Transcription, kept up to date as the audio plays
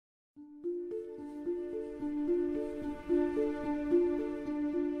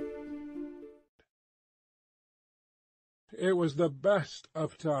it was the best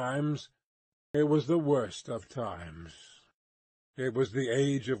of times, it was the worst of times. It was the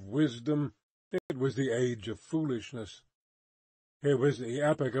age of wisdom, it was the age of foolishness. It was the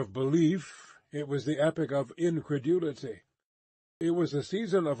epoch of belief, it was the epoch of incredulity. It was the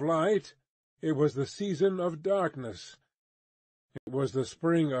season of light, it was the season of darkness. It was the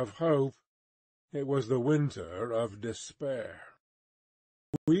spring of hope, it was the winter of despair.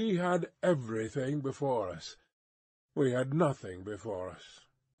 We had everything before us. We had nothing before us.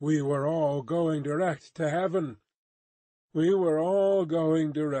 We were all going direct to heaven. We were all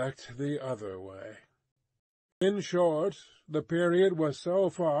going direct the other way. In short, the period was so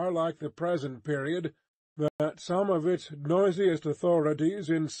far like the present period that some of its noisiest authorities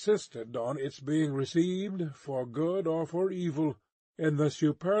insisted on its being received, for good or for evil, in the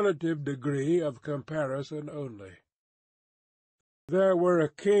superlative degree of comparison only. There were a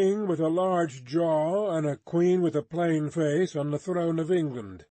king with a large jaw and a queen with a plain face on the throne of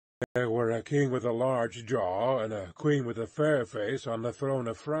England. There were a king with a large jaw and a queen with a fair face on the throne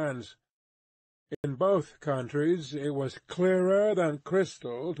of France. In both countries it was clearer than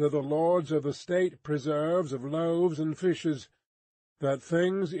crystal to the lords of the state preserves of loaves and fishes that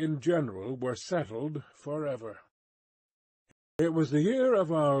things in general were settled forever. It was the year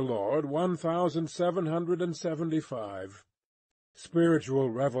of our Lord 1775. Spiritual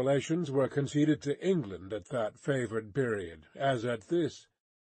revelations were conceded to England at that favoured period, as at this.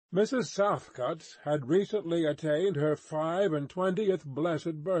 Mrs. Southcott had recently attained her 25th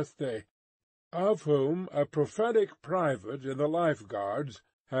blessed birthday, of whom a prophetic private in the Life Guards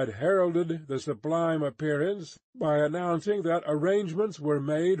had heralded the sublime appearance by announcing that arrangements were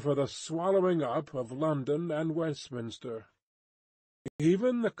made for the swallowing up of London and Westminster.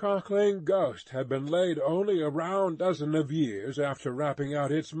 Even the Cock Lane ghost had been laid only a round dozen of years after rapping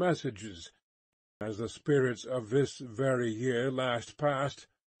out its messages, as the spirits of this very year last past,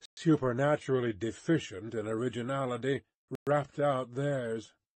 supernaturally deficient in originality, rapped out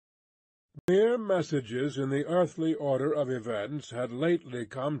theirs. Mere messages in the earthly order of events had lately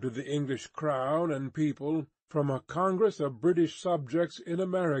come to the English crown and people from a Congress of British subjects in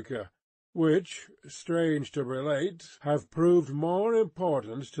America, which, strange to relate, have proved more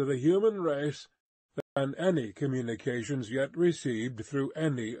important to the human race than any communications yet received through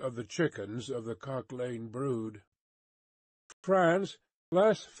any of the chickens of the Cock Lane brood. France,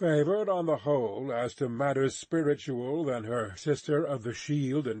 less favoured on the whole as to matters spiritual than her sister of the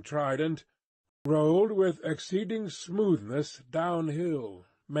Shield and Trident, rolled with exceeding smoothness downhill,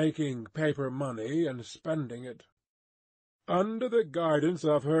 making paper money and spending it. Under the guidance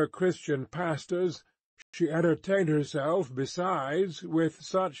of her Christian pastors, she entertained herself, besides, with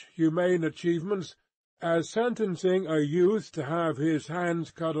such humane achievements as sentencing a youth to have his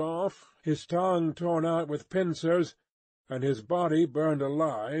hands cut off, his tongue torn out with pincers, and his body burned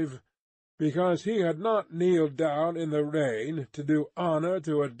alive, because he had not kneeled down in the rain to do honour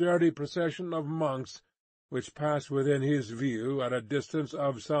to a dirty procession of monks which passed within his view at a distance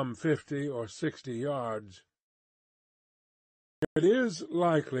of some 50 or 60 yards. It is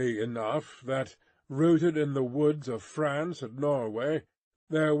likely enough that, rooted in the woods of France and Norway,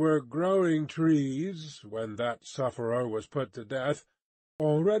 there were growing trees, when that sufferer was put to death,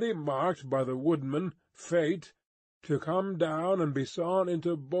 already marked by the woodman, Fate, to come down and be sawn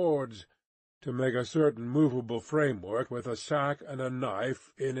into boards, to make a certain movable framework with a sack and a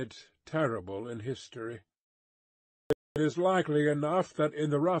knife in it terrible in history. It is likely enough that in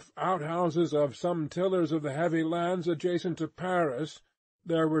the rough outhouses of some tillers of the heavy lands adjacent to Paris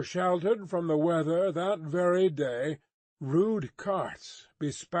there were sheltered from the weather that very day rude carts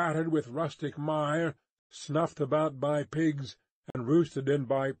bespattered with rustic mire, snuffed about by pigs, and roosted in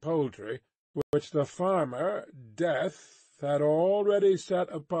by poultry, which the farmer, Death, had already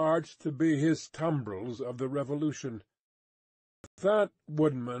set apart to be his tumbrils of the Revolution. That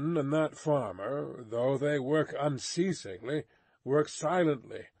woodman and that farmer, though they work unceasingly, work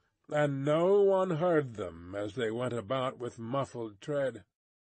silently, and no one heard them as they went about with muffled tread.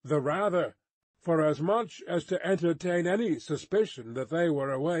 The rather, for as much as to entertain any suspicion that they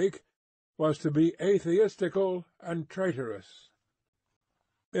were awake was to be atheistical and traitorous.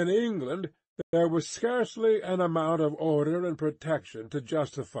 In England there was scarcely an amount of order and protection to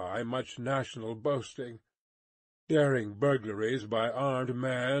justify much national boasting. Daring burglaries by armed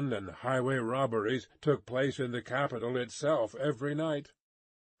men and highway robberies took place in the capital itself every night.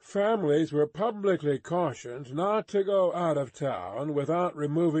 Families were publicly cautioned not to go out of town without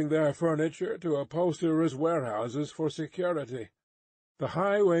removing their furniture to upholsterers' warehouses for security. The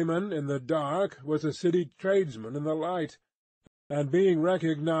highwayman in the dark was a city tradesman in the light, and being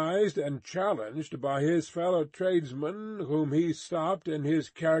recognized and challenged by his fellow tradesmen, whom he stopped in his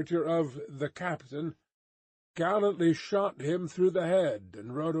character of the captain, gallantly shot him through the head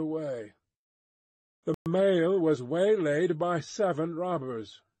and rode away. The mail was waylaid by 7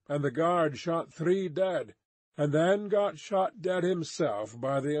 robbers, and the guard shot 3 dead, and then got shot dead himself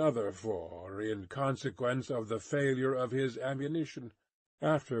by the other 4, in consequence of the failure of his ammunition,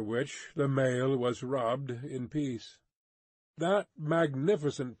 after which the mail was robbed in peace. That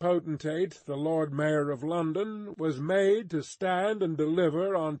magnificent potentate, the Lord Mayor of London, was made to stand and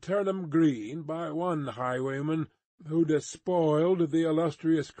deliver on Turnham Green by one highwayman, who despoiled the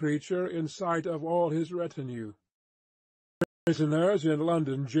illustrious creature in sight of all his retinue. Prisoners in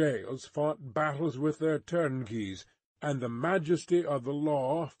London jails fought battles with their turnkeys, and the majesty of the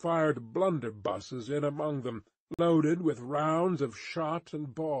law fired blunderbusses in among them, loaded with rounds of shot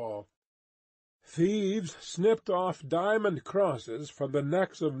and ball. Thieves snipped off diamond crosses from the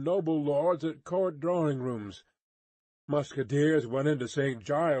necks of noble lords at court drawing-rooms. Musketeers went into St.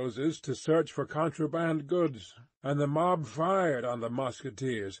 Giles's to search for contraband goods, and the mob fired on the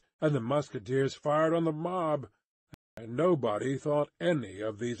musketeers, and the musketeers fired on the mob, and nobody thought any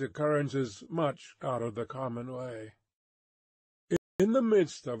of these occurrences much out of the common way. In the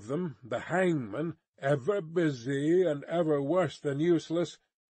midst of them, the hangman, ever busy and ever worse than useless,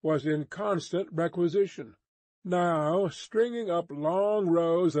 was in constant requisition, now stringing up long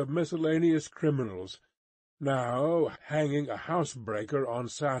rows of miscellaneous criminals, now hanging a housebreaker on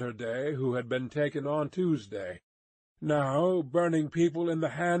Saturday who had been taken on Tuesday, now burning people in the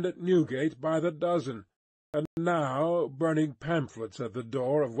hand at Newgate by the dozen, and now burning pamphlets at the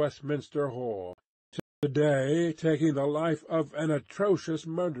door of Westminster Hall, to-day taking the life of an atrocious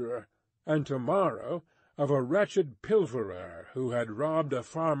murderer, and to-morrow of a wretched pilferer who had robbed a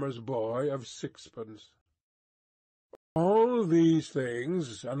farmer's boy of 6pence. All these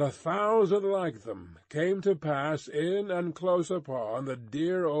things, and 1,000 like them, came to pass in and close upon the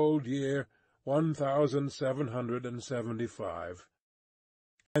dear old year 1775.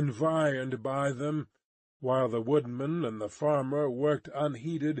 Environed by them, while the woodman and the farmer worked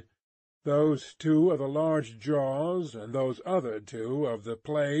unheeded, those 2 of the large jaws, and those other 2 of the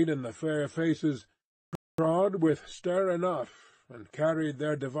plain and the fair faces, trod with stir enough, and carried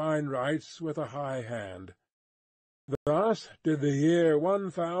their divine rights with a high hand. Thus did the year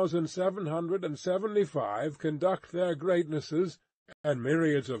 1775 conduct their greatnesses, and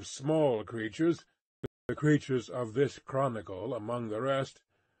myriads of small creatures, the creatures of this chronicle among the rest,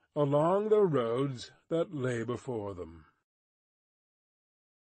 along the roads that lay before them.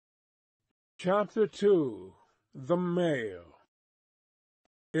 Chapter 2. The Mail.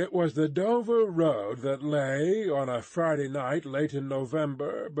 It was the Dover road that lay, on a Friday night late in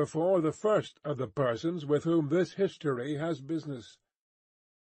November, before the first of the persons with whom this history has business.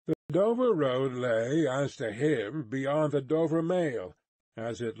 The Dover road lay, as to him, beyond the Dover Mail,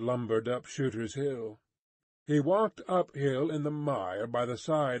 as it lumbered up Shooter's Hill. He walked uphill in the mire by the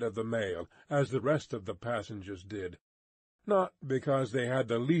side of the Mail, as the rest of the passengers did, not because they had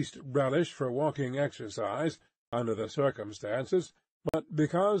the least relish for walking exercise, under the circumstances, but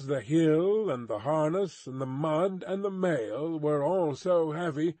because the hill and the harness and the mud and the mail were all so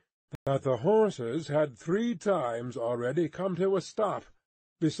heavy that the horses had 3 times already come to a stop,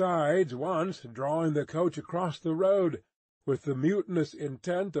 besides once drawing the coach across the road, with the mutinous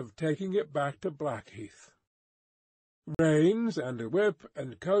intent of taking it back to Blackheath. Reins and whip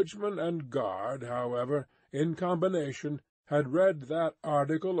and coachman and guard, however, in combination, had read that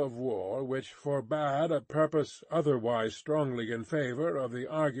article of war which forbade a purpose otherwise strongly in favour of the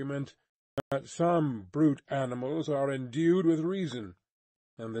argument that some brute animals are endued with reason,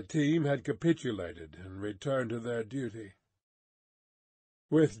 and the team had capitulated and returned to their duty.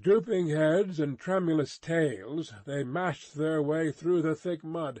 With drooping heads and tremulous tails they mashed their way through the thick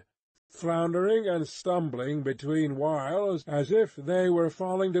mud, floundering and stumbling between whiles as if they were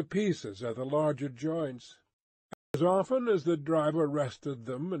falling to pieces at the larger joints. As often as the driver rested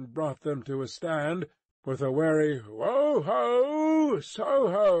them and brought them to a stand, with a wary "Wo-ho!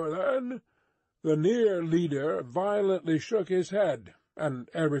 So-ho, then!" the near leader violently shook his head, and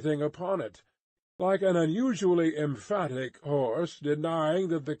everything upon it, like an unusually emphatic horse denying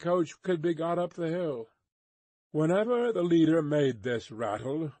that the coach could be got up the hill. Whenever the leader made this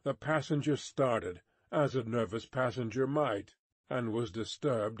rattle, the passenger started, as a nervous passenger might, and was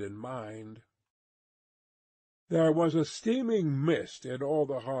disturbed in mind. There was a steaming mist in all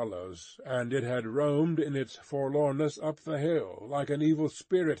the hollows, and it had roamed in its forlornness up the hill, like an evil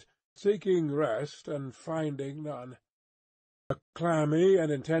spirit, seeking rest and finding none. A clammy and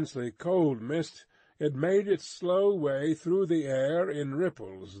intensely cold mist, It made its slow way through the air in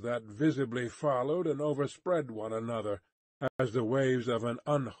ripples that visibly followed and overspread one another, as the waves of an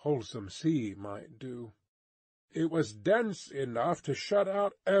unwholesome sea might do. It was dense enough to shut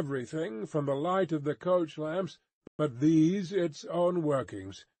out everything from the light of the coach lamps but these its own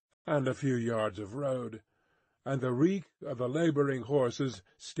workings, and a few yards of road, and the reek of the labouring horses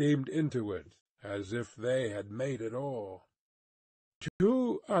steamed into it, as if they had made it all.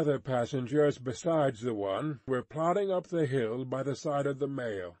 2 other passengers besides the one were plodding up the hill by the side of the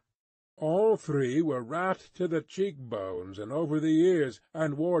mail. All 3 were wrapped to the cheek-bones and over the ears,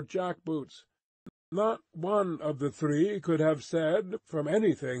 and wore jack-boots. Not one of the 3 could have said, from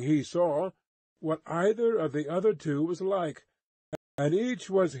anything he saw, what either of the other 2 was like, and each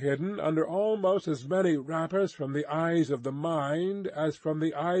was hidden under almost as many wrappers from the eyes of the mind as from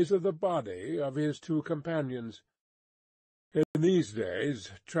the eyes of the body of his 2 companions. In these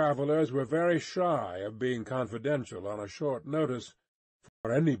days travellers were very shy of being confidential on a short notice,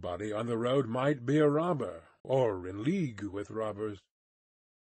 for anybody on the road might be a robber, or in league with robbers.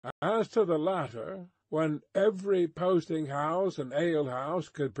 As to the latter, when every posting-house and ale-house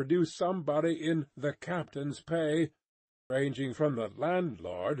could produce somebody in the captain's pay, ranging from the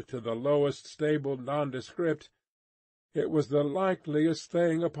landlord to the lowest stable nondescript, it was the likeliest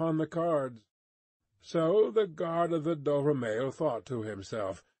thing upon the cards. So the guard of the Dover mail thought to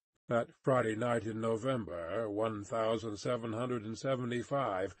himself, that Friday night in November,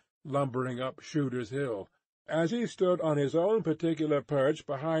 1775, lumbering up Shooter's Hill, as he stood on his own particular perch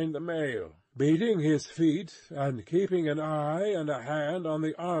behind the mail, beating his feet and keeping an eye and a hand on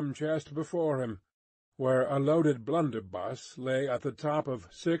the arm-chest before him, where a loaded blunderbuss lay at the top of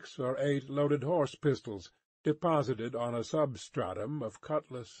 6 or 8 loaded horse-pistols, deposited on a substratum of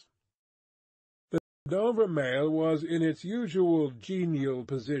cutlass. The Dover mail was in its usual genial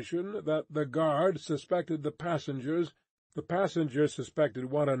position that the guard suspected the passengers suspected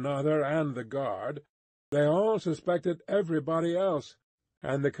one another and the guard, they all suspected everybody else,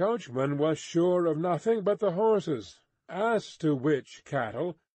 and the coachman was sure of nothing but the horses, as to which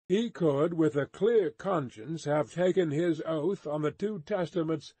cattle he could with a clear conscience have taken his oath on the 2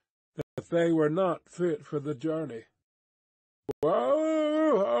 Testaments that they were not fit for the journey.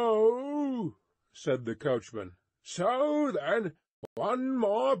 "Whoa-ho!" said the coachman. "So then, one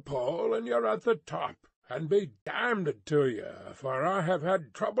more pull and you're at the top, and be damned to you, for I have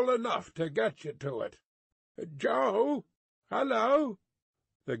had trouble enough to get you to it." "Joe! Hello!"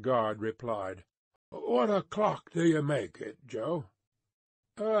 the guard replied. "What o'clock do you make it, Joe?"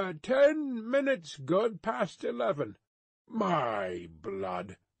 10 minutes good past 11. "My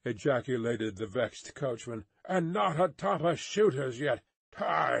blood!" ejaculated the vexed coachman. "And not atop of Shooters yet.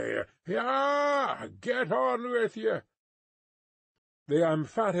 Hi! Yah! Get on with you!" The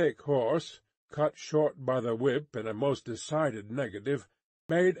emphatic horse, cut short by the whip in a most decided negative,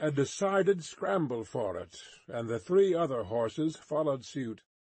 made a decided scramble for it, and the 3 other horses followed suit.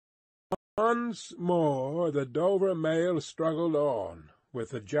 Once more the Dover mail struggled on,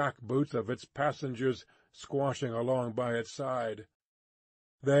 with the jack-boots of its passengers squashing along by its side.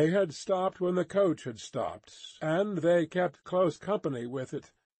 They had stopped when the coach had stopped, and they kept close company with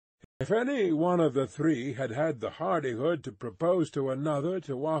it. If any one of the 3 had had the hardihood to propose to another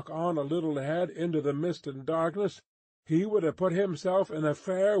to walk on a little ahead into the mist and darkness, he would have put himself in a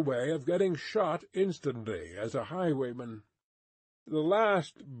fair way of getting shot instantly as a highwayman. The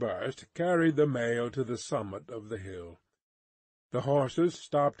last burst carried the mail to the summit of the hill. The horses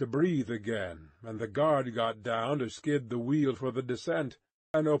stopped to breathe again, and the guard got down to skid the wheel for the descent,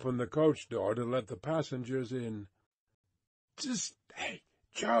 and opened the coach door to let the passengers in. "Hey,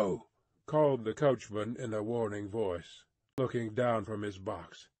 Joe!" called the coachman in a warning voice, looking down from his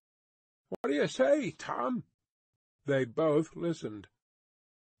box. "What do you say, Tom?" They both listened.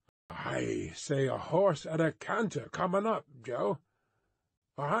 "I say a horse at a canter coming up, Joe."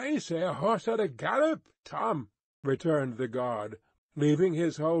 "I say a horse at a gallop, Tom," returned the guard, leaving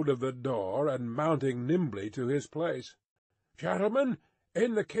his hold of the door and mounting nimbly to his place. "Gentlemen,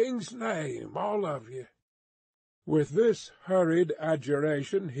 in the King's name, all of you." With this hurried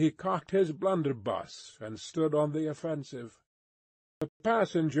adjuration he cocked his blunderbuss and stood on the offensive. The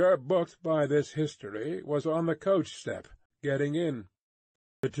passenger booked by this history was on the coach-step, getting in.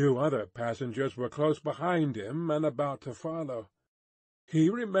 The 2 other passengers were close behind him and about to follow. He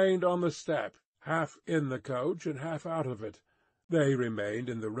remained on the step, half in the coach and half out of it. They remained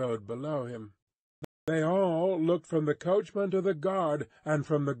in the road below him. They all looked from the coachman to the guard, and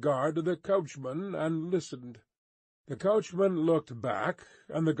from the guard to the coachman, and listened. The coachman looked back,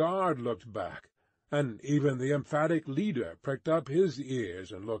 and the guard looked back, and even the emphatic leader pricked up his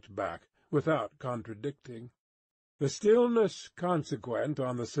ears and looked back, without contradicting. The stillness consequent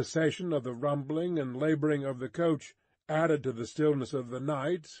on the cessation of the rumbling and labouring of the coach, added to the stillness of the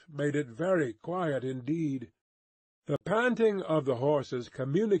night, made it very quiet indeed. The panting of the horses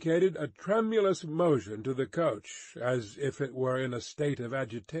communicated a tremulous motion to the coach, as if it were in a state of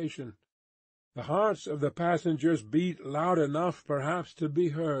agitation. The hearts of the passengers beat loud enough, perhaps, to be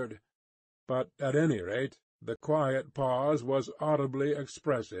heard, but at any rate the quiet pause was audibly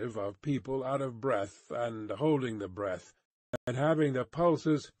expressive of people out of breath and holding the breath, and having the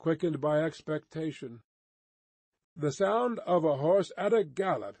pulses quickened by expectation. The sound of a horse at a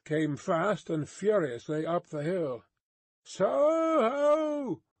gallop came fast and furiously up the hill.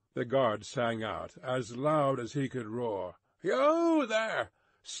 "So-ho!" the guard sang out, as loud as he could roar. "You there!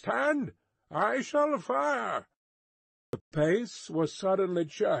 Stand! I shall fire!" The pace was suddenly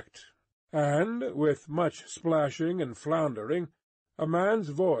checked, and, with much splashing and floundering, a man's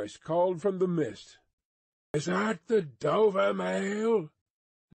voice called from the mist, "Is that the Dover mail?"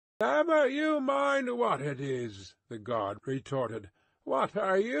 "Never you mind what it is," the guard retorted. "What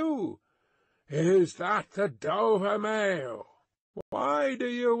are you?" "Is that the Dover mail?" "Why do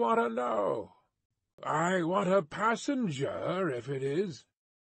you want to know?" "I want a passenger, if it is."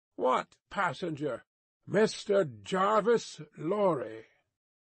 "What passenger?" "Mr. Jarvis Lorry."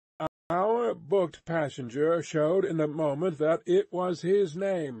 Our booked passenger showed in a moment that it was his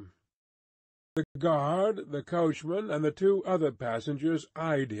name. The guard, the coachman, and the two other passengers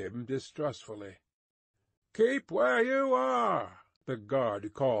eyed him distrustfully. "Keep where you are," the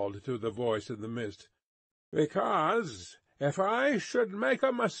guard called to the voice in the mist, "because, if I should make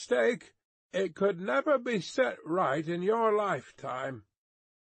a mistake, it could never be set right in your lifetime.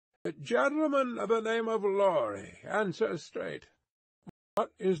 Gentleman of the name of Lorry, answer straight."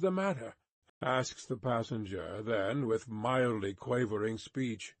 "What is the matter?" asks the passenger, then, with mildly quavering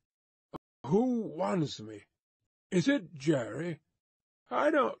speech. "Who wants me? Is it Jerry?" "I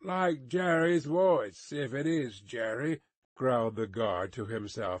don't like Jerry's voice, if it is Jerry," growled the guard to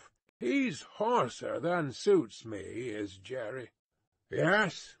himself. "He's hoarser than suits me, is Jerry."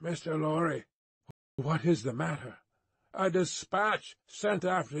 "Yes, Mr. Lorry." "What is the matter?" "A dispatch sent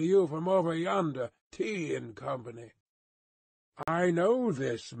after you from over yonder, Tea and Company." "I know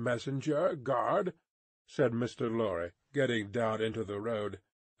this messenger, guard," said Mr. Lorry, getting down into the road,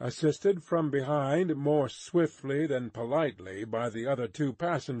 assisted from behind more swiftly than politely by the other two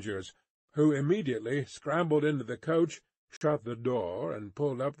passengers, who immediately scrambled into the coach, shut the door, and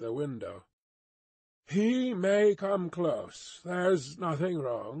pulled up the window. "He may come close. There's nothing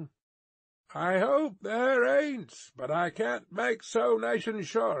wrong." "I hope there ain't, but I can't make so nation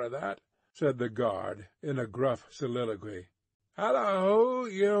sure of that," said the guard, in a gruff soliloquy. "Hallo,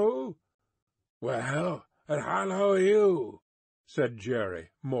 you!" "Well, and hallo, you!" said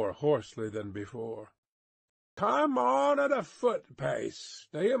Jerry, more hoarsely than before. "Come on at a foot-pace,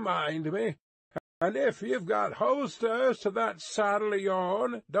 do you mind me? And if you've got holsters to that saddle of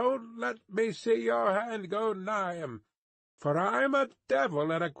yourn, don't let me see your hand go nigh 'em, for I'm a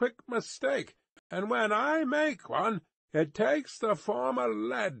devil at a quick mistake, and when I make one, it takes the form of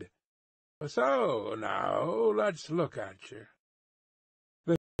lead. So now let's look at you."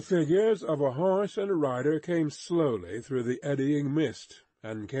 The figures of a horse and rider came slowly through the eddying mist,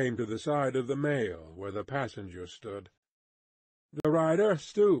 and came to the side of the mail where the passenger stood. The rider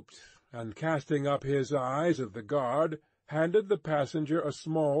stooped, and casting up his eyes at the guard, handed the passenger a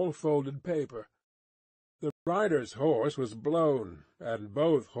small folded paper. The rider's horse was blown, and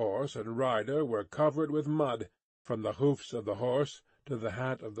both horse and rider were covered with mud, from the hoofs of the horse to the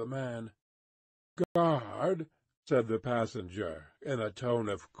hat of the man. "Guard," said the passenger, in a tone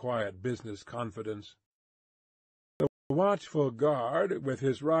of quiet business confidence. The watchful guard, with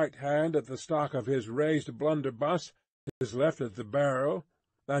his right hand at the stock of his raised blunderbuss, his left at the barrel,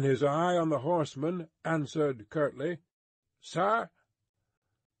 and his eye on the horseman, answered curtly, "Sir?"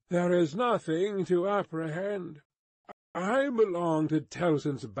 "There is nothing to apprehend. I belong to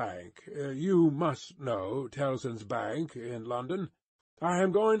Tellson's Bank. You must know Tellson's Bank in London. I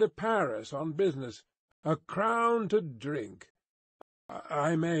am going to Paris on business. A crown to drink.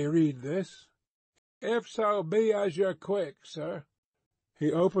 I may read this?" "If so be as you're quick, sir."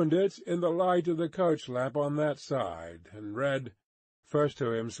 He opened it in the light of the coach-lamp on that side, and read, first to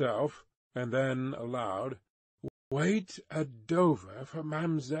himself, and then aloud, "Wait at Dover for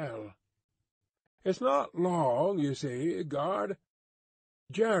Mamselle." "It's not long, you see, guard.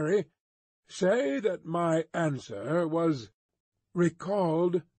 Jerry, say that my answer was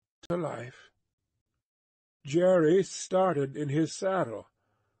recalled to life." Jerry started in his saddle.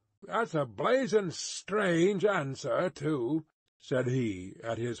 "That's a blazing strange answer, too," said he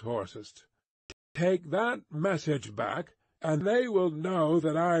at his hoarsest. "Take that message back, and they will know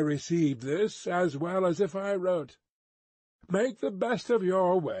that I received this as well as if I wrote. Make the best of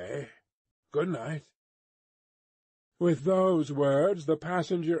your way. Good night." With those words the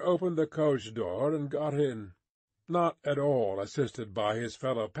passenger opened the coach-door and got in, not at all assisted by his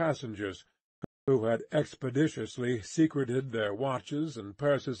fellow-passengers, who had expeditiously secreted their watches and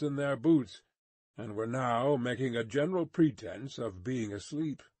purses in their boots, and were now making a general pretence of being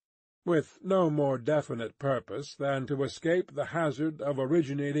asleep, with no more definite purpose than to escape the hazard of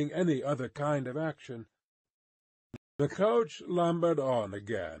originating any other kind of action. The coach lumbered on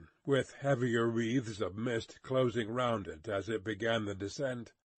again, with heavier wreaths of mist closing round it as it began the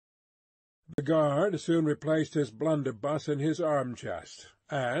descent. The guard soon replaced his blunderbuss in his arm-chest,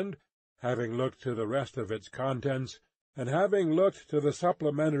 and, having looked to the rest of its contents, and having looked to the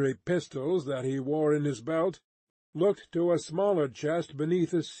supplementary pistols that he wore in his belt, looked to a smaller chest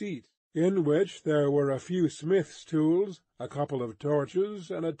beneath his seat, in which there were a few smith's tools, a couple of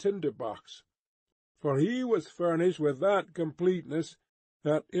torches, and a tinder-box. For he was furnished with that completeness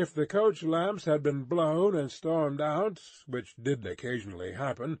that if the coach-lamps had been blown and stormed out, which did occasionally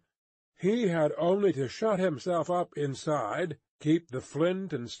happen, he had only to shut himself up inside, keep the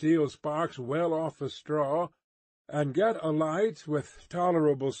flint and steel sparks well off the straw, and get a light with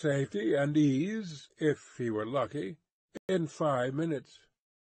tolerable safety and ease, if he were lucky, in 5 minutes.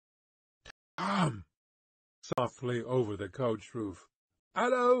 "Tom!" softly over the coach-roof.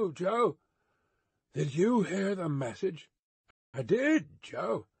 "Hallo, Joe! Did you hear the message?" "I did,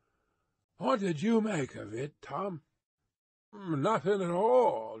 Joe." "What did you make of it, Tom?" "Nothing at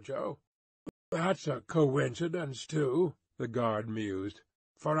all, Joe." "That's a coincidence, too," the guard mused,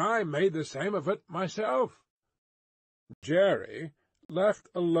 "for I made the same of it myself." Jerry, left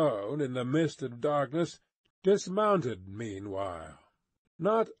alone in the mist and darkness, dismounted meanwhile,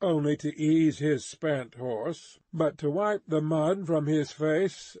 not only to ease his spent horse, but to wipe the mud from his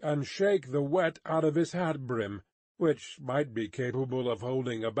face and shake the wet out of his hat-brim, which might be capable of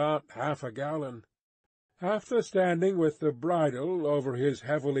holding about half a gallon. After standing with the bridle over his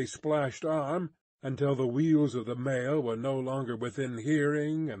heavily splashed arm until the wheels of the mail were no longer within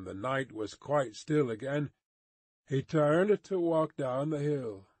hearing and the night was quite still again, he turned to walk down the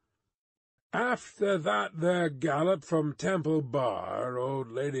hill. "After that there gallop from Temple Bar, old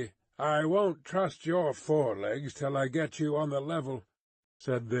lady, I won't trust your forelegs till I get you on the level,"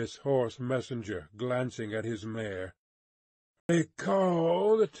 said this hoarse messenger, glancing at his mare.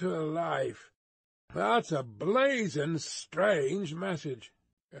 "Recalled to life. That's a blazing strange message.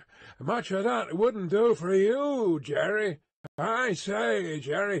 Much of that wouldn't do for you, Jerry. I say,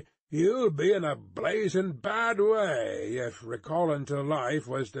 Jerry, you'll be in a blazing bad way if recalling to life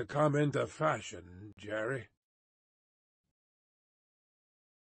was to come into fashion, Jerry."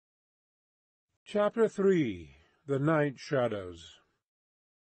 Chapter 3. The Night Shadows.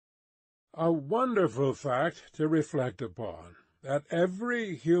 A wonderful fact to reflect upon, that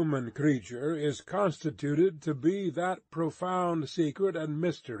every human creature is constituted to be that profound secret and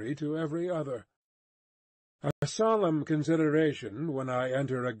mystery to every other. A solemn consideration, when I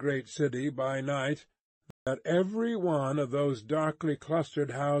enter a great city by night, that every one of those darkly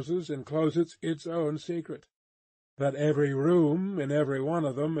clustered houses encloses its own secret, that every room in every one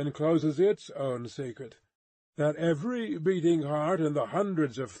of them encloses its own secret, that every beating heart in the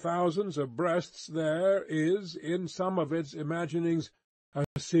hundreds of thousands of breasts there is, in some of its imaginings, a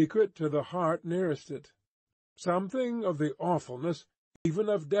secret to the heart nearest it. Something of the awfulness, even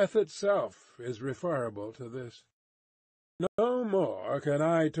of death itself, is referable to this. No more can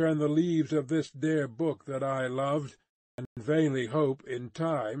I turn the leaves of this dear book that I loved, and vainly hope in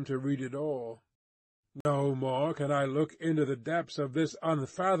time to read it all. No more can I look into the depths of this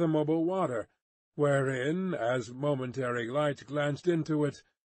unfathomable water, wherein, as momentary light glanced into it,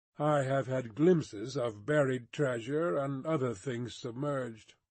 I have had glimpses of buried treasure and other things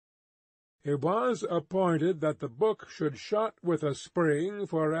submerged. It was appointed that the book should shut with a spring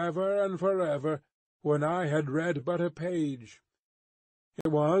for ever and for ever, when I had read but a page. It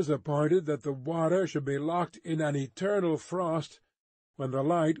was appointed that the water should be locked in an eternal frost, when the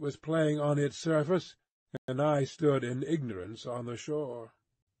light was playing on its surface, and I stood in ignorance on the shore.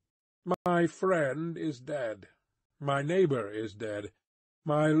 My friend is dead. My neighbor is dead.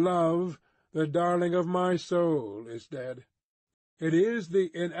 My love, the darling of my soul, is dead. It is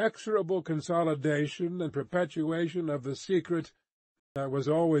the inexorable consolidation and perpetuation of the secret that was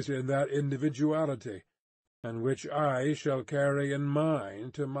always in that individuality, and which I shall carry in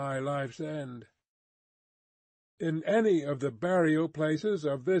mine to my life's end. In any of the burial places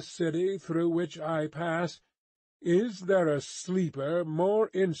of this city through which I pass, Is there a sleeper more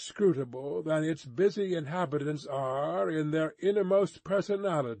inscrutable than its busy inhabitants are in their innermost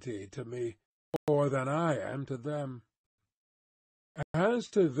personality to me, or than I am to them? As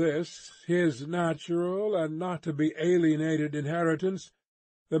to this, his natural and not to be alienated inheritance,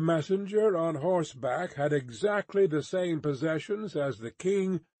 the messenger on horseback had exactly the same possessions as the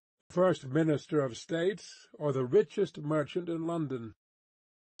king, first minister of state, or the richest merchant in London.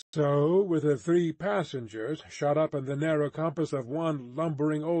 So with the 3 passengers shut up in the narrow compass of one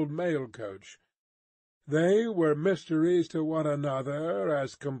lumbering old mail-coach. They were mysteries to one another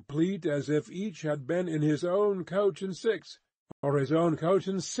as complete as if each had been in his own coach and 6, or his own coach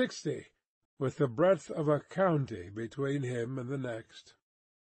and 60, with the breadth of a county between him and the next.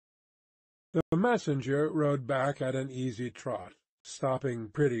 The messenger rode back at an easy trot, stopping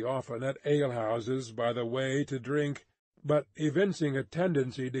pretty often at alehouses by the way to drink, but evincing a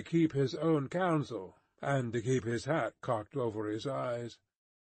tendency to keep his own counsel, and to keep his hat cocked over his eyes.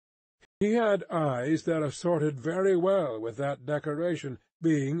 He had eyes that assorted very well with that decoration,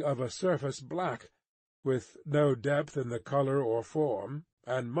 being of a surface black, with no depth in the colour or form,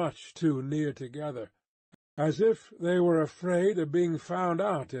 and much too near together, as if they were afraid of being found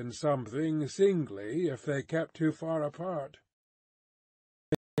out in something singly if they kept too far apart.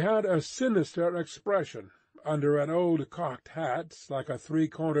 They had a sinister expression under an old cocked hat like a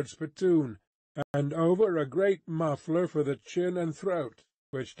 3-cornered spittoon, and over a great muffler for the chin and throat,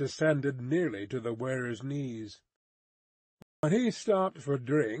 which descended nearly to the wearer's knees. When he stopped for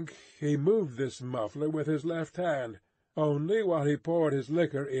drink, he moved this muffler with his left hand, only while he poured his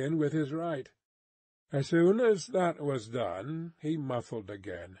liquor in with his right. As soon as that was done, he muffled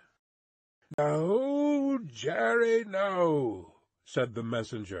again. "No, Jerry, no," said the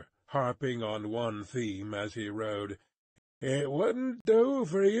messenger, harping on one theme as he rode. "It wouldn't do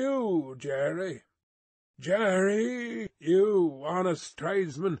for you, Jerry. Jerry, you honest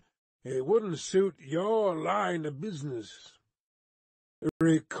tradesman, it wouldn't suit your line of business.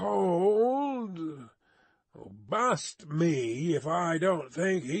 Recold? Bust me if I don't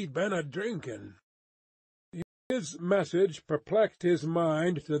think he'd been a-drinking." His message perplexed his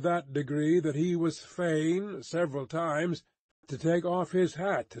mind to that degree that he was fain, several times, to take off his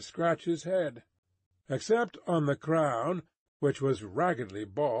hat to scratch his head. Except on the crown, which was raggedly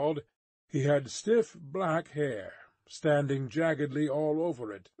bald, he had stiff black hair, standing jaggedly all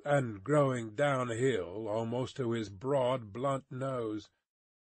over it, and growing downhill almost to his broad, blunt nose.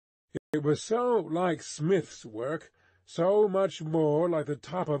 It was so like Smith's work, so much more like the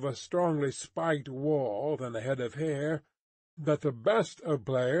top of a strongly spiked wall than a head of hair, that the best of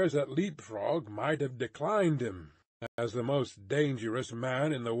players at leap-frog might have declined him as the most dangerous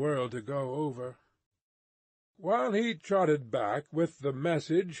man in the world to go over. While he trotted back with the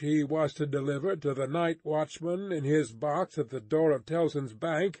message he was to deliver to the night watchman in his box at the door of Tellson's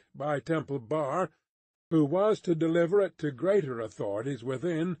Bank by Temple Bar, who was to deliver it to greater authorities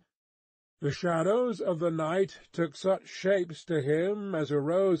within, the shadows of the night took such shapes to him as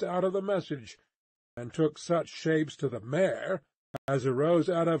arose out of the message, and took such shapes to the mare as arose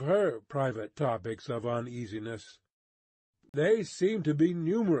out of her private topics of uneasiness. They seemed to be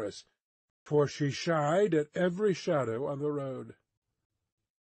numerous, for she shied at every shadow on the road.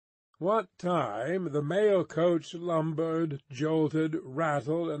 What time the mail-coach lumbered, jolted,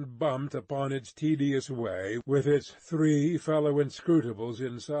 rattled, and bumped upon its tedious way with its 3 fellow inscrutables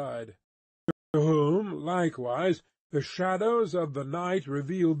inside, to whom, likewise, the shadows of the night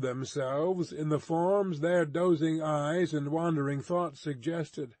revealed themselves in the forms their dozing eyes and wandering thoughts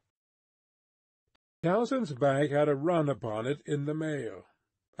suggested. Tellson's Bank had a run upon it in the mail.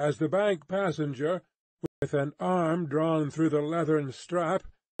 As the bank passenger, with an arm drawn through the leathern strap,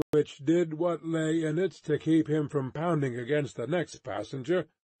 which did what lay in it to keep him from pounding against the next passenger,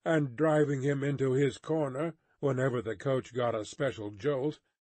 and driving him into his corner, whenever the coach got a special jolt,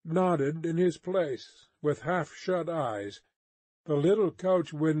 nodded in his place, with half-shut eyes, the little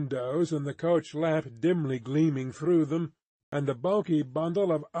coach windows and the coach lamp dimly gleaming through them, and the bulky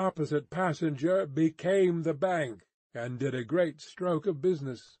bundle of opposite passenger became the bank, and did a great stroke of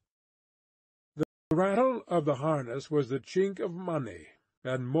business. The rattle of the harness was the chink of money,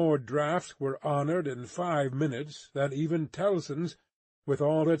 and more drafts were honoured in 5 minutes than even Tellson's, with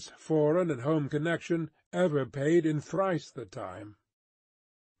all its foreign and home connection, ever paid in thrice the time.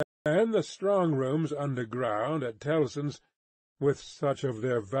 And the strong-rooms underground at Tellson's, with such of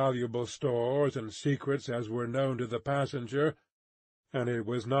their valuable stores and secrets as were known to the passenger, and it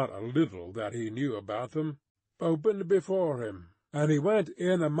was not a little that he knew about them, opened before him, and he went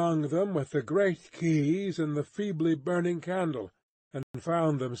in among them with the great keys and the feebly burning candle, and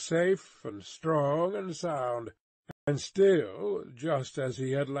found them safe and strong and sound, and still just as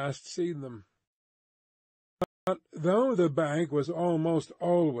he had last seen them. But though the bank was almost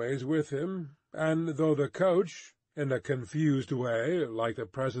always with him, and though the coach, in a confused way, like the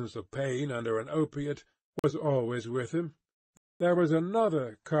presence of pain under an opiate, was always with him, there was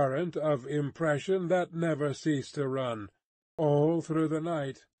another current of impression that never ceased to run, all through the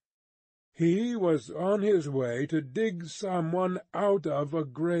night. He was on his way to dig someone out of a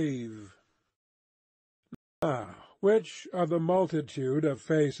grave. Now, which of the multitude of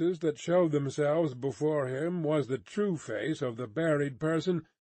faces that showed themselves before him was the true face of the buried person,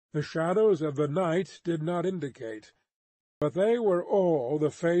 the shadows of the night did not indicate, but they were all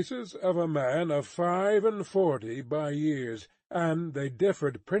the faces of a man of 45 by years, and they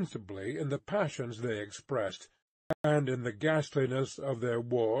differed principally in the passions they expressed, and in the ghastliness of their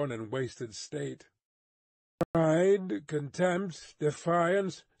worn and wasted state. Pride, contempt,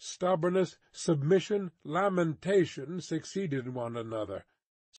 defiance, stubbornness, submission, lamentation succeeded one another.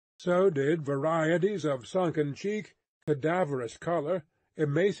 So did varieties of sunken cheek, cadaverous colour,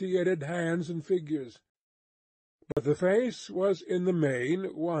 emaciated hands and figures. But the face was in the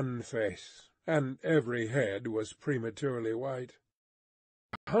main one face, and every head was prematurely white.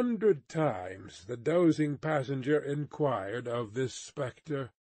 100 times the dozing passenger inquired of this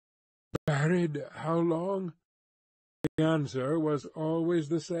spectre, "Buried how long?" The answer was always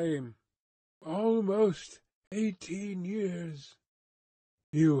the same, "Almost 18 years."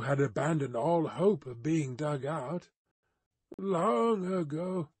 "You had abandoned all hope of being dug out?" "Long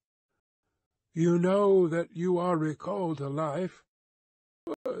ago." "You know that you are recalled to life?"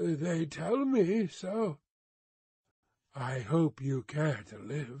 "They tell me so." "I hope you care to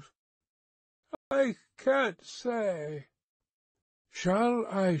live." "I can't say." "Shall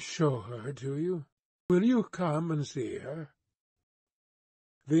I show her to you? Will you come and see her?"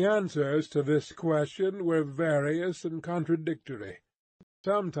 The answers to this question were various and contradictory.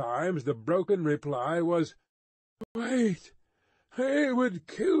 Sometimes the broken reply was, "Wait! It would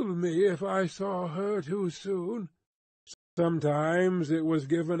kill me if I saw her too soon." Sometimes it was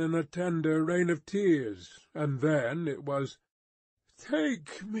given in a tender rain of tears, and then it was,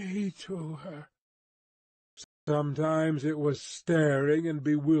 "Take me to her." Sometimes it was staring and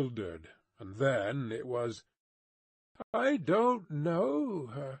bewildered, and then it was, "I don't know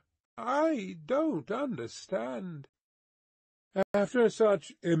her. I don't understand." After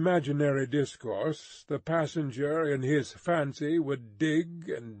such imaginary discourse, the passenger in his fancy would dig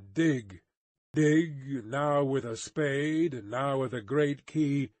and dig, now with a spade, now with a great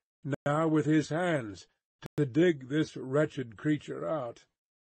key, now with his hands, to dig this wretched creature out.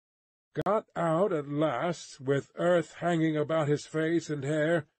 Got out at last, with earth hanging about his face and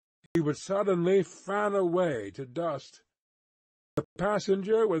hair, he would suddenly fan away to dust. The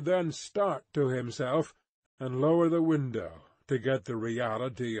passenger would then start to himself, and lower the window, to get the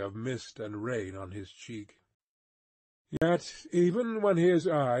reality of mist and rain on his cheek. Yet even when his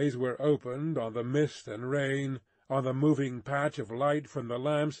eyes were opened on the mist and rain, on the moving patch of light from the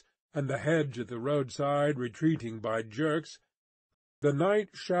lamps, and the hedge at the roadside retreating by jerks, the night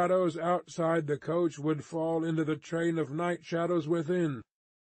shadows outside the coach would fall into the train of night shadows within.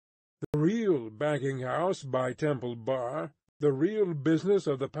 The real banking-house by Temple Bar, the real business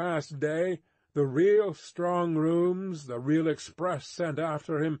of the past day, the real strong-rooms, the real express sent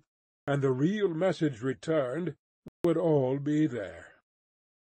after him, and the real message returned, would all be there.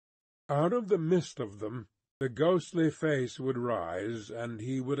 Out of the mist of them the ghostly face would rise, and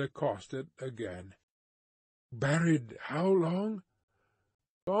he would accost it again. "Buried how long?"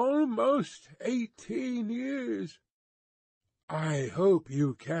 "Almost 18 years." "I hope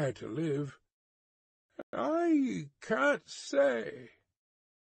you care to live." "I can't say."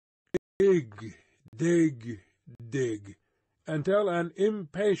 Dig, dig, dig, until an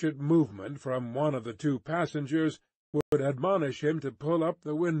impatient movement from one of the two passengers would admonish him to pull up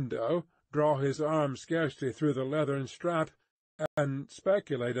the window, draw his arm scarcely through the leathern strap, and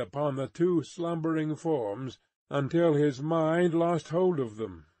speculate upon the two slumbering forms, until his mind lost hold of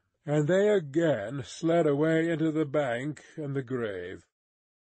them, and they again slid away into the bank and the grave.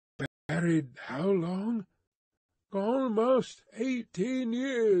 "Buried how long?" "Almost 18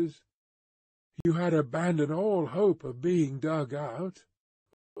 years." "You had abandoned all hope of being dug out?"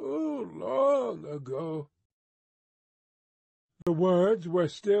 "Oh, long ago." The words were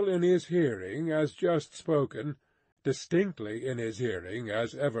still in his hearing as just spoken, distinctly in his hearing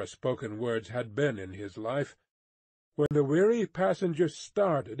as ever spoken words had been in his life, when the weary passenger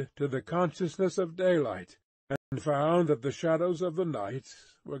started to the consciousness of daylight, and found that the shadows of the night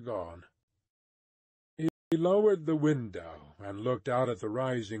were gone. He lowered the window and looked out at the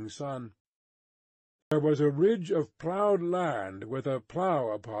rising sun. There was a ridge of ploughed land with a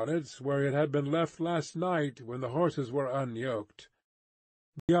plough upon it where it had been left last night when the horses were unyoked.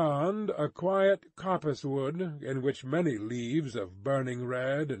 Beyond, a quiet coppice wood, in which many leaves of burning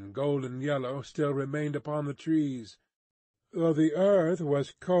red and golden yellow still remained upon the trees. Though the earth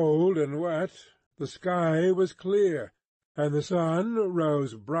was cold and wet, the sky was clear, and the sun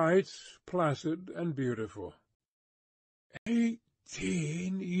rose bright, placid, and beautiful.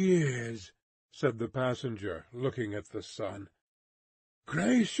 18 years, said the passenger, looking at the sun.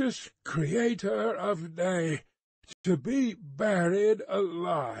 Gracious Creator of day, to be buried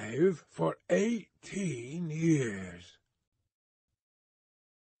alive for 18 years.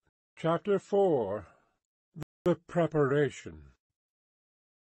 Chapter 4. The Preparation.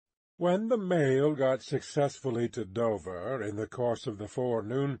 When the mail got successfully to Dover in the course of the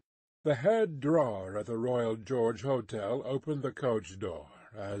forenoon, the head drawer at the Royal George Hotel opened the coach-door,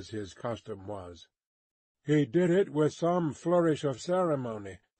 as his custom was. He did it with some flourish of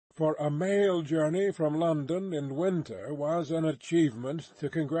ceremony, for a mail journey from London in winter was an achievement to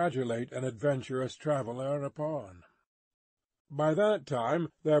congratulate an adventurous traveller upon. By that time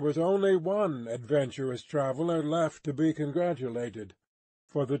there was only one adventurous traveller left to be congratulated,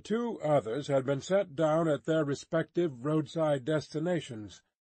 for the two others had been set down at their respective roadside destinations.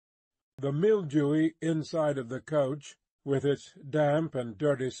 The mildewy inside of the coach, with its damp and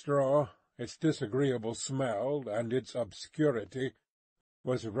dirty straw, its disagreeable smell, and its obscurity,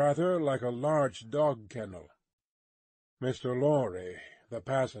 was rather like a large dog-kennel. Mr. Lorry, the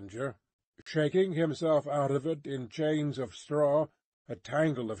passenger, shaking himself out of it in chains of straw, a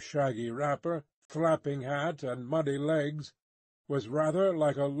tangle of shaggy wrapper, flapping hat, and muddy legs, was rather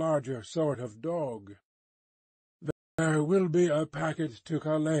like a larger sort of dog. "There will be a packet to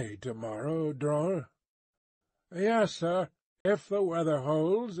Calais to-morrow, drawer?" "Yes, sir, if the weather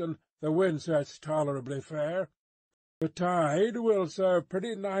holds, and the wind sets tolerably fair. The tide will serve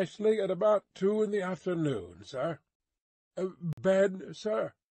pretty nicely at about 2 in the afternoon, sir." "Bed,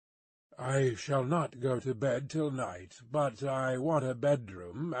 sir?" "I shall not go to bed till night, but I want a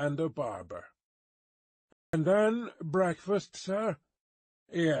bedroom and a barber." "And then breakfast, sir?"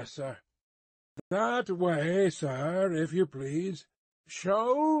 "Yes, sir." "That way, sir, if you please.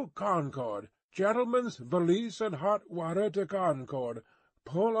 Show Concord. Gentleman's valise and hot water to Concord.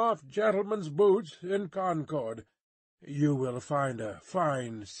 Pull off gentleman's boots in Concord. You will find a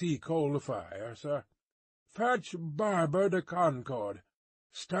fine sea-coal fire, sir. Fetch barber to Concord.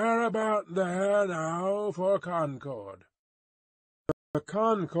 Stir about there now for Concord." The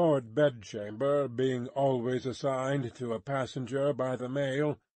Concord bedchamber being always assigned to a passenger by the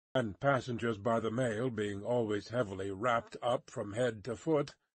mail, and passengers by the mail being always heavily wrapped up from head to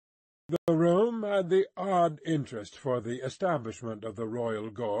foot, the room had the odd interest for the establishment of the Royal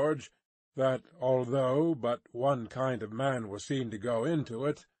Gorge, that, although but one kind of man was seen to go into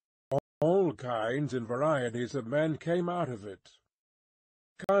it, all kinds and varieties of men came out of it.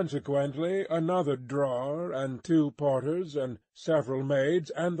 Consequently, another drawer, and 2 porters, and several maids,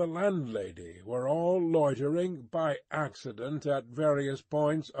 and the landlady were all loitering by accident at various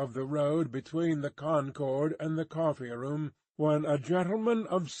points of the road between the Concord and the coffee-room, when a gentleman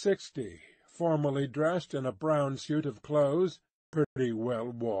of 60, formally dressed in a brown suit of clothes, pretty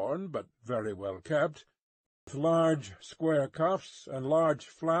well worn but very well kept, with large square cuffs and large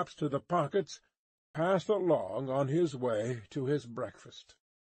flaps to the pockets, passed along on his way to his breakfast.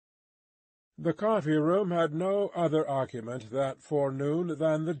 The coffee-room had no other occupant that forenoon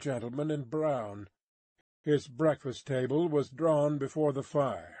than the gentleman in brown. His breakfast-table was drawn before the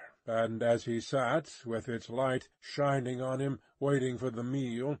fire, and as he sat, with its light shining on him, waiting for the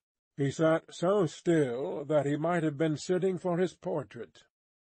meal, he sat so still that he might have been sitting for his portrait.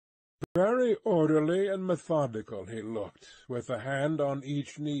 Very orderly and methodical he looked, with a hand on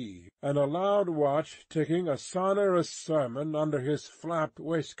each knee, and a loud watch ticking a sonorous sermon under his flapped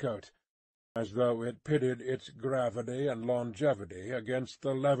waistcoat, as though it pitted its gravity and longevity against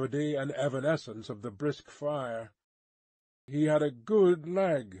the levity and evanescence of the brisk fire. He had a good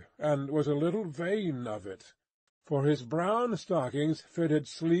leg, and was a little vain of it, for his brown stockings fitted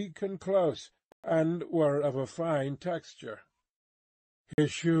sleek and close, and were of a fine texture.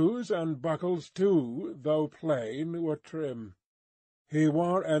 His shoes and buckles, too, though plain, were trim. He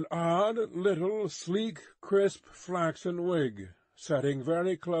wore an odd, little, sleek, crisp, flaxen wig, setting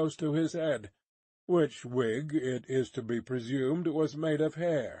very close to his head, which wig, it is to be presumed, was made of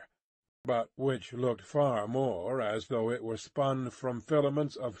hair, but which looked far more as though it were spun from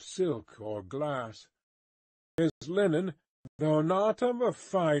filaments of silk or glass. His linen, though not of a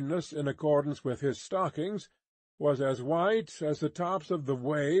fineness in accordance with his stockings, was as white as the tops of the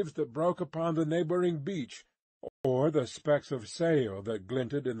waves that broke upon the neighbouring beach, or the specks of sail that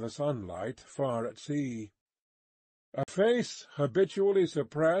glinted in the sunlight far at sea. A face habitually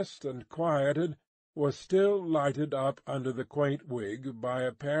suppressed and quieted was still lighted up under the quaint wig by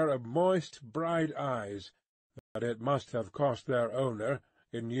a pair of moist, bright eyes that it must have cost their owner,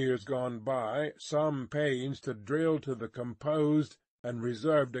 in years gone by, some pains to drill to the composed and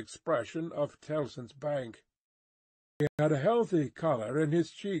reserved expression of Tellson's Bank. He had a healthy colour in his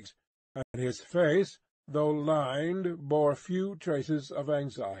cheeks, and his face, though lined, bore few traces of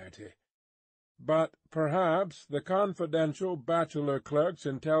anxiety. But perhaps the confidential bachelor clerks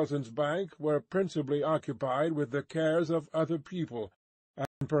in Tellson's Bank were principally occupied with the cares of other people,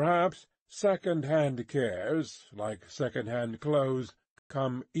 and perhaps second-hand cares, like second-hand clothes,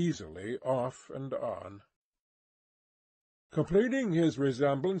 come easily off and on. Completing his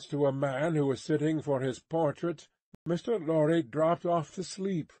resemblance to a man who was sitting for his portrait, Mr. Lorry dropped off to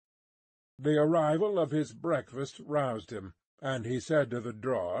sleep. The arrival of his breakfast roused him, and he said to the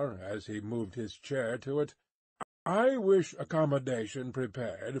drawer, as he moved his chair to it, "I wish accommodation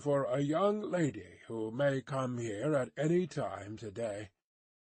prepared for a young lady who may come here at any time to-day.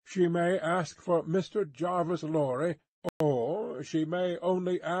 She may ask for Mr. Jarvis Lorry, or she may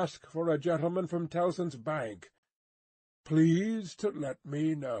only ask for a gentleman from Tellson's Bank. Please to let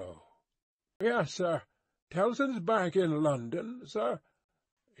me know." "Yes, sir. Tellson's Bank in London, sir?"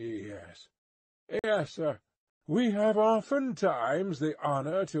 "Yes." "Yes, sir. We have oftentimes the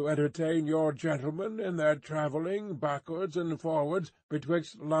honour to entertain your gentlemen in their travelling backwards and forwards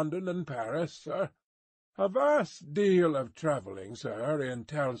betwixt London and Paris, sir. A vast deal of travelling, sir, in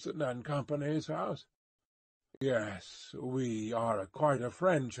Tellson and Company's house." "Yes, we are quite a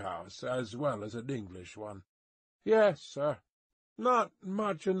French house as well as an English one." "Yes, sir. Not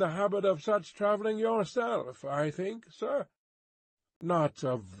much in the habit of such travelling yourself, I think, sir?" "Not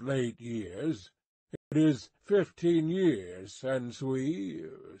of late years. It is 15 years since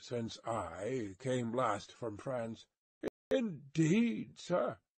I came last from France." "Indeed,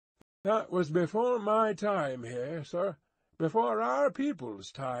 sir. That was before my time here, sir. Before our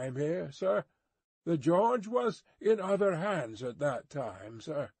people's time here, sir. The George was in other hands at that time,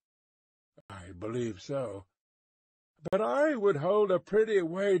 sir." "I believe so." "But I would hold a pretty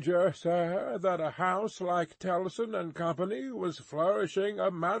wager, sir, that a house like Tellson and Company was flourishing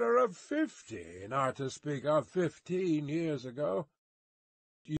a matter of 50, not to speak of 15 years ago.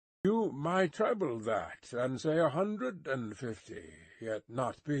 You might treble that, and say 150, yet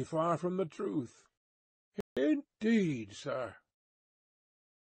not be far from the truth." "Indeed, sir."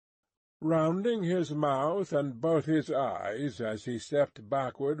 Rounding his mouth and both his eyes as he stepped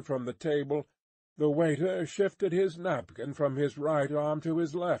backward from the table, the waiter shifted his napkin from his right arm to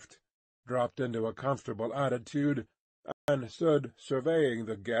his left, dropped into a comfortable attitude, and stood surveying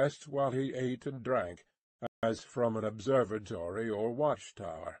the guest while he ate and drank, as from an observatory or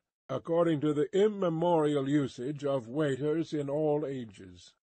watch-tower, according to the immemorial usage of waiters in all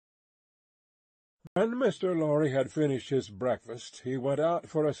ages. When Mr. Lorry had finished his breakfast, he went out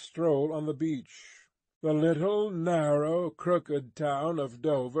for a stroll on the beach. The little, narrow, crooked town of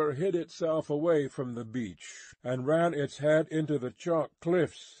Dover hid itself away from the beach, and ran its head into the chalk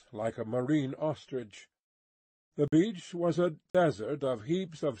cliffs like a marine ostrich. The beach was a desert of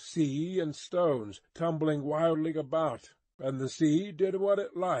heaps of sea and stones, tumbling wildly about, and the sea did what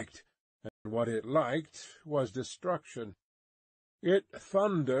it liked, and what it liked was destruction. It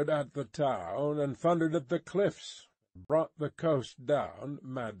thundered at the town, and thundered at the cliffs, and brought the coast down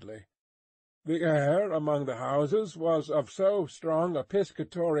madly. The air among the houses was of so strong a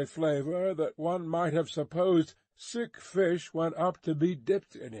piscatory flavour that one might have supposed sick fish went up to be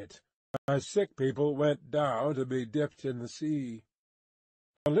dipped in it, as sick people went down to be dipped in the sea.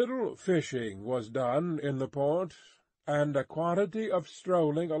 A little fishing was done in the port, and a quantity of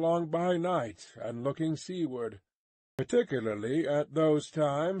strolling along by night and looking seaward, particularly at those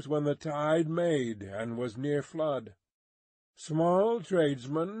times when the tide made and was near flood. Small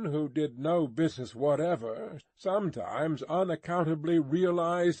tradesmen who did no business whatever sometimes unaccountably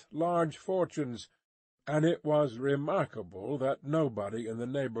realized large fortunes, and it was remarkable that nobody in the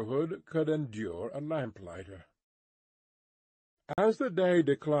neighbourhood could endure a lamplighter. As the day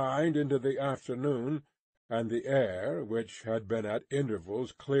declined into the afternoon, and the air, which had been at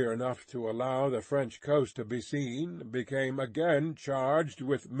intervals clear enough to allow the French coast to be seen, became again charged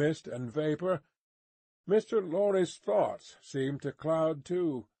with mist and vapour, Mr. Lorry's thoughts seemed to cloud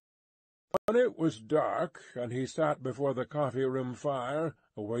too. When it was dark, and he sat before the coffee-room fire,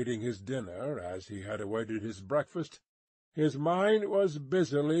 awaiting his dinner as he had awaited his breakfast, his mind was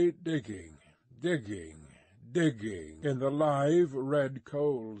busily digging, digging in the live red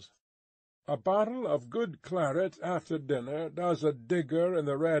coals. A bottle of good claret after dinner does a digger in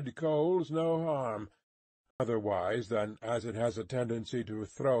the red coals no harm, otherwise than as it has a tendency to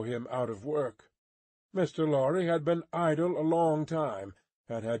throw him out of work. Mr. Lorry had been idle a long time,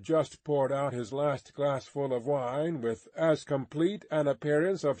 and had just poured out his last glassful of wine with as complete an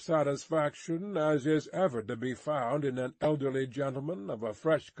appearance of satisfaction as is ever to be found in an elderly gentleman of a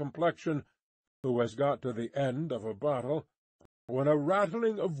fresh complexion who has got to the end of a bottle, when a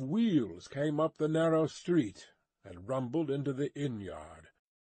rattling of wheels came up the narrow street and rumbled into the inn-yard.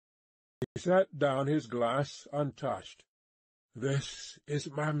 He set down his glass untouched. "This is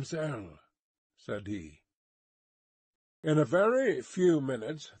Mamselle," said he. In a very few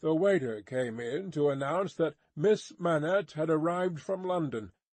minutes the waiter came in to announce that Miss Manette had arrived from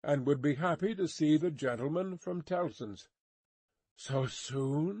London, and would be happy to see the gentleman from Tellson's. "So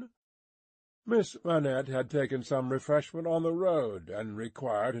soon?" Miss Manette had taken some refreshment on the road, and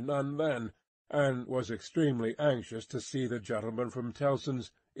required none then, and was extremely anxious to see the gentleman from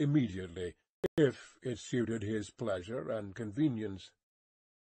Tellson's immediately, if it suited his pleasure and convenience.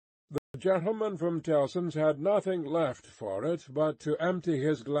 The gentleman from Tellson's had nothing left for it but to empty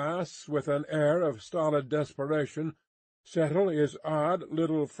his glass with an air of stolid desperation, settle his odd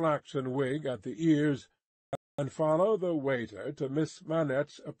little flaxen wig at the ears, and follow the waiter to Miss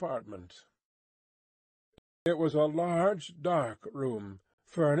Manette's apartment. It was a large, dark room,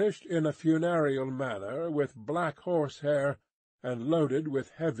 furnished in a funereal manner with black horsehair, and loaded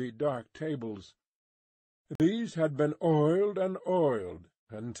with heavy dark tables. These had been oiled and oiled,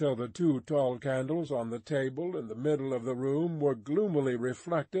 until the two tall candles on the table in the middle of the room were gloomily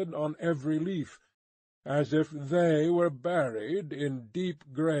reflected on every leaf, as if they were buried in deep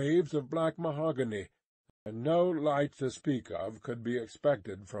graves of black mahogany, and no light to speak of could be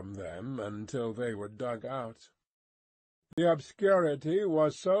expected from them until they were dug out. The obscurity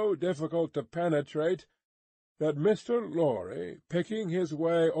was so difficult to penetrate that Mr. Lorry, picking his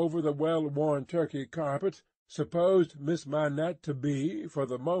way over the well-worn Turkey carpet, supposed Miss Manette to be, for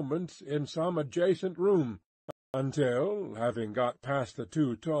the moment, in some adjacent room, until, having got past the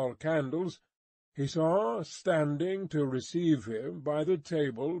two tall candles, he saw, standing to receive him by the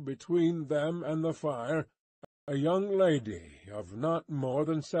table between them and the fire, a young lady of not more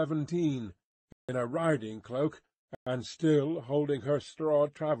than 17, in a riding-cloak, and still holding her straw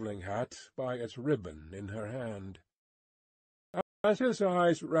travelling-hat by its ribbon in her hand. As his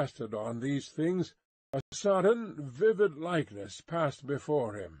eyes rested on these things, a sudden, vivid likeness passed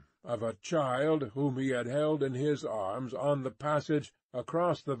before him, of a child whom he had held in his arms on the passage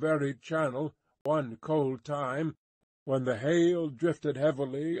across the very Channel one cold time, when the hail drifted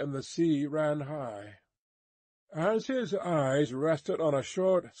heavily and the sea ran high. As his eyes rested on a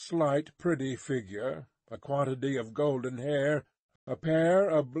short, slight, pretty figure, a quantity of golden hair, a pair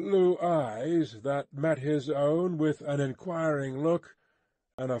of blue eyes that met his own with an inquiring look,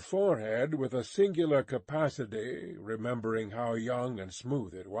 and a forehead with a singular capacity, remembering how young and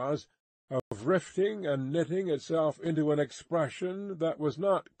smooth it was, of rifting and knitting itself into an expression that was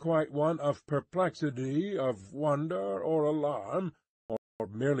not quite one of perplexity, of wonder, or alarm, or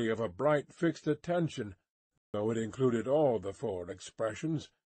merely of a bright fixed attention, though it included all the four expressions.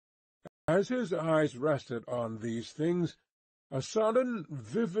 As his eyes rested on these things, a sudden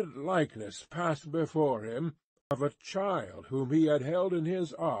vivid likeness passed before him of a child whom he had held in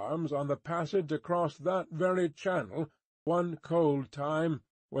his arms on the passage across that very Channel one cold time,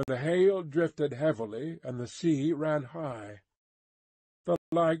 when the hail drifted heavily and the sea ran high. The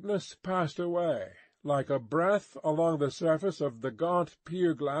likeness passed away, like a breath, along the surface of the gaunt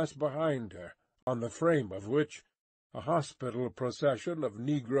pier-glass behind her, on the frame of which a hospital procession of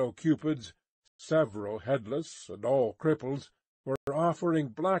negro cupids, several headless and all cripples, were offering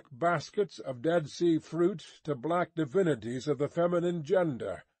black baskets of Dead Sea fruit to black divinities of the feminine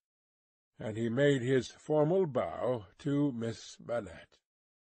gender, and he made his formal bow to Miss Manette.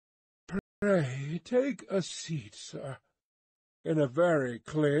 "Pray take a seat, sir," in a very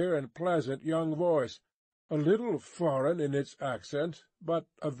clear and pleasant young voice, a little foreign in its accent, but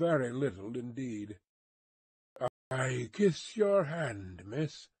a very little indeed. "I kiss your hand,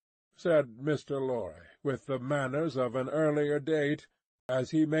 miss," said Mr. Lorry, with the manners of an earlier date,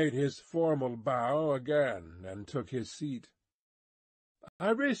 as he made his formal bow again and took his seat. "I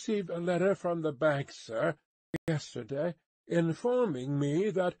received a letter from the bank, sir, yesterday, informing me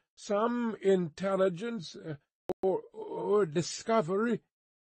that some intelligence or discovery—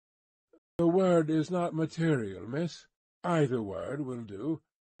 The word is not material, miss. Either word will do.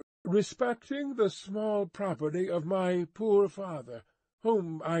 Respecting the small property of my poor father,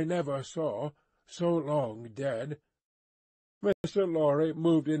 whom I never saw, so long dead." Mr. Lorry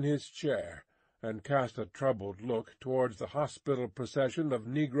moved in his chair, and cast a troubled look towards the hospital procession of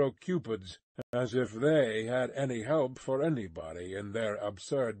negro cupids, as if they had any help for anybody in their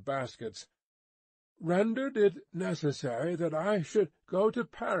absurd baskets. "Rendered it necessary that I should go to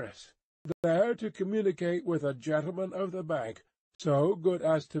Paris, there to communicate with a gentleman of the bank, so good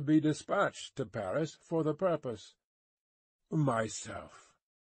as to be dispatched to Paris for the purpose." "Myself."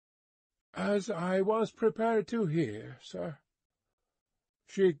 "As I was prepared to hear, sir."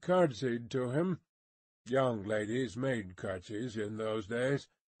 She curtsied to him (young ladies made curtsies in those days),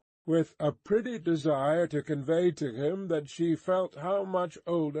 with a pretty desire to convey to him that she felt how much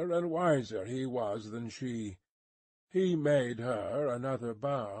older and wiser he was than she. He made her another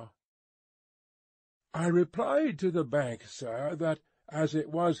bow. "I replied to the bank, sir, that, as it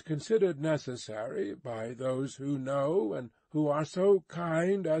was considered necessary by those who know and who are so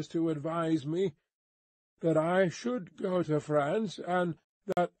kind as to advise me, that I should go to France, and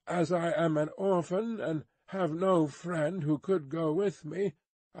that, as I am an orphan and have no friend who could go with me,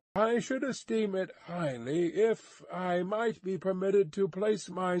 I should esteem it highly if I might be permitted to place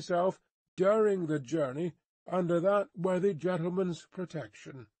myself, during the journey, under that worthy gentleman's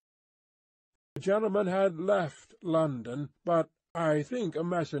protection. The gentleman had left London, but I think a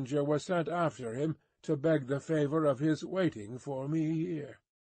messenger was sent after him to beg the favour of his waiting for me here."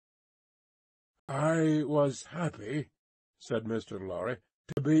 "I was happy," said Mr. Lorry,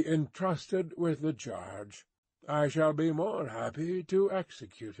 "to be entrusted with the charge. I shall be more happy to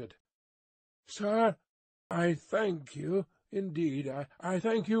execute it." "Sir, I thank you, indeed, I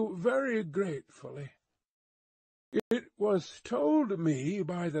thank you very gratefully. It was told me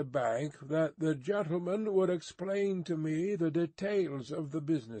by the bank that the gentleman would explain to me the details of the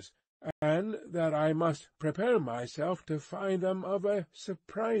business, and that I must prepare myself to find them of a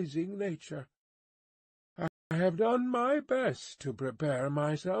surprising nature. I have done my best to prepare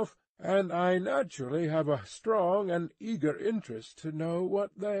myself, and I naturally have a strong and eager interest to know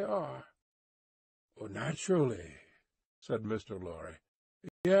what they are." "Naturally," said Mr. Lorry.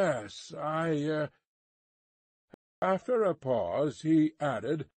 "Yes, After a pause he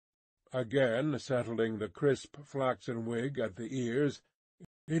added, again settling the crisp flaxen wig at the ears,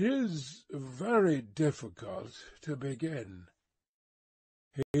 "It is very difficult to begin."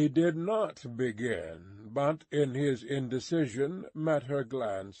 He did not begin, but in his indecision met her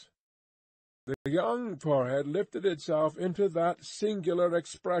glance. The young forehead lifted itself into that singular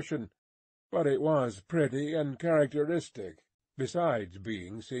expression, but it was pretty and characteristic, besides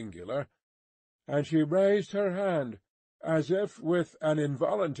being singular, and she raised her hand, as if with an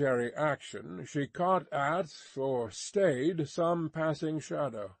involuntary action she caught at or stayed some passing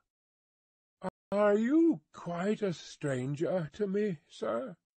shadow. "Are you quite a stranger to me,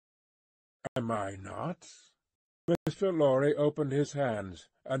 sir?" "Am I not?" Mr. Lorry opened his hands,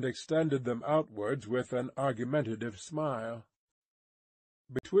 and extended them outwards with an argumentative smile.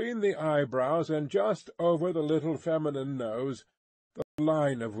 Between the eyebrows and just over the little feminine nose, the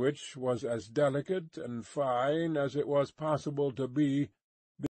line of which was as delicate and fine as it was possible to be,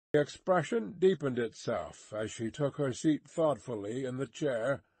 the expression deepened itself as she took her seat thoughtfully in the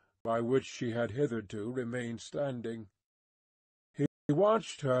chair by which she had hitherto remained standing. He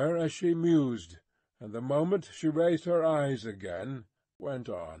watched her as she mused, and the moment she raised her eyes again, went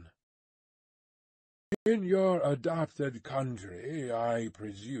on. "In your adopted country, I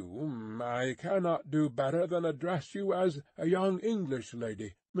presume, I cannot do better than address you as a young English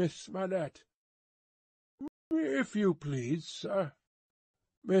lady, Miss Manette." "If you please, sir."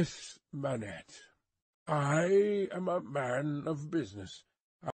 "Miss Manette, I am a man of business.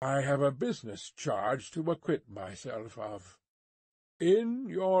 I have a business charge to acquit myself of. In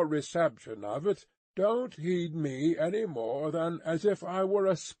your reception of it, don't heed me any more than as if I were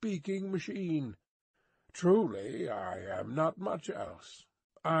a speaking machine. Truly, I am not much else.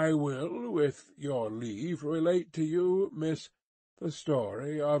 I will, with your leave, relate to you, miss, the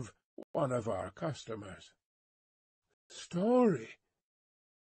story of one of our customers." "Story?"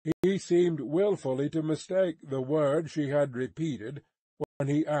 He seemed wilfully to mistake the word she had repeated, when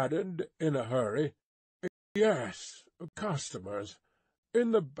he added, in a hurry, "Yes, customers.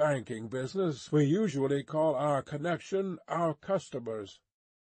 In the banking business we usually call our connection our customers.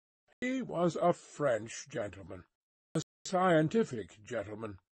 He was a French gentleman, a scientific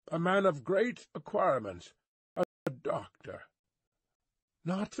gentleman, a man of great acquirements, a doctor."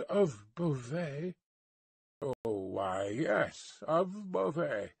 "Not of Beauvais?" "Oh, why, yes, of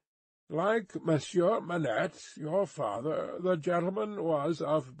Beauvais. Like Monsieur Manette, your father, the gentleman was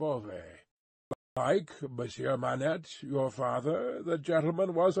of Beauvais. Like Monsieur Manette, your father, the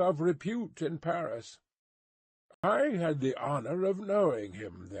gentleman was of repute in Paris. I had the honour of knowing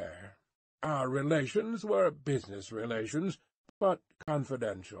him there. Our relations were business relations, but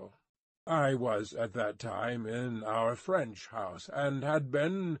confidential. I was at that time in our French house, and had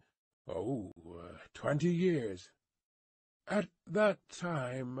been, 20 years. At that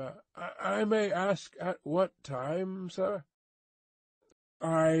time, I may ask at what time, sir?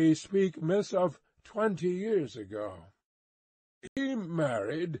 I speak, miss, of 20 years ago. He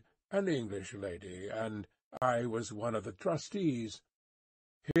married an English lady, and I was one of the trustees.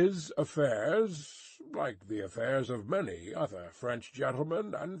 His affairs, like the affairs of many other French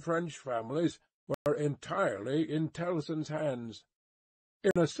gentlemen and French families, were entirely in Tellson's hands.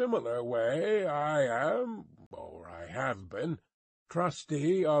 In a similar way I am, or I have been,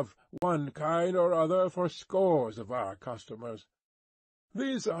 trustee of one kind or other for scores of our customers.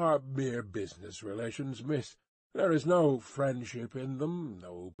 These are mere business relations, miss. There is no friendship in them,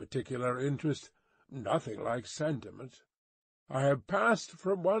 no particular interest, nothing like sentiment. I have passed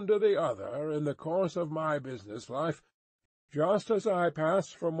from one to the other in the course of my business life, just as I pass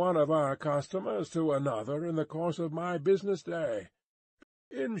from one of our customers to another in the course of my business day.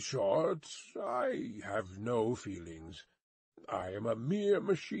 In short, I have no feelings. I am a mere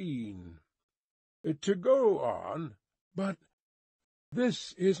machine. To go on, but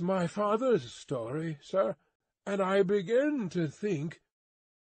this is my father's story, sir, and I begin to think—"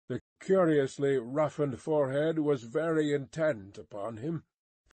 The curiously roughened forehead was very intent upon him.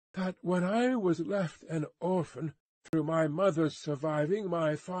 "That when I was left an orphan, through my mother's surviving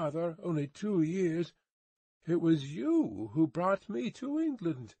my father only 2 years, it was you who brought me to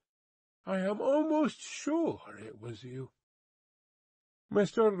England. I am almost sure it was you."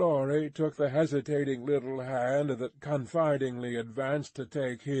 Mr. Lorry took the hesitating little hand that confidingly advanced to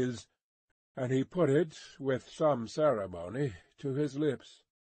take his, and he put it, with some ceremony, to his lips.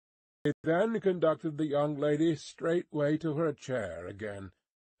 He then conducted the young lady straightway to her chair again,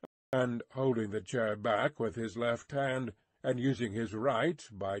 and, holding the chair back with his left hand, and using his right,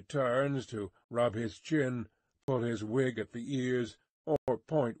 by turns, to rub his chin, pull his wig at the ears, or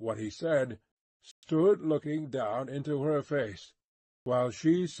point what he said, stood looking down into her face, while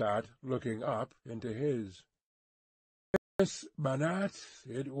she sat looking up into his. "Miss Manette,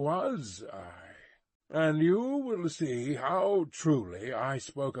 it was I, and you will see how truly I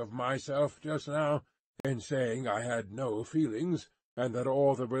spoke of myself just now, in saying I had no feelings, and that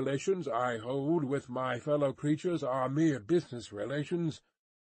all the relations I hold with my fellow creatures are mere business relations,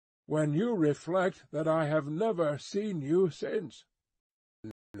 when you reflect that I have never seen you since.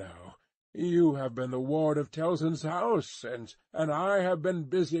 No, you have been the ward of Tellson's house since, and I have been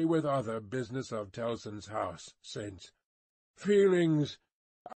busy with other business of Tellson's house since. Feelings,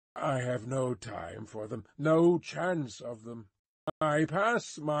 I have no time for them, no chance of them. I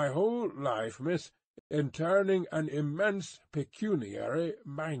pass my whole life, miss, in turning an immense pecuniary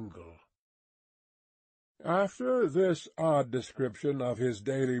mangle." After this odd description of his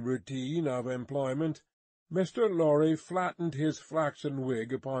daily routine of employment, Mr. Lorry flattened his flaxen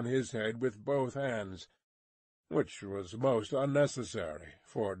wig upon his head with both hands, which was most unnecessary,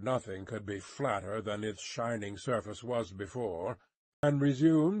 for nothing could be flatter than its shining surface was before, and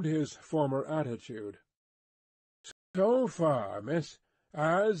resumed his former attitude. "So far, miss,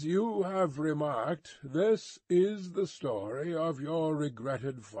 as you have remarked, this is the story of your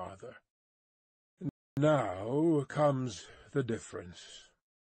regretted father. Now comes the difference.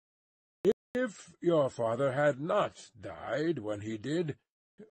 If your father had not died when he did—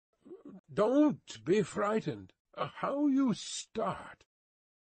 Don't be frightened. How you start!"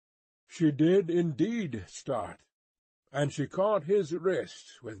 She did indeed start, and she caught his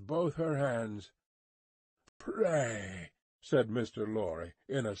wrist with both her hands. "Pray," said Mr. Lorry,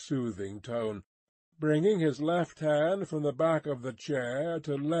 in a soothing tone, bringing his left hand from the back of the chair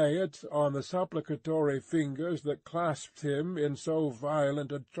to lay it on the supplicatory fingers that clasped him in so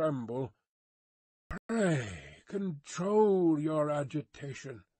violent a tremble, "pray control your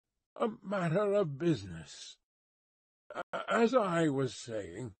agitation. A matter of business. As I was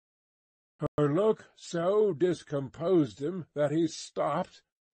saying—" Her look so discomposed him that he stopped,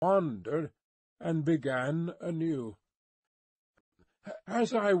 wandered, and began anew.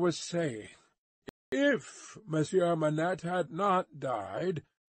 "As I was saying, if Monsieur Manette had not died,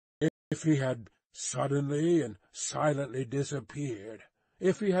 if he had suddenly and silently disappeared,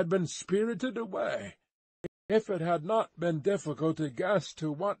 if he had been spirited away, if it had not been difficult to guess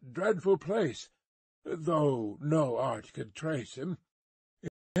to what dreadful place, though no art could trace him,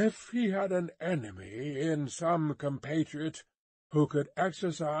 if he had an enemy in some compatriot, who could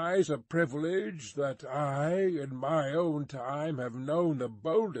exercise a privilege that I, in my own time, have known the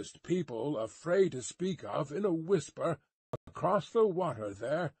boldest people afraid to speak of in a whisper across the water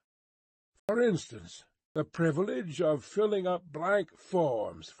there. For instance, the privilege of filling up blank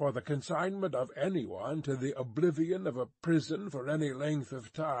forms for the consignment of anyone to the oblivion of a prison for any length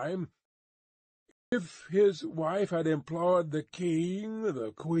of time. If his wife had implored the king,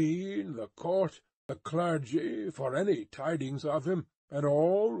 the queen, the court, the clergy, for any tidings of him, and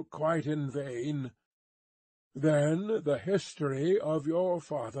all quite in vain, then the history of your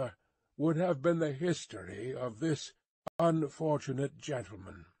father would have been the history of this unfortunate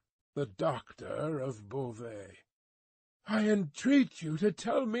gentleman, the doctor of Beauvais. I entreat you to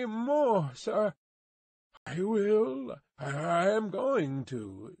tell me more, sir. I will. I am going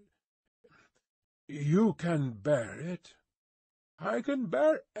to. You can bear it. I can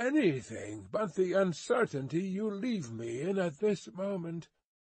bear anything but the uncertainty you leave me in at this moment.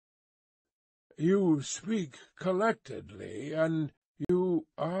 You speak collectedly, and you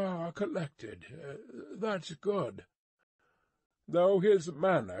are collected. That's good. Though his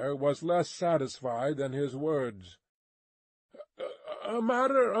manner was less satisfied than his words. A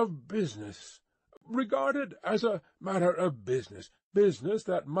matter of business. Regard it as a matter of business, business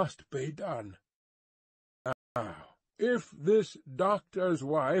that must be done. Now, if this doctor's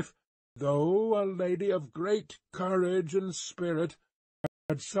wife, though a lady of great courage and spirit,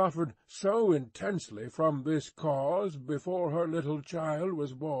 had suffered so intensely from this cause before her little child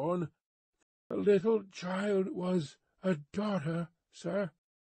was born, the little child was a daughter, sir.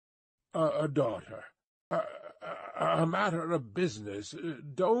 A daughter. A matter of business.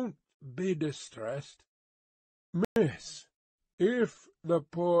 Don't be distressed. Miss, if the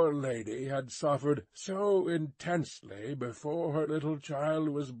poor lady had suffered so intensely before her little child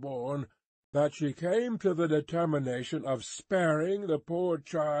was born that she came to the determination of sparing the poor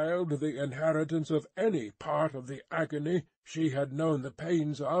child the inheritance of any part of the agony she had known the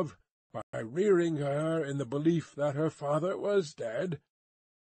pains of, by rearing her in the belief that her father was dead.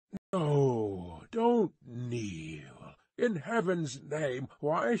 No, don't kneel. In heaven's name,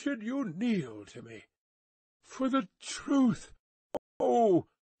 why should you kneel to me? For the truth. Oh,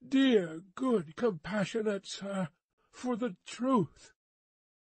 dear, good, compassionate sir, for the truth.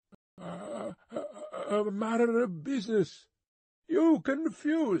 A matter of business. You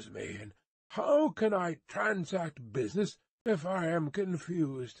confuse me, and how can I transact business if I am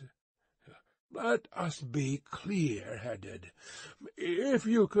confused? Let us be clear-headed. If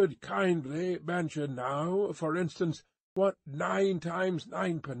you could kindly mention now, for instance, what 9 times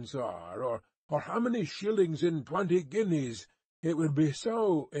 9pence are, or how many shillings in 20 guineas, it would be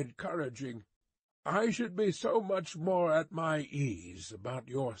so encouraging. I should be so much more at my ease about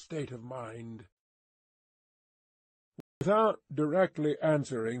your state of mind. Without directly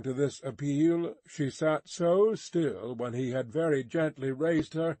answering to this appeal, she sat so still when he had very gently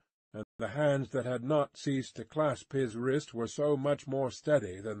raised her, and the hands that had not ceased to clasp his wrist were so much more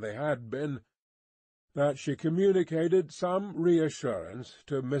steady than they had been, that she communicated some reassurance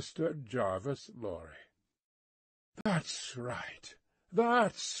to Mr. Jarvis Lorry. "That's right,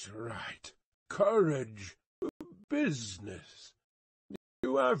 that's right. Courage, business.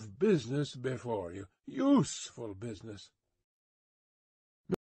 You have business before you, useful business.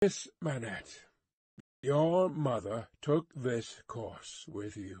 Miss Manette, your mother took this course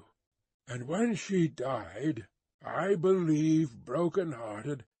with you, and when she died, I believe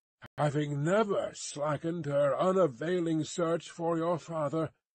broken-hearted, having never slackened her unavailing search for your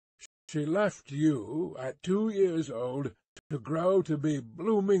father, she left you, at 2 years old, to grow to be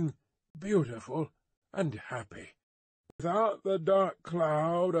blooming, beautiful, and happy, without the dark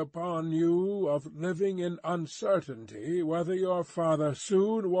cloud upon you of living in uncertainty whether your father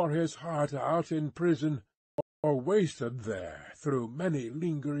soon wore his heart out in prison or wasted there through many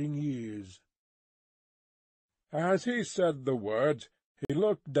lingering years." As he said the words, he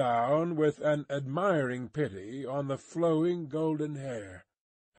looked down with an admiring pity on the flowing golden hair,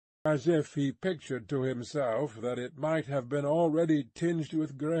 as if he pictured to himself that it might have been already tinged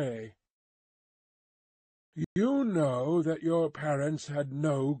with grey. "You know that your parents had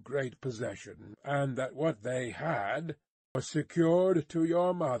no great possession, and that what they had was secured to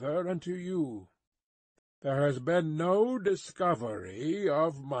your mother and to you. There has been no discovery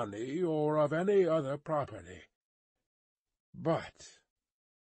of money or of any other property. But—"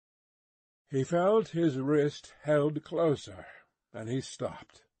 He felt his wrist held closer, and he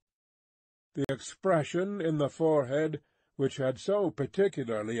stopped. The expression in the forehead, which had so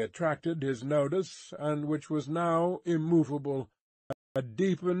particularly attracted his notice, and which was now immovable, had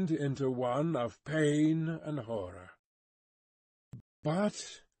deepened into one of pain and horror.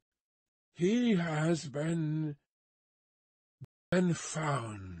 But he has been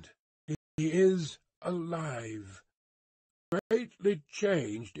found. He is alive. Greatly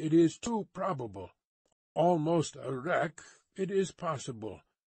changed, it is too probable. Almost a wreck, it is possible,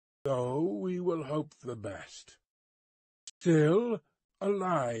 though we will hope the best. Still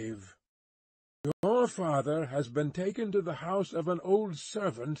alive. Your father has been taken to the house of an old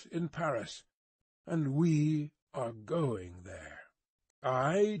servant in Paris, and we are going there.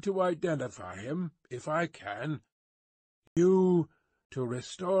 I to identify him, if I can, you to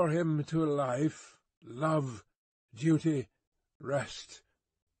restore him to life, love, duty, rest,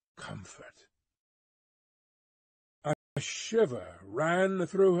 comfort. A shiver ran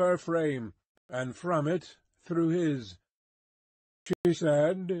through her frame, and from it through his. She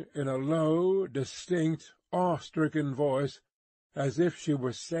said, in a low, distinct, awe-stricken voice, as if she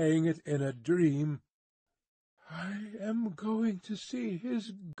were saying it in a dream, "I am going to see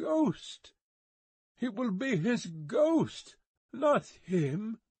his ghost. It will be his ghost, not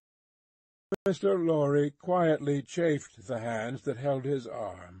him." Mr. Lorry quietly chafed the hands that held his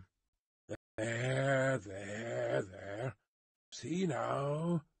arm. "There, there, there. See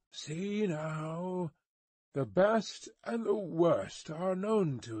now, see now. The best and the worst are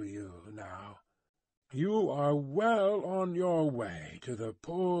known to you now. You are well on your way to the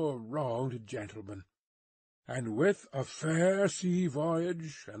poor wronged gentleman, and with a fair sea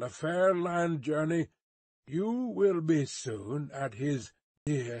voyage and a fair land journey you will be soon at his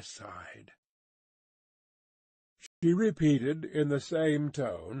dear side." She repeated in the same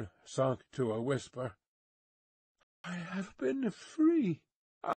tone, sunk to a whisper, "I have been free,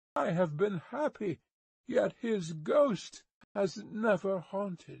 I have been happy, yet his ghost has never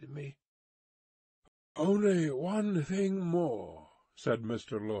haunted me." "Only one thing more," said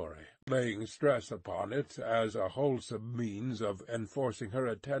Mr. Lorry, laying stress upon it as a wholesome means of enforcing her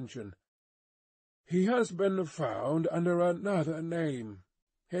attention. "He has been found under another name,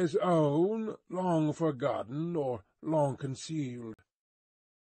 his own, long forgotten or long concealed.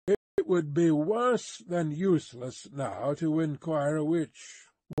 It would be worse than useless now to inquire which,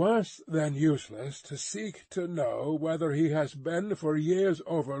 worse than useless to seek to know whether he has been for years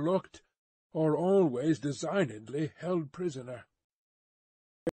overlooked or always designedly held prisoner.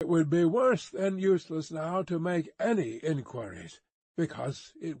 It would be worse than useless now to make any inquiries,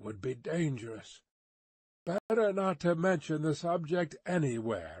 because it would be dangerous. Better not to mention the subject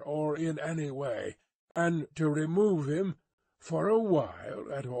anywhere or in any way, and to remove him, for a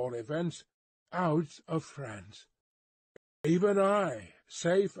while at all events, out of France. Even I,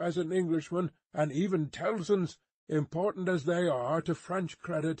 safe as an Englishman, and even Tellson's, important as they are to French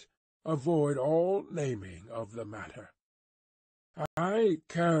credit, avoid all naming of the matter. I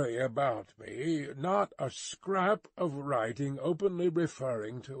carry about me not a scrap of writing openly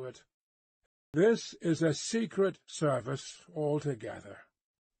referring to it. This is a secret service altogether.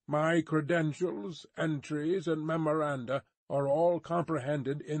 My credentials, entries, and memoranda are all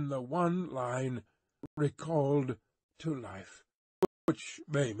comprehended in the one line, 'recalled to life,' which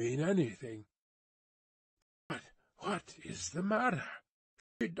may mean anything. But what is the matter?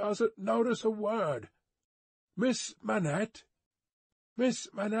 She doesn't notice a word. Miss Manette!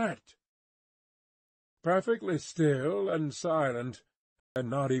 Miss Manette!" Perfectly still and silent, and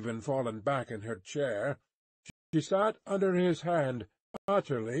not even fallen back in her chair, she sat under his hand,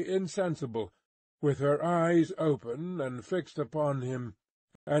 utterly insensible, with her eyes open and fixed upon him,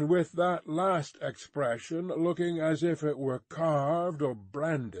 and with that last expression looking as if it were carved or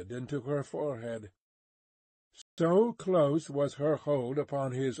branded into her forehead. So close was her hold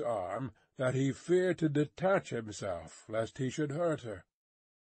upon his arm that he feared to detach himself lest he should hurt her.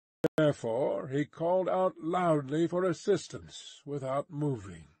 Therefore he called out loudly for assistance without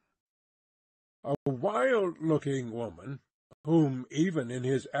moving. A wild-looking woman, whom even in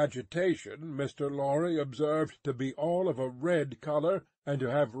his agitation Mr. Lorry observed to be all of a red colour, and to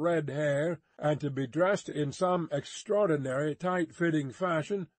have red hair, and to be dressed in some extraordinary tight-fitting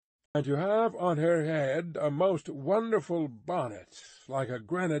fashion, and to have on her head a most wonderful bonnet, like a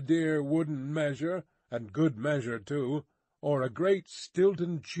grenadier wooden measure, and good measure too, or a great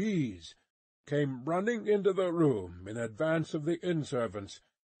Stilton cheese, came running into the room in advance of the inn-servants,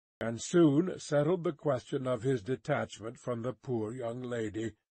 and soon settled the question of his detachment from the poor young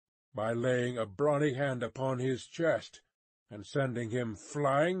lady, by laying a brawny hand upon his chest, and sending him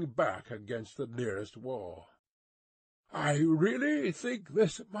flying back against the nearest wall. "I really think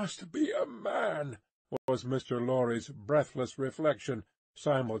this must be a man," was Mr. Lorry's breathless reflection,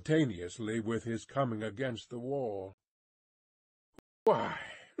 simultaneously with his coming against the wall. "Why,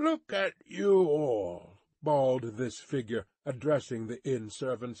 look at you all!" bawled this figure, addressing the inn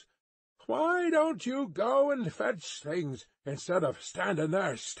servants. "Why don't you go and fetch things, instead of standing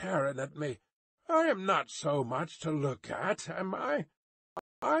there staring at me? I am not so much to look at, am I?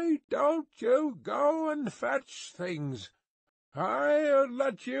 Why don't you go and fetch things? I'll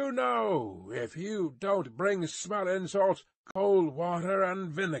let you know if you don't bring smelling salts, cold water, and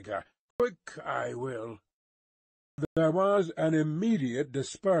vinegar. Quick I will." There was an immediate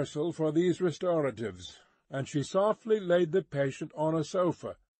dispersal for these restoratives, and she softly laid the patient on a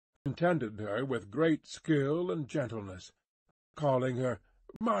sofa, and tended her with great skill and gentleness, calling her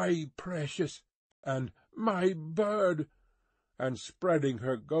 "my precious," and "my bird," and spreading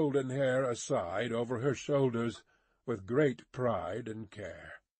her golden hair aside over her shoulders with great pride and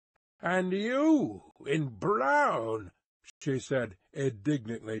care. "And you, in brown," she said,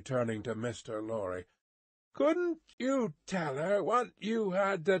 indignantly turning to Mr. Lorry, "couldn't you tell her what you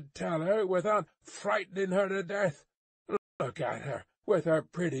had to tell her without frightening her to death? Look at her, with her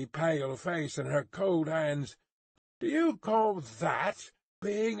pretty pale face and her cold hands. Do you call that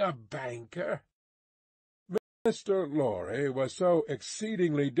being a banker?" Mr. Lorry was so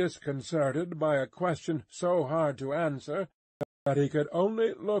exceedingly disconcerted by a question so hard to answer that he could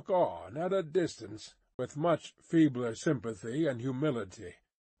only look on at a distance, with much feebler sympathy and humility,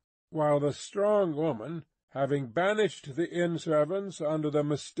 while the strong woman, having banished the inn servants under the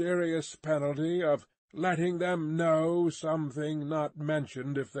mysterious penalty of letting them know something not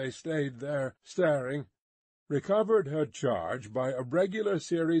mentioned if they stayed there staring, recovered her charge by a regular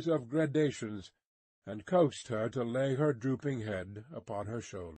series of gradations, and coaxed her to lay her drooping head upon her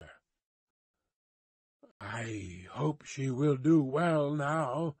shoulder. "I hope she will do well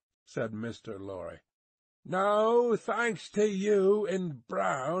now," said Mr. Lorry. "No thanks to you in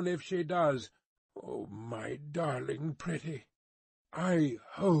brown if she does. Oh, my darling pretty! I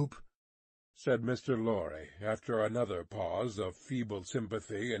hope," said Mr. Lorry, after another pause of feeble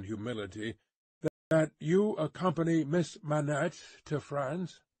sympathy and humility, "that you accompany Miss Manette to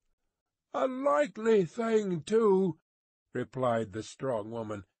France." "A likely thing, too," replied the strong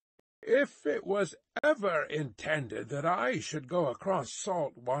woman. "If it was ever intended that I should go across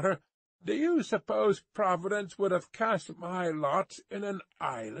salt water, do you suppose Providence would have cast my lot in an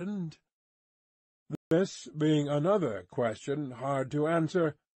island?" This being another question hard to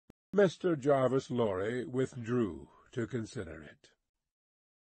answer, Mr. Jarvis Lorry withdrew to consider it.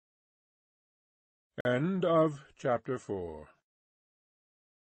 Chapter 4.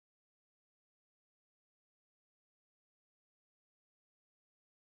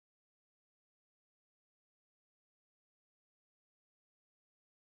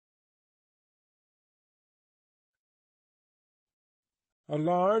 A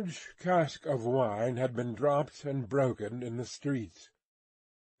large cask of wine had been dropped and broken in the street.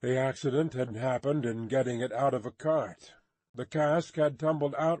 The accident had happened in getting it out of a cart. The cask had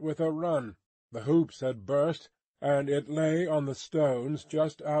tumbled out with a run, the hoops had burst, and it lay on the stones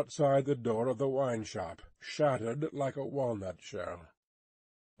just outside the door of the wine-shop, shattered like a walnut shell.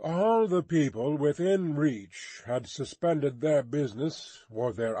 All the people within reach had suspended their business,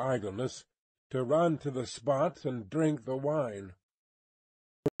 or their idleness, to run to the spot and drink the wine.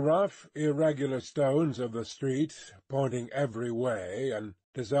 The rough, irregular stones of the street, pointing every way, and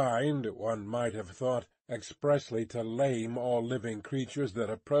designed, one might have thought, expressly to lame all living creatures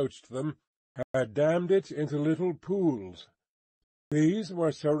that approached them, had dammed it into little pools. These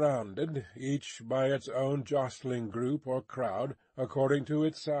were surrounded, each by its own jostling group or crowd, according to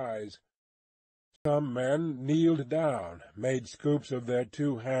its size. Some men kneeled down, made scoops of their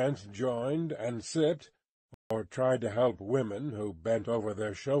 2 hands joined, and sipped, or tried to help women, who bent over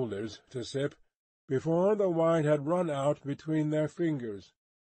their shoulders, to sip, before the wine had run out between their fingers.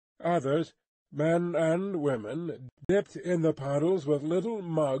 Others, men and women, dipped in the puddles with little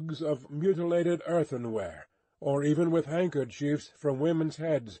mugs of mutilated earthenware, or even with handkerchiefs from women's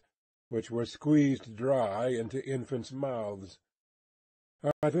heads, which were squeezed dry into infants' mouths.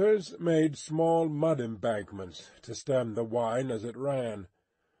 Others made small mud embankments to stem the wine as it ran.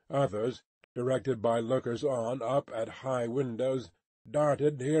 Others, directed by lookers-on up at high windows,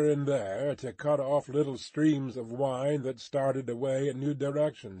 darted here and there to cut off little streams of wine that started away in new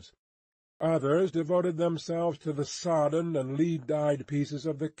directions. Others devoted themselves to the sodden and lead-dyed pieces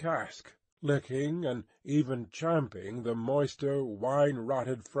of the cask, licking and even champing the moister,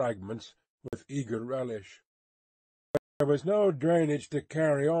 wine-rotted fragments with eager relish. There was no drainage to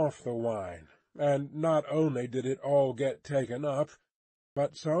carry off the wine, and not only did it all get taken up,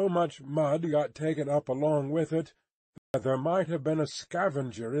 but so much mud got taken up along with it that there might have been a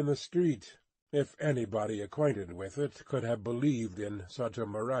scavenger in the street, if anybody acquainted with it could have believed in such a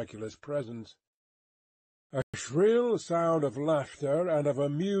miraculous presence. A shrill sound of laughter and of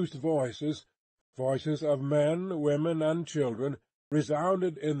amused voices, voices of men, women, and children,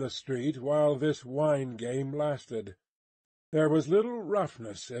 resounded in the street while this wine-game lasted. There was little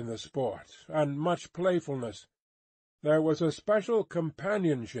roughness in the sport, and much playfulness. There was a special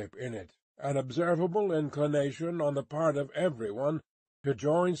companionship in it, an observable inclination on the part of every one to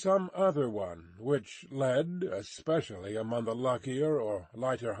join some other one, which led, especially among the luckier or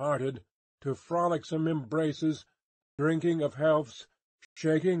lighter-hearted, to frolicsome embraces, drinking of healths,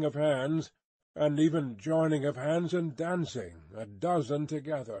 shaking of hands, and even joining of hands in dancing, a dozen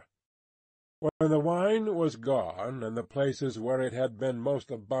together. When the wine was gone, and the places where it had been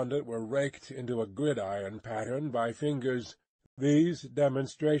most abundant were raked into a gridiron pattern by fingers, these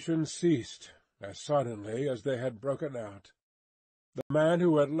demonstrations ceased as suddenly as they had broken out. The man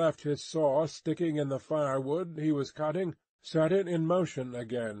who had left his saw sticking in the firewood he was cutting set it in motion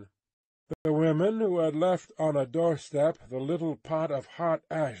again. The women who had left on a doorstep the little pot of hot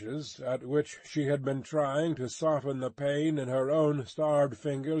ashes at which she had been trying to soften the pain in her own starved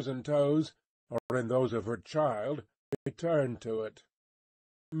fingers and toes, or in those of her child, returned to it.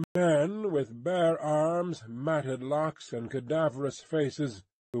 Men with bare arms, matted locks, and cadaverous faces,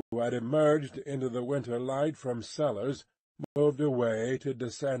 who had emerged into the winter light from cellars, moved away to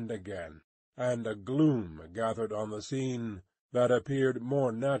descend again, and a gloom gathered on the scene that appeared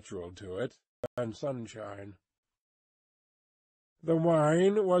more natural to it than sunshine. The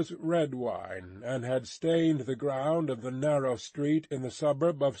wine was red wine, and had stained the ground of the narrow street in the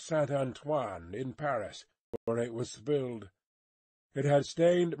suburb of Saint-Antoine in Paris, where it was spilled. It had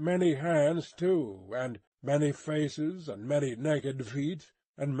stained many hands too, and many faces, and many naked feet,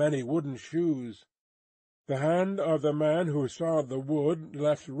 and many wooden shoes. The hand of the man who sawed the wood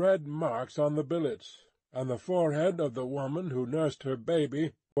left red marks on the billets, and the forehead of the woman who nursed her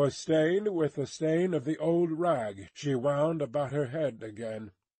baby was stained with the stain of the old rag she wound about her head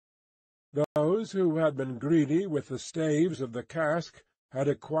again. Those who had been greedy with the staves of the cask had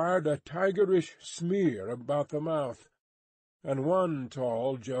acquired a tigerish smear about the mouth, and one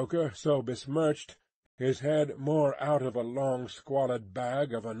tall joker so besmirched, his head more out of a long squalid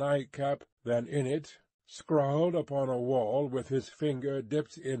bag of a nightcap than in it, scrawled upon a wall with his finger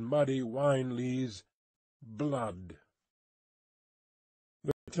dipped in muddy wine-lees, "Blood."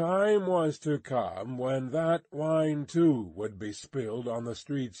 The time was to come when that wine too would be spilled on the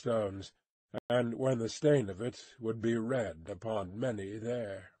street-stones, and when the stain of it would be red upon many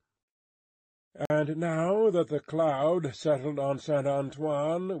there. And now that the cloud settled on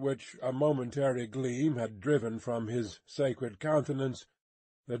Saint-Antoine, which a momentary gleam had driven from his sacred countenance,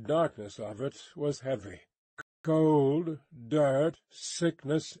 the darkness of it was heavy. Cold, dirt,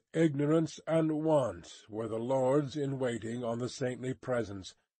 sickness, ignorance, and want were the lords in waiting on the saintly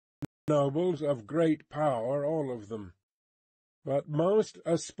presence, nobles of great power all of them, but most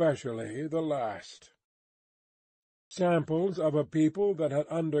especially the last. Samples of a people that had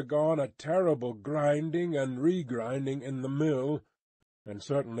undergone a terrible grinding and regrinding in the mill, and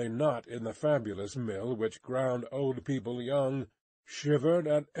certainly not in the fabulous mill which ground old people young, shivered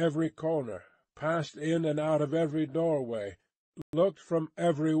at every corner, passed in and out of every doorway, looked from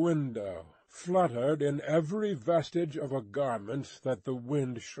every window, fluttered in every vestige of a garment that the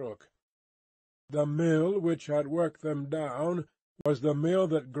wind shook. The mill which had worked them down was the mill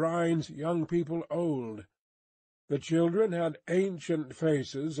that grinds young people old. The children had ancient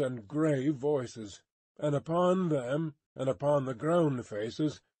faces and grave voices, and upon them, and upon the grown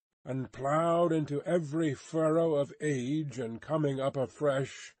faces, and ploughed into every furrow of age and coming up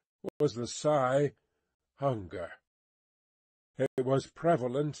afresh, was the sigh, hunger. It was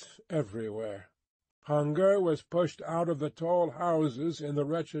prevalent everywhere. Hunger was pushed out of the tall houses in the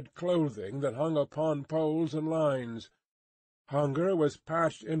wretched clothing that hung upon poles and lines. Hunger was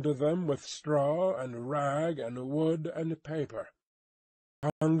patched into them with straw and rag and wood and paper.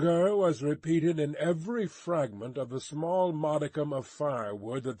 Hunger was repeated in every fragment of the small modicum of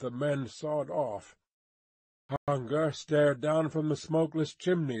firewood that the men sawed off. Hunger stared down from the smokeless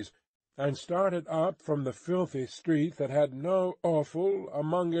chimneys, and started up from the filthy street that had no offal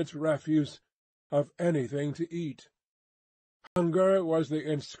among its refuse of anything to eat. Hunger was the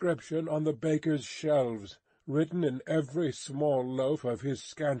inscription on the baker's shelves, written in every small loaf of his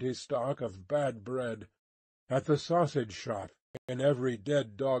scanty stock of bad bread, at the sausage shop, in every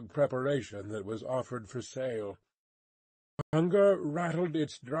dead dog preparation that was offered for sale. Hunger rattled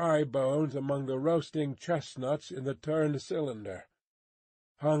its dry bones among the roasting chestnuts in the turned cylinder.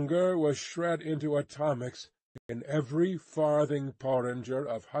 Hunger was shred into atomics in every farthing porringer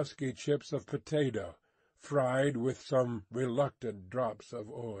of husky chips of potato, fried with some reluctant drops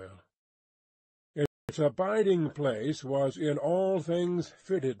of oil. Its abiding-place was in all things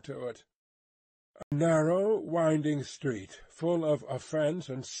fitted to it. A narrow, winding street, full of offence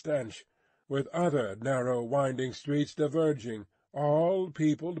and stench, with other narrow, winding streets diverging, all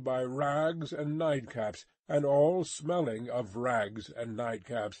peopled by rags and nightcaps, and all smelling of rags and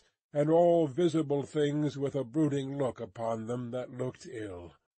nightcaps, and all visible things with a brooding look upon them that looked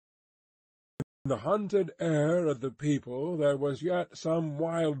ill. In the hunted air of the people there was yet some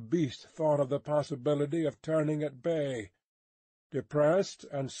wild beast thought of the possibility of turning at bay. Depressed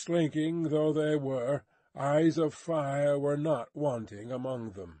and slinking though they were, eyes of fire were not wanting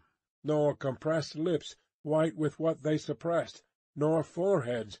among them, nor compressed lips, white with what they suppressed, nor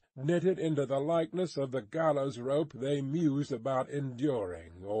foreheads knitted into the likeness of the gallows rope they mused about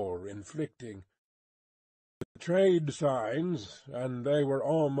enduring or inflicting. The trade signs, and they were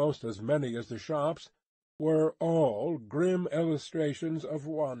almost as many as the shops, were all grim illustrations of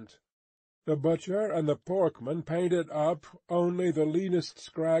want. The butcher and the porkman painted up only the leanest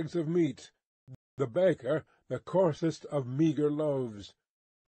scrags of meat, the baker the coarsest of meagre loaves.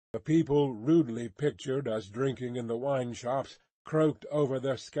 The people rudely pictured as drinking in the wine-shops croaked over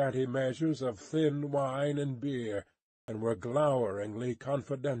their scanty measures of thin wine and beer, and were gloweringly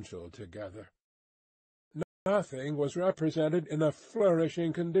confidential together. Nothing was represented in a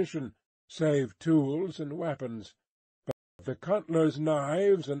flourishing condition, save tools and weapons. The cutler's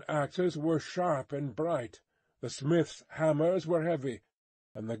knives and axes were sharp and bright, the smith's hammers were heavy,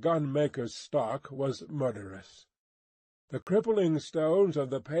 and the gunmaker's stock was murderous. The crippling stones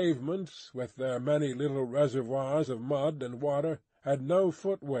of the pavements, with their many little reservoirs of mud and water, had no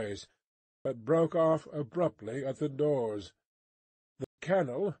footways, but broke off abruptly at the doors. The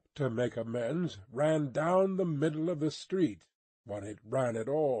kennel, to make amends, ran down the middle of the street, when it ran at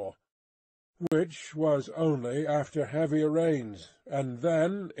all, which was only after heavier rains, and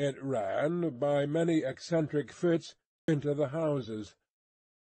then it ran, by many eccentric fits, into the houses.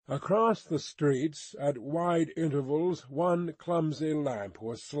 Across the streets, at wide intervals, one clumsy lamp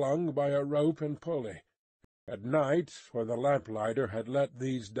was slung by a rope and pulley. At night, when the lamplighter had let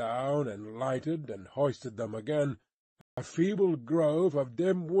these down and lighted and hoisted them again, a feeble grove of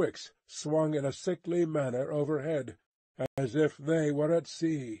dim wicks swung in a sickly manner overhead, as if they were at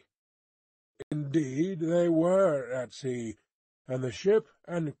sea. Indeed, they were at sea, and the ship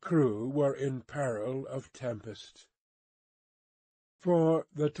and crew were in peril of tempest. For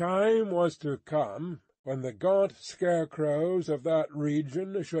the time was to come when the gaunt scarecrows of that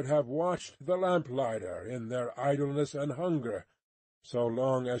region should have watched the lamplighter in their idleness and hunger, so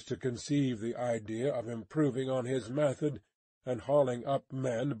long as to conceive the idea of improving on his method, and hauling up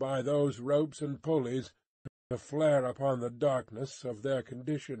men by those ropes and pulleys to flare upon the darkness of their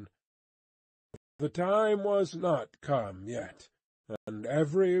condition. The time was not come yet, and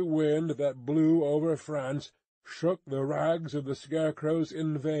every wind that blew over France shook the rags of the scarecrows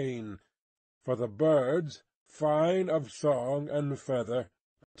in vain, for the birds, fine of song and feather,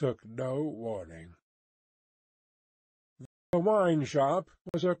 took no warning. The wine-shop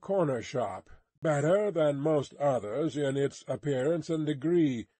was a corner shop, better than most others in its appearance and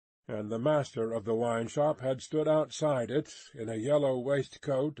degree, and the master of the wine-shop had stood outside it, in a yellow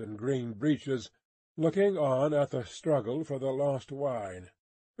waistcoat and green breeches, looking on at the struggle for the lost wine.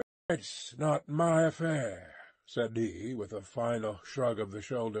 "It's not my affair," said he, with a final shrug of the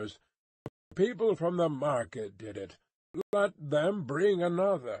shoulders. "People from the market did it. Let them bring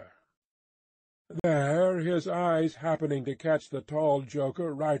another." There, his eyes happening to catch the tall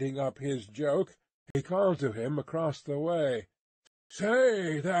joker writing up his joke, he called to him across the way,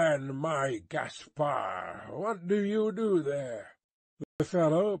 "Say, then, my Gaspar, what do you do there?" The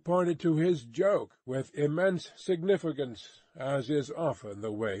fellow pointed to his joke with immense significance, as is often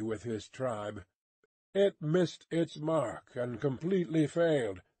the way with his tribe. It missed its mark, and completely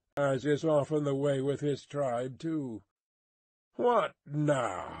failed, as is often the way with his tribe too. "What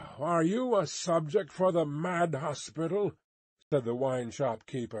now? Are you a subject for the mad hospital?" said the wine-shop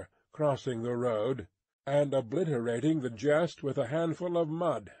keeper, crossing the road, and obliterating the jest with a handful of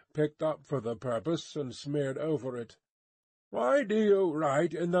mud, picked up for the purpose and smeared over it. "Why do you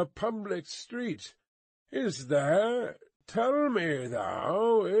write in the public street? Is there, tell me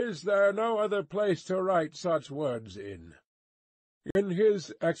thou, is there no other place to write such words in?" In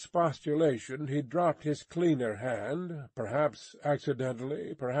his expostulation he dropped his cleaner hand, perhaps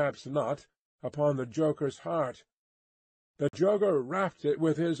accidentally, perhaps not, upon the joker's heart. The joker rapped it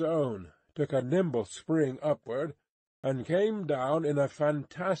with his own, took a nimble spring upward, and came down in a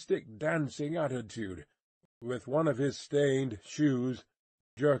fantastic dancing attitude, with one of his stained shoes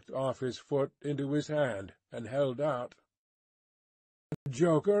jerked off his foot into his hand and held out.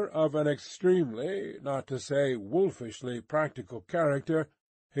 joker of an extremely, not to say wolfishly practical character,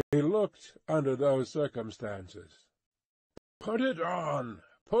 he looked under those circumstances. "Put it on,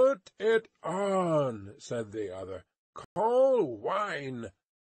 put it on," said the other. "Call wine,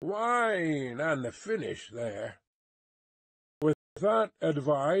 wine, and finish there." With that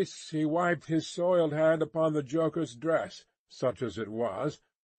advice he wiped his soiled hand upon the joker's dress, such as it was,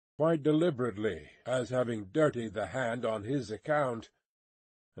 quite deliberately, as having dirtied the hand on his account,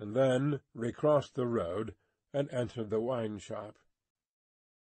 and then recrossed the road and entered the wine-shop.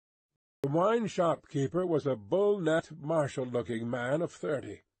 The wine-shop keeper was a bull-necked, martial-looking man of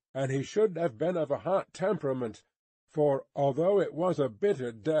 30, and he should have been of a hot temperament, for, although it was a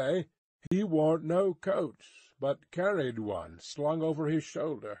bitter day, he wore no coat, but carried one slung over his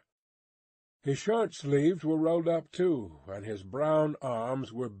shoulder. His shirt-sleeves were rolled up too, and his brown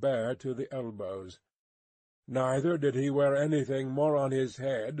arms were bare to the elbows. Neither did he wear anything more on his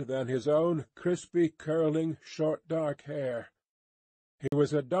head than his own crispy, curling, short dark hair. He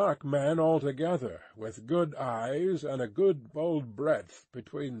was a dark man altogether, with good eyes and a good bold breadth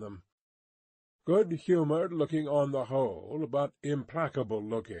between them. Good-humoured looking on the whole, but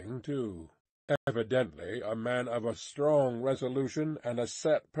implacable-looking too. Evidently a man of a strong resolution and a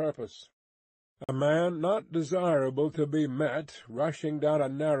set purpose. A man not desirable to be met rushing down a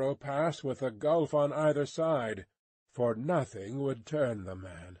narrow pass with a gulf on either side, for nothing would turn the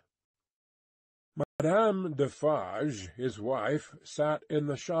man. Madame Defarge, his wife, sat in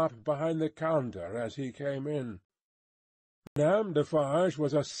the shop behind the counter as he came in. Madame Defarge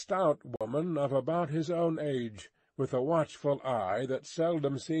was a stout woman of about his own age, with a watchful eye that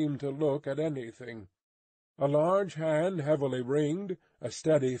seldom seemed to look at anything. A large hand heavily ringed, a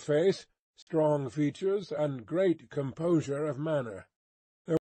steady face, strong features, and great composure of manner.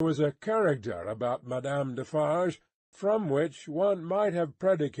 There was a character about Madame Defarge from which one might have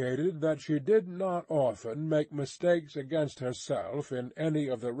predicated that she did not often make mistakes against herself in any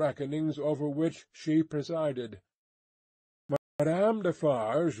of the reckonings over which she presided. Madame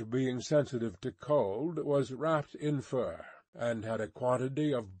Defarge, being sensitive to cold, was wrapped in fur, and had a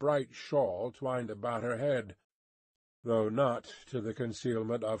quantity of bright shawl twined about her head, though not to the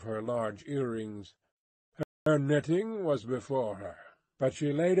concealment of her large earrings. Her knitting was before her, but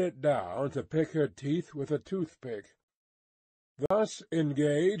she laid it down to pick her teeth with a toothpick. Thus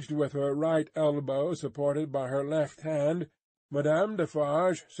engaged, with her right elbow supported by her left hand, Madame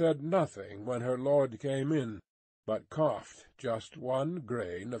Defarge said nothing when her lord came in, but coughed just one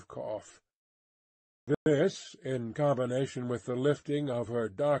grain of cough. This, in combination with the lifting of her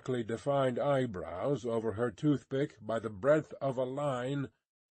darkly defined eyebrows over her toothpick by the breadth of a line,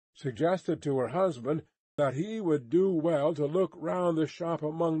 suggested to her husband that he would do well to look round the shop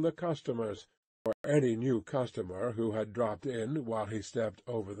among the customers, or any new customer who had dropped in while he stepped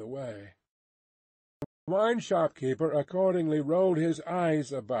over the way. The wine-shop keeper accordingly rolled his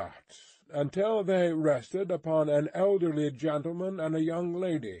eyes about, until they rested upon an elderly gentleman and a young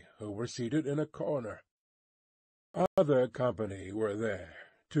lady who were seated in a corner. Other company were there,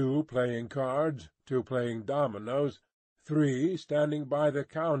 2 playing cards, 2 playing dominoes, 3 standing by the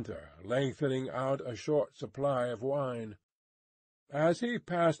counter, lengthening out a short supply of wine. As he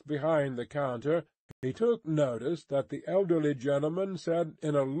passed behind the counter, he took notice that the elderly gentleman said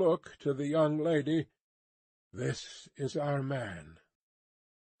in a look to the young lady, "This is our man."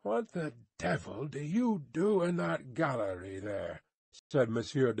 "What the devil do you do in that gallery there?" said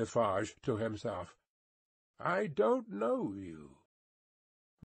Monsieur Defarge to himself. "I don't know you."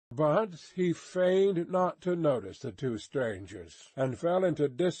 But he feigned not to notice the 2 strangers, and fell into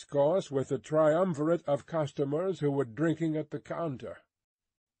discourse with the triumvirate of customers who were drinking at the counter.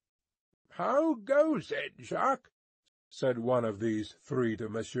 "How goes it, Jacques?" said one of these 3 to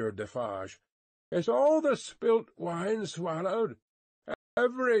Monsieur Defarge. "Is all the spilt wine swallowed?"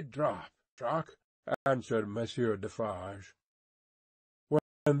 "Every drop, Jacques," answered Monsieur Defarge.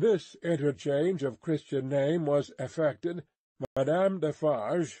 When this interchange of Christian name was effected, Madame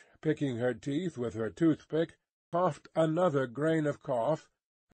Defarge, picking her teeth with her toothpick, coughed another grain of cough,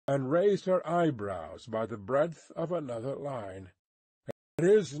 and raised her eyebrows by the breadth of another line. "It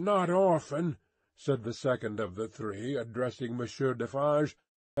is not often," said the second of the 3, addressing Monsieur Defarge,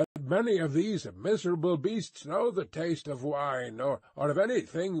 "that many of these miserable beasts know the taste of wine, or of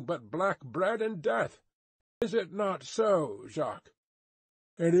anything but black bread and death. Is it not so, Jacques?"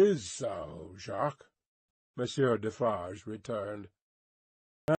 "It is so, Jacques," Monsieur Defarge returned.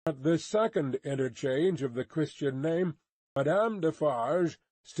 At this second interchange of the Christian name, Madame Defarge,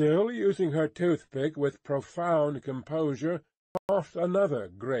 still using her toothpick with profound composure, coughed another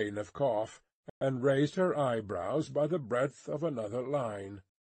grain of cough, and raised her eyebrows by the breadth of another line.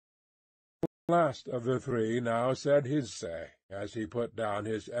 The last of the three now said his say, as he put down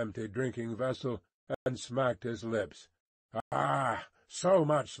his empty drinking-vessel and smacked his lips. "Ah, so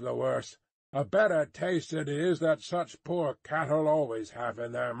much the worse. A better taste it is that such poor cattle always have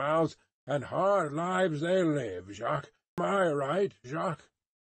in their mouths, and hard lives they live, Jacques. Am I right, Jacques?"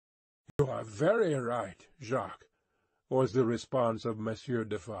 "You are very right, Jacques," was the response of Monsieur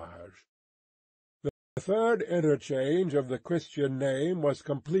Defarge. The third interchange of the Christian name was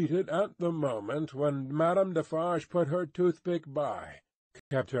completed at the moment when Madame Defarge put her toothpick by,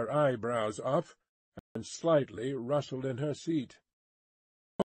 kept her eyebrows up, and slightly rustled in her seat.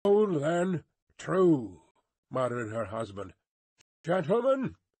 "Oh, then, true," muttered her husband.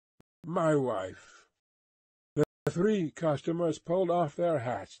 "Gentlemen, my wife." The three customers pulled off their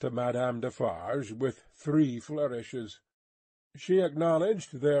hats to Madame Defarge with three flourishes. She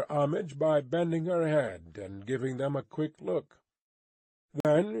acknowledged their homage by bending her head and giving them a quick look.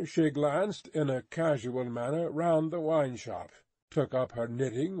 Then she glanced in a casual manner round the wine-shop, took up her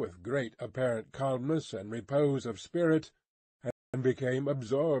knitting with great apparent calmness and repose of spirit, and became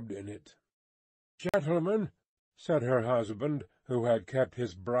absorbed in it. "Gentlemen," said her husband, who had kept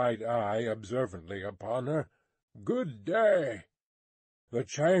his bright eye observantly upon her, "good day. The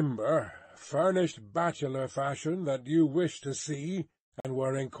chamber, furnished bachelor fashion, that you wished to see, and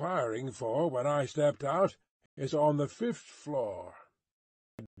were inquiring for when I stepped out, is on the 5th floor.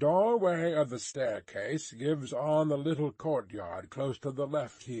 The doorway of the staircase gives on the little courtyard close to the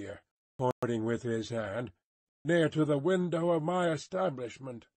left here," pointing with his hand, "near to the window of my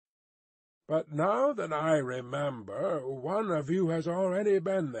establishment. But now that I remember, one of you has already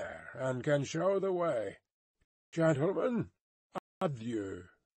been there, and can show the way. Gentlemen, adieu."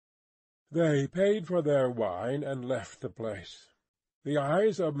 They paid for their wine and left the place. The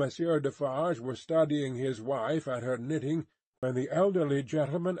eyes of Monsieur Defarge were studying his wife at her knitting, when the elderly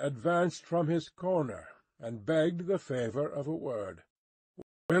gentleman advanced from his corner, and begged the favour of a word.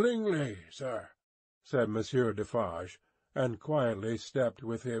 "Willingly, sir," said Monsieur Defarge, and quietly stepped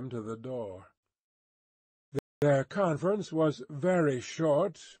with him to the door. Their conference was very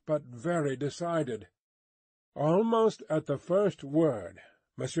short, but very decided. Almost at the first word,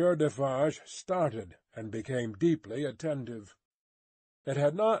 Monsieur Defarge started and became deeply attentive. It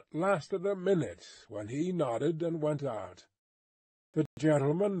had not lasted a minute when he nodded and went out. The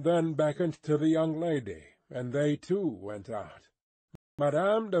gentleman then beckoned to the young lady, and they too went out.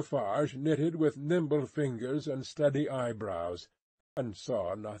 Madame Defarge knitted with nimble fingers and steady eyebrows, and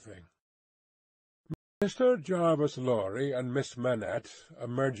saw nothing. Mr. Jarvis Lorry and Miss Manette,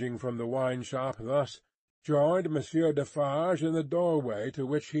 emerging from the wine-shop thus, joined Monsieur Defarge in the doorway to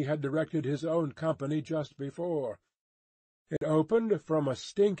which he had directed his own company just before. It opened from a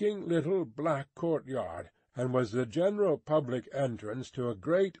stinking little black courtyard, and was the general public entrance to a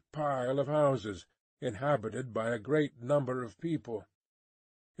great pile of houses, inhabited by a great number of people.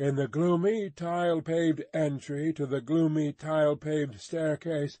 In the gloomy tile-paved entry to the gloomy tile-paved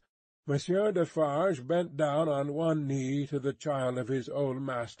staircase, Monsieur Defarge bent down on one knee to the child of his old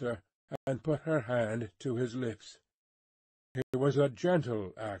master, and put her hand to his lips. It was a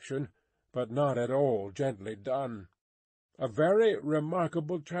gentle action, but not at all gently done. A very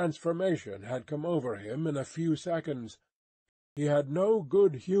remarkable transformation had come over him in a few seconds. He had no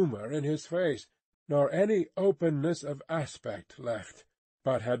good humour in his face, nor any openness of aspect left,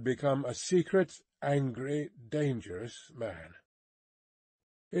 but had become a secret, angry, dangerous man.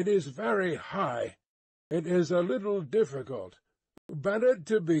 "It is very high. It is a little difficult. Better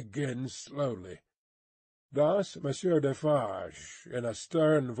to begin slowly." Thus Monsieur Defarge, in a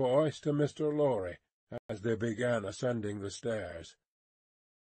stern voice to Mr. Lorry, as they began ascending the stairs.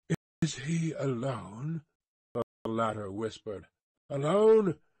 "Is he alone?" the latter whispered.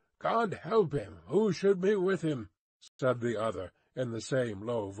 "Alone? God help him! Who should be with him?" said the other, in the same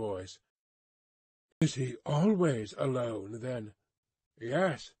low voice. "Is he always alone, then?"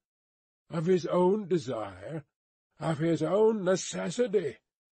 "Yes." "Of his own desire?" "Of his own necessity,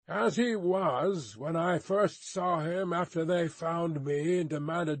 as he was when I first saw him after they found me and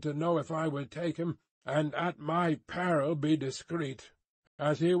demanded to know if I would take him, and at my peril be discreet.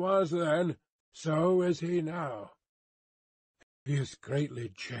 As he was then, so is he now." "He is greatly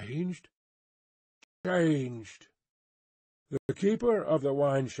changed?" "Changed." The keeper of the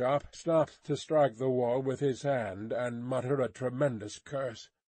wine-shop stopped to strike the wall with his hand, and mutter a tremendous curse.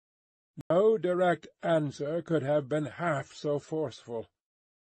 No direct answer could have been half so forceful.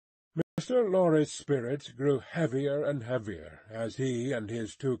 Mr. Lorry's spirits grew heavier and heavier as he and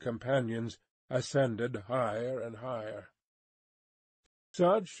his two companions ascended higher and higher.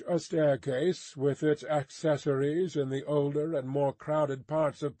 Such a staircase, with its accessories in the older and more crowded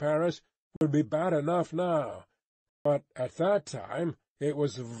parts of Paris, would be bad enough now, but at that time it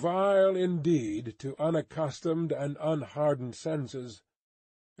was vile indeed to unaccustomed and unhardened senses.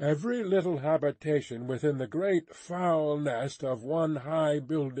 Every little habitation within the great foul nest of one high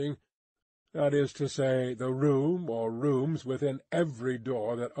building, that is to say, the room or rooms within every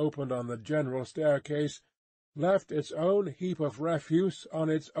door that opened on the general staircase, left its own heap of refuse on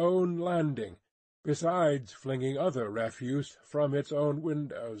its own landing, besides flinging other refuse from its own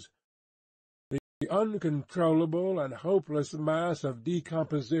windows. The uncontrollable and hopeless mass of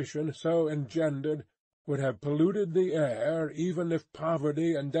decomposition so engendered would have polluted the air even if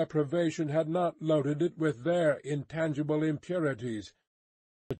poverty and deprivation had not loaded it with their intangible impurities.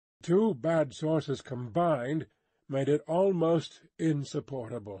 The two bad sources combined made it almost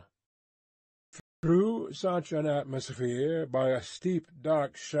insupportable. Through such an atmosphere, by a steep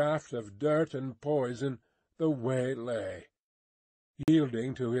dark shaft of dirt and poison, the way lay.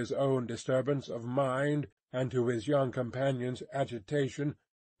 Yielding to his own disturbance of mind, and to his young companion's agitation,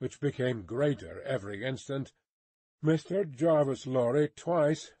 which became greater every instant, Mr. Jarvis Lorry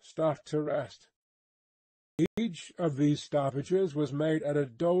twice stopped to rest. Each of these stoppages was made at a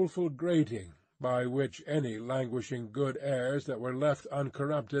doleful grating, by which any languishing good airs that were left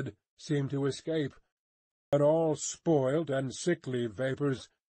uncorrupted seemed to escape, and all spoilt and sickly vapours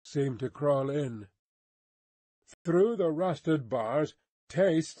seemed to crawl in. Through the rusted bars,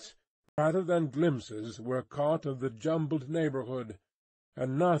 tastes rather than glimpses were caught of the jumbled neighbourhood,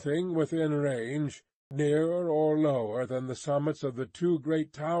 and nothing within range, nearer or lower than the summits of the two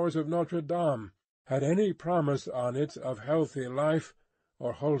great towers of Notre Dame, had any promise on it of healthy life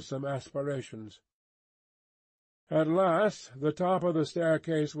or wholesome aspirations. At last the top of the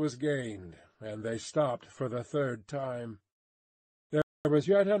staircase was gained, and they stopped for the third time. There was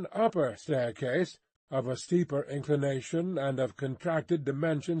yet an upper staircase, of a steeper inclination and of contracted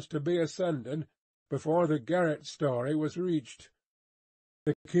dimensions, to be ascended, before the garret story was reached.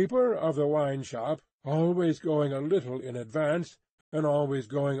 The keeper of the wine-shop, always going a little in advance, and always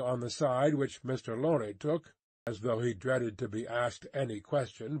going on the side which Mr. Lorry took, as though he dreaded to be asked any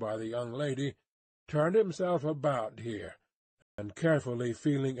question by the young lady, turned himself about here, and carefully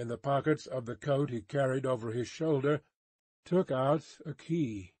feeling in the pockets of the coat he carried over his shoulder, took out a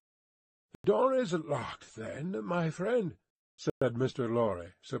key. "The door is locked, then, my friend?" said Mr.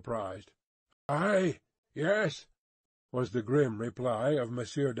 Lorry, surprised. "Aye, yes," was the grim reply of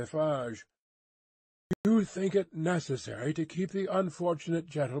Monsieur Defarge. "You think it necessary to keep the unfortunate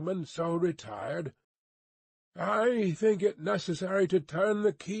gentleman so retired?" "I think it necessary to turn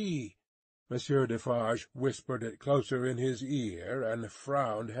the key." Monsieur Defarge whispered it closer in his ear, and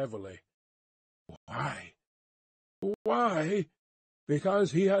frowned heavily. "Why?" "Why?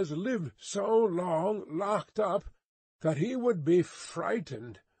 Because he has lived so long locked up that he would be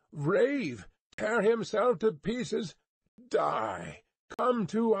frightened, rave, tear himself to pieces, die, come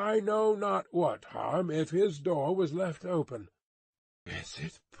to I know not what harm if his door was left open." "Is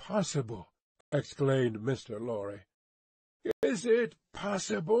it possible?" exclaimed Mr. Lorry. "Is it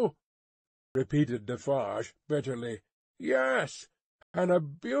possible?" repeated Defarge, bitterly. "Yes, and a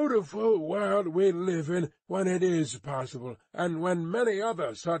beautiful world we live in when it is possible, and when many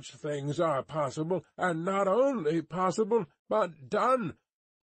other such things are possible, and not only possible, but done.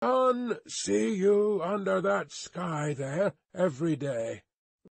 Done, see you, under that sky there, every day.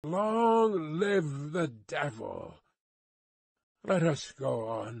 Long live the devil! Let us go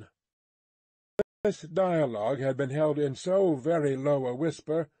on." This dialogue had been held in so very low a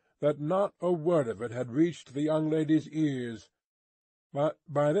whisper that not a word of it had reached the young lady's ears. But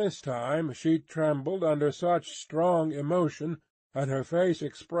by this time she trembled under such strong emotion, and her face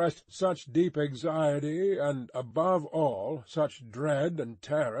expressed such deep anxiety, and, above all, such dread and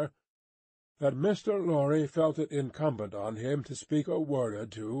terror, that Mr. Lorry felt it incumbent on him to speak a word or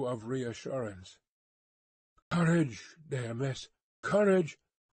two of reassurance. "Courage, dear miss, courage.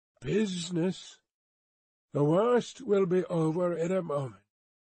 Business. The worst will be over in a moment.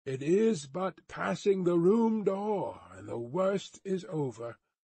 It is but passing the room door, and the worst is over.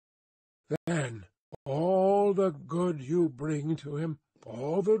 Then all the good you bring to him,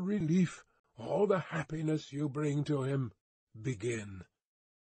 all the relief, all the happiness you bring to him, begin.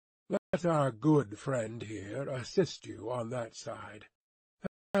 Let our good friend here assist you on that side.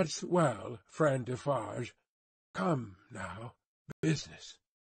 That's well, friend Defarge. Come now, business,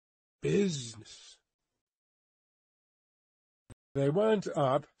 business." They went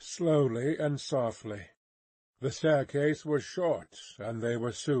up slowly and softly. The staircase was short, and they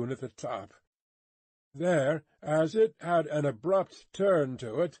were soon at the top. There, as it had an abrupt turn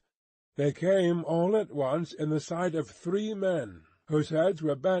to it, they came all at once in the sight of three men, whose heads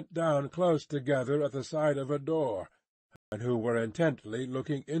were bent down close together at the side of a door, and who were intently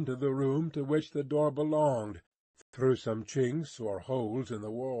looking into the room to which the door belonged, through some chinks or holes in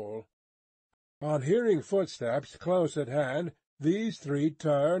the wall. On hearing footsteps close at hand, these three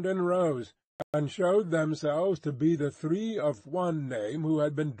turned and rose, and showed themselves to be the three of one name who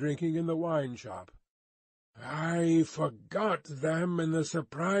had been drinking in the wine-shop. "I forgot them in the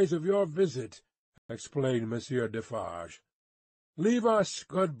surprise of your visit," explained Monsieur Defarge. "Leave us,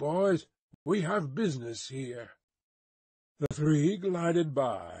 good boys. We have business here." The three glided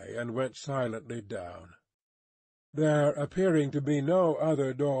by, and went silently down. There appearing to be no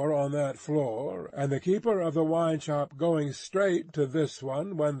other door on that floor, and the keeper of the wine-shop going straight to this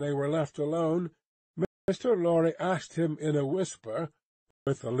one when they were left alone, Mr. Lorry asked him in a whisper,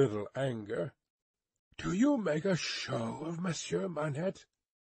 with a little anger, "Do you make a show of Monsieur Manette?"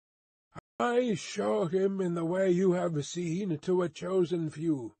 "I show him in the way you have seen, to a chosen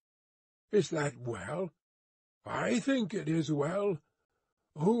few. Is that well?" "I think it is well."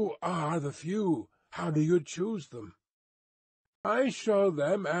 "Who are the few? How do you choose them?" "I show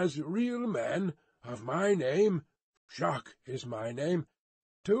them as real men, of my name, Jacques is my name,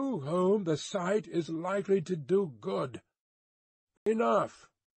 to whom the sight is likely to do good. Enough.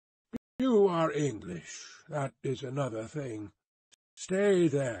 You are English, that is another thing. Stay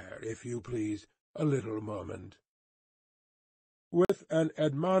there, if you please, a little moment." With an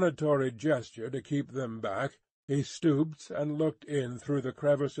admonitory gesture to keep them back, he stooped and looked in through the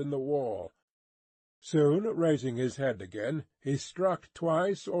crevice in the wall. Soon raising his head again, he struck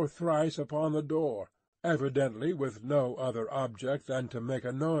twice or thrice upon the door, evidently with no other object than to make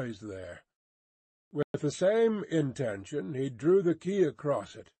a noise there. With the same intention he drew the key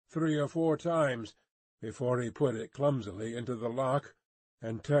across it 3 or 4 times, before he put it clumsily into the lock,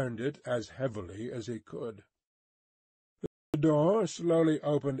 and turned it as heavily as he could. The door slowly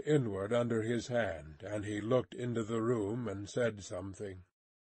opened inward under his hand, and he looked into the room and said something.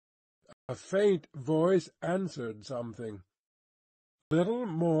 A faint voice answered something. Little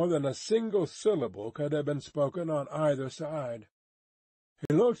more than a single syllable could have been spoken on either side.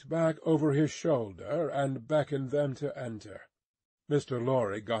 He looked back over his shoulder and beckoned them to enter. Mr.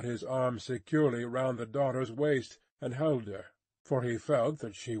 Lorry got his arm securely round the daughter's waist, and held her, for he felt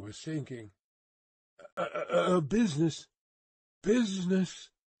that she was sinking. Business,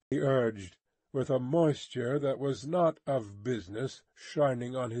 he urged, with a moisture that was not of business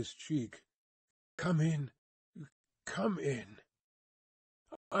shining on his cheek. "Come in, come in."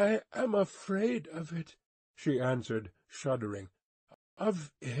 "I am afraid of it," she answered, shuddering.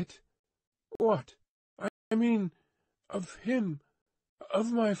 "Of it? What? I mean, of him,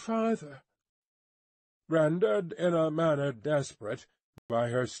 of my father." Rendered in a manner desperate, by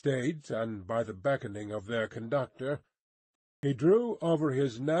her state and by the beckoning of their conductor, he drew over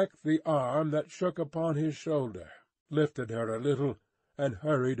his neck the arm that shook upon his shoulder, lifted her a little, and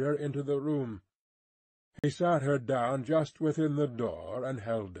hurried her into the room. He sat her down just within the door, and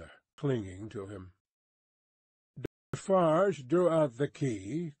held her, clinging to him. Defarge drew out the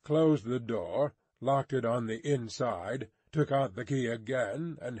key, closed the door, locked it on the inside, took out the key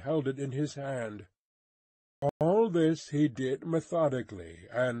again, and held it in his hand. All this he did methodically,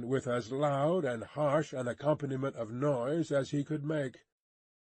 and with as loud and harsh an accompaniment of noise as he could make.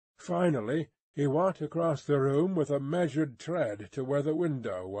 Finally he walked across the room with a measured tread to where the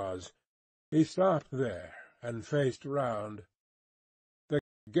window was. He stopped there, and faced round. The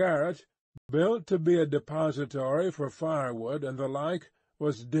garret, built to be a depository for firewood and the like,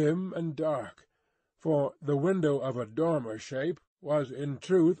 was dim and dark, for the window of a dormer shape was in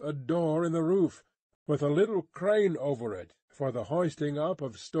truth a door in the roof, with a little crane over it for the hoisting up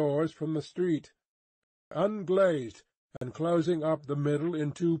of stores from the street, unglazed, and closing up the middle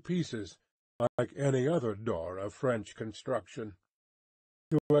in 2 pieces, like any other door of French construction.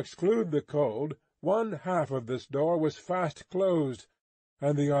 To exclude the cold, one half of this door was fast closed,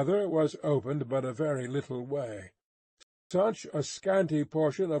 and the other was opened but a very little way. Such a scanty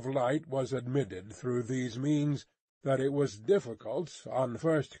portion of light was admitted through these means, that it was difficult, on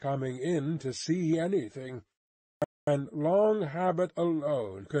first coming in, to see anything, and long habit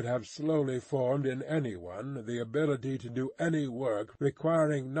alone could have slowly formed in any one the ability to do any work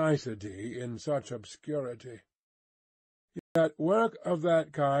requiring nicety in such obscurity. Yet work of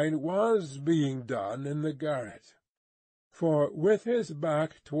that kind was being done in the garret, for with his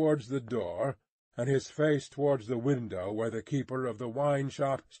back towards the door, and his face towards the window where the keeper of the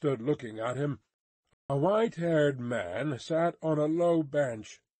wine-shop stood looking at him, a white-haired man sat on a low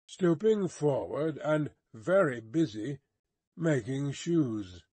bench, stooping forward and very busy, making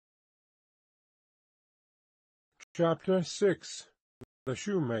shoes. Chapter 6. The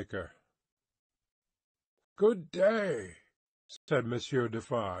Shoemaker. "Good day," said Monsieur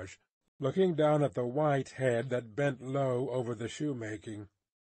Defarge, looking down at the white head that bent low over the shoemaking.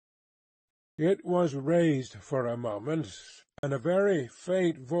 It was raised for a moment, and a very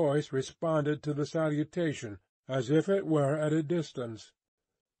faint voice responded to the salutation, as if it were at a distance.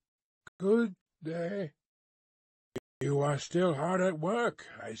 "Good day. You are still hard at work,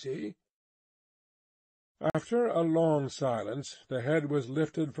 I see." After a long silence, the head was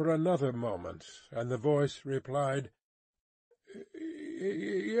lifted for another moment, and the voice replied,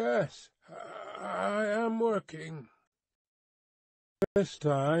 "Yes, I am working." This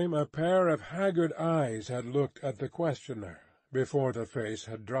time a pair of haggard eyes had looked at the questioner, before the face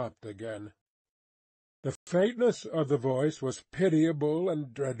had dropped again. The faintness of the voice was pitiable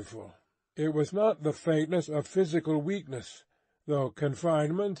and dreadful. It was not the faintness of physical weakness, though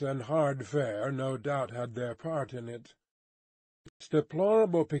confinement and hard fare no doubt had their part in it. Its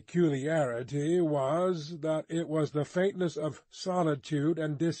deplorable peculiarity was that it was the faintness of solitude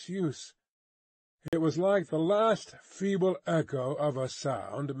and disuse. It was like the last feeble echo of a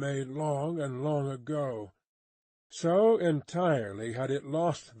sound made long and long ago. So entirely had it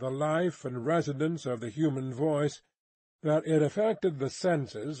lost the life and resonance of the human voice, that it affected the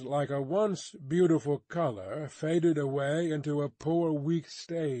senses like a once beautiful colour faded away into a poor weak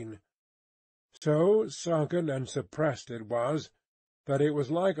stain. So sunken and suppressed it was, that it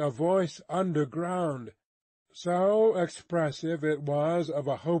was like a voice underground. So expressive it was of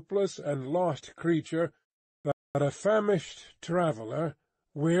a hopeless and lost creature, that a famished traveller,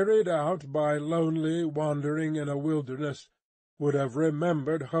 wearied out by lonely wandering in a wilderness, would have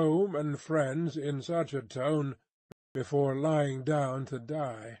remembered home and friends in such a tone before lying down to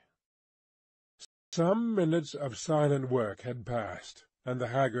die. Some minutes of silent work had passed, and the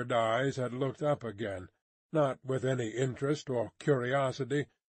haggard eyes had looked up again, not with any interest or curiosity,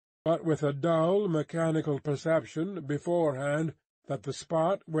 but with a dull mechanical perception beforehand that the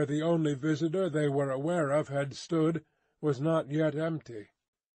spot where the only visitor they were aware of had stood was not yet empty.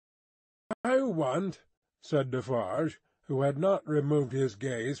 "I want," said Defarge, who had not removed his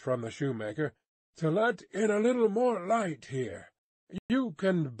gaze from the shoemaker, "to let in a little more light here. You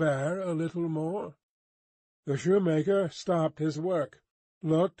can bear a little more?" The shoemaker stopped his work,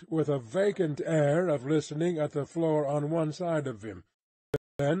 looked with a vacant air of listening at the floor on one side of him,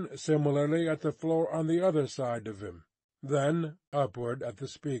 then similarly at the floor on the other side of him, then upward at the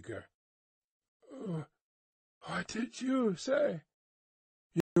speaker. "What did you say?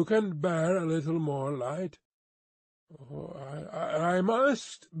 You can bear a little more light?" I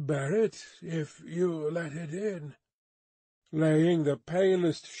must bear it, if you let it in," laying the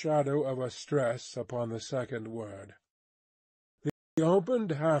palest shadow of a stress upon the second word. The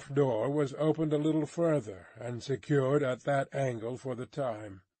opened half-door was opened a little further, and secured at that angle for the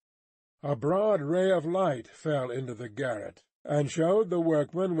time. A broad ray of light fell into the garret, and showed the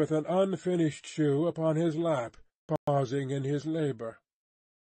workman with an unfinished shoe upon his lap, pausing in his labour.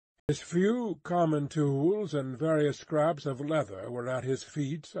 His few common tools and various scraps of leather were at his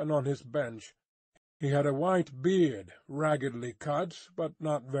feet and on his bench. He had a white beard, raggedly cut, but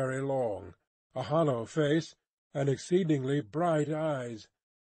not very long, a hollow face, and exceedingly bright eyes.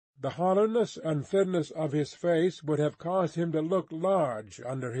 The hollowness and thinness of his face would have caused him to look large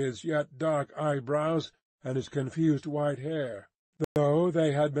under his yet dark eyebrows and his confused white hair, though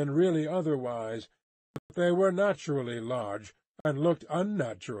they had been really otherwise. They were naturally large, and looked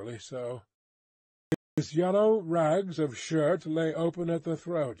unnaturally so. His yellow rags of shirt lay open at the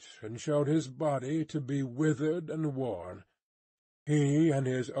throat, and showed his body to be withered and worn. He and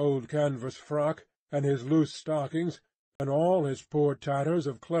his old canvas frock, and his loose stockings, and all his poor tatters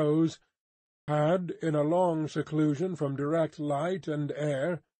of clothes, had, in a long seclusion from direct light and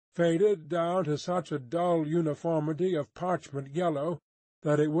air, faded down to such a dull uniformity of parchment yellow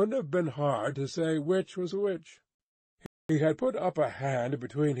that it would have been hard to say which was which. He had put up a hand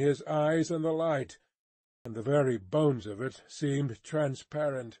between his eyes and the light, and the very bones of it seemed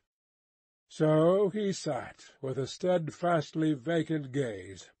transparent. So he sat, with a steadfastly vacant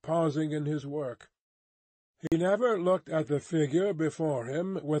gaze, pausing in his work. He never looked at the figure before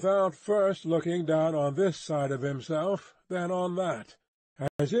him without first looking down on this side of himself, then on that,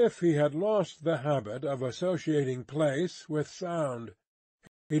 as if he had lost the habit of associating place with sound.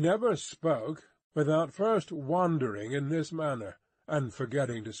 He never spoke without first wandering in this manner, and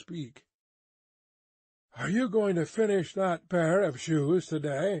forgetting to speak. "Are you going to finish that pair of shoes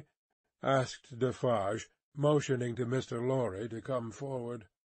to-day?" asked Defarge, motioning to Mr. Lorry to come forward.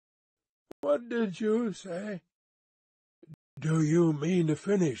 What did you say? Do you mean to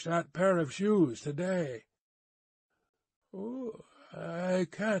finish that pair of shoes today? Oh, I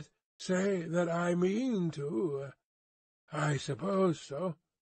can't say that I mean to. I suppose so.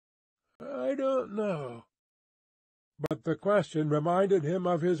 I don't know. But the question reminded him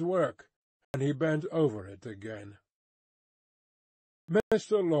of his work, and he bent over it again.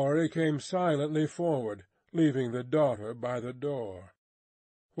 Mr. Lorry came silently forward, leaving the daughter by the door.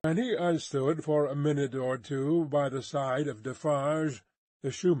 When he had stood for a minute or two by the side of Defarge,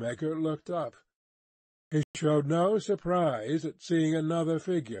 the shoemaker looked up. He showed no surprise at seeing another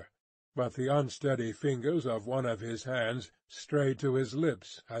figure, but the unsteady fingers of one of his hands strayed to his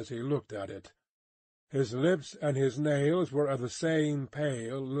lips as he looked at it. His lips and his nails were of the same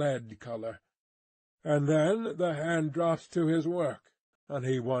pale lead colour. And then the hand dropped to his work, and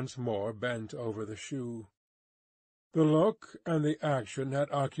he once more bent over the shoe. The look and the action had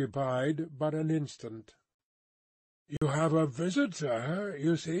occupied but an instant. "You have a visitor,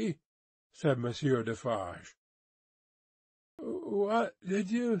 you see," said Monsieur Defarge. "What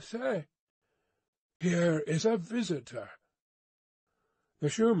did you say?" "Here is a visitor." The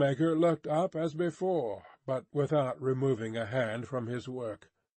shoemaker looked up as before, but without removing a hand from his work.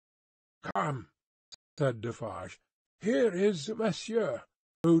 "Come," said Defarge, "here is Monsieur,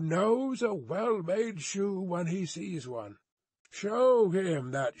 who knows a well-made shoe when he sees one. Show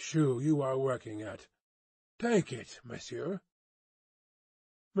him that shoe you are working at. Take it, Monsieur."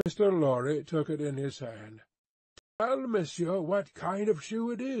 Mr. Lorry took it in his hand. "Tell Monsieur what kind of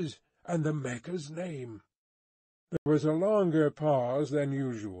shoe it is, and the maker's name." There was a longer pause than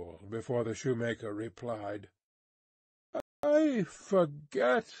usual before the shoemaker replied. "I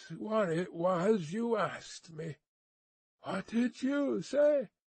forget what it was you asked me. What did you say?"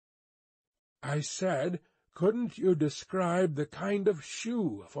 "I said, couldn't you describe the kind of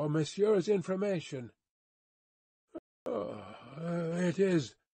shoe for Monsieur's information?" "Oh, it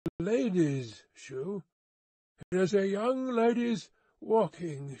is a lady's shoe. It is a young lady's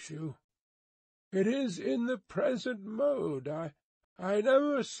walking shoe. It is in the present mode. I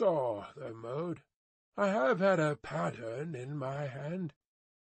never saw the mode. I have had a pattern in my hand."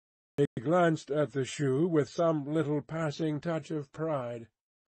 He glanced at the shoe with some little passing touch of pride.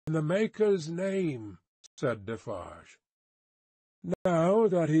 "And the maker's name," said Defarge. Now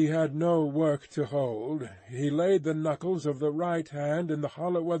that he had no work to hold, he laid the knuckles of the right hand in the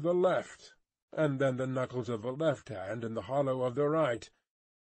hollow of the left, and then the knuckles of the left hand in the hollow of the right,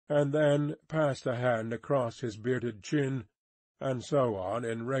 and then passed a hand across his bearded chin, and so on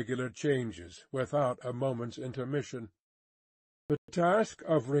in regular changes, without a moment's intermission. The task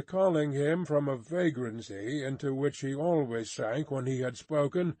of recalling him from a vagrancy into which he always sank when he had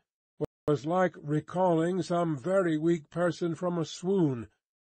spoken was like recalling some very weak person from a swoon,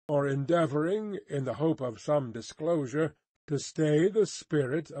 or endeavouring, in the hope of some disclosure, to stay the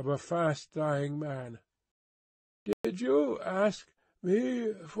spirit of a fast-dying man. "Did you ask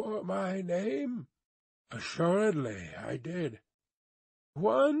me for my name?" "Assuredly I did."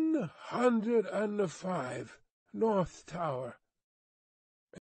 105, North Tower."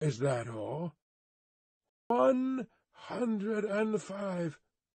 "Is that all?" 105,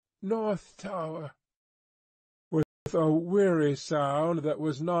 North Tower." With a weary sound that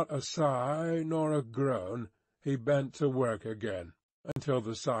was not a sigh nor a groan, he bent to work again, until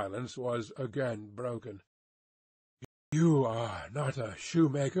the silence was again broken. "You are not a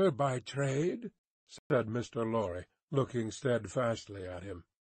shoemaker by trade?" said Mr. Lorry, looking steadfastly at him.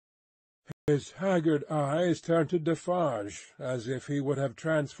 His haggard eyes turned to Defarge, as if he would have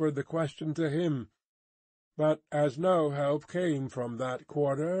transferred the question to him, but as no help came from that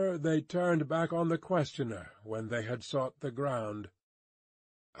quarter, they turned back on the questioner when they had sought the ground.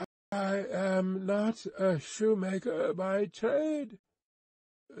 "I am not a shoemaker by trade.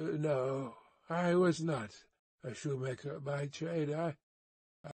 No, I was not a shoemaker by trade.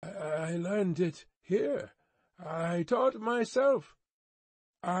 I learned it here. I taught myself.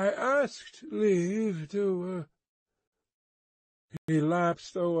 I asked leave to—" He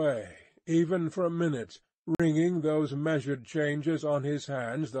lapsed away, even for minutes, ringing those measured changes on his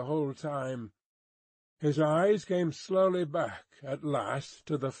hands the whole time. His eyes came slowly back, at last,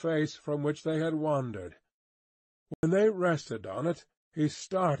 to the face from which they had wandered. When they rested on it, he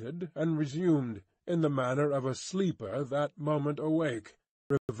started and resumed, in the manner of a sleeper that moment awake,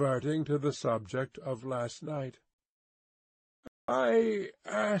 reverting to the subject of last night. "I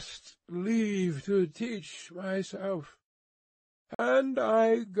asked leave to teach myself, and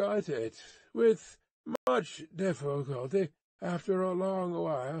I got it, with much difficulty, after a long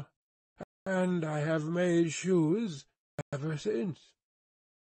while, and I have made shoes ever since.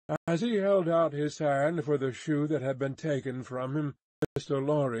 As he held out his hand for the shoe that had been taken from him, Mr.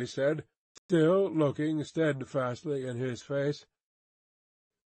 Lorry said, still looking steadfastly in his face,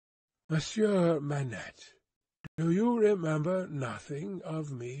 "Monsieur Manette, do you remember nothing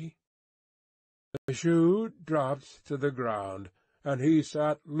of me?" The shoe dropped to the ground, and he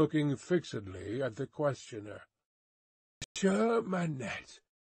sat looking fixedly at the questioner. "Monsieur Manette."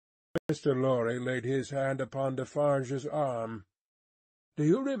 Mr. Lorry laid his hand upon Defarge's arm. "Do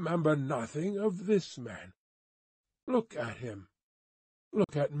you remember nothing of this man? Look at him.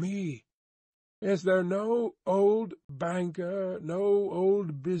 Look at me. Is there no old banker, no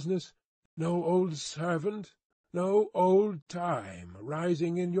old business, no old servant, no old time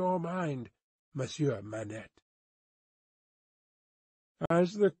rising in your mind, Monsieur Manette?"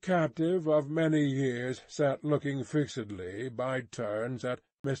 As the captive of many years sat looking fixedly, by turns, at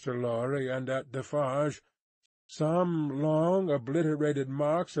Mr. Lorry and at Defarge, some long obliterated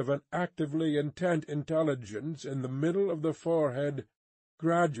marks of an actively intent intelligence in the middle of the forehead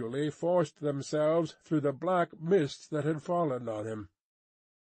gradually forced themselves through the black mist that had fallen on him.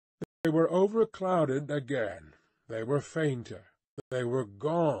 They were overclouded again, they were fainter, they were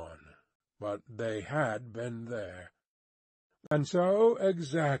gone, but they had been there. And so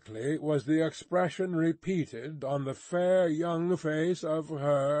exactly was the expression repeated on the fair young face of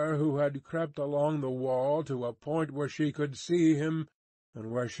her who had crept along the wall to a point where she could see him,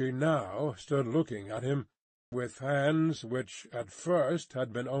 and where she now stood looking at him, with hands which at first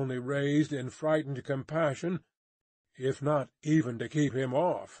had been only raised in frightened compassion, if not even to keep him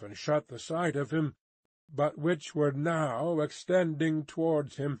off and shut the sight of him, but which were now extending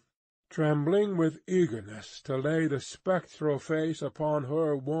towards him, trembling with eagerness to lay the spectral face upon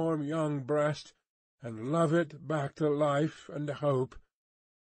her warm young breast, and love it back to life and hope.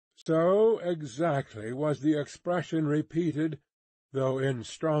 So exactly was the expression repeated, though in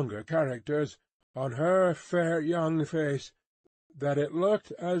stronger characters, on her fair young face, that it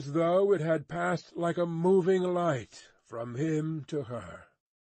looked as though it had passed like a moving light from him to her.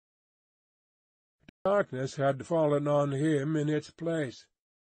 Darkness had fallen on him in its place.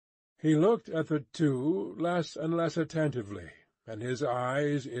 He looked at the two less and less attentively, and his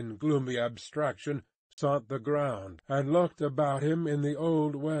eyes, in gloomy abstraction, sought the ground, and looked about him in the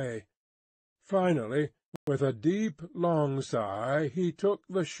old way. Finally, with a deep, long sigh, he took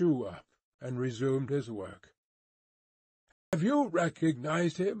the shoe up, and resumed his work. "Have you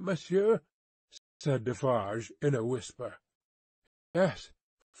recognized him, monsieur?" said Defarge, in a whisper. "Yes,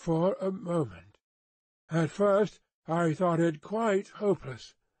 for a moment. At first I thought it quite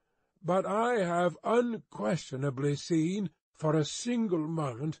hopeless. But I have unquestionably seen, for a single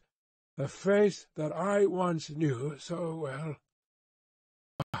moment, the face that I once knew so well.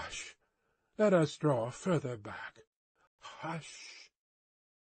 Hush! Let us draw further back. Hush!"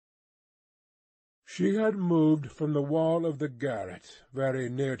 She had moved from the wall of the garret, very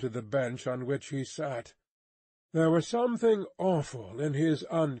near to the bench on which he sat. There was something awful in his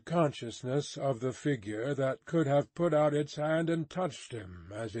unconsciousness of the figure that could have put out its hand and touched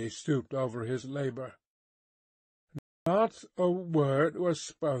him as he stooped over his labour. Not a word was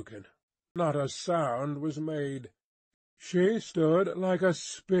spoken, not a sound was made. She stood like a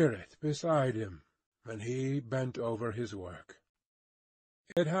spirit beside him, and he bent over his work.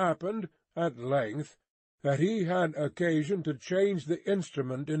 It happened, at length, that he had occasion to change the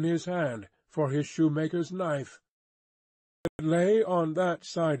instrument in his hand for his shoemaker's knife. It lay on that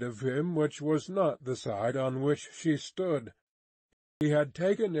side of him which was not the side on which she stood. He had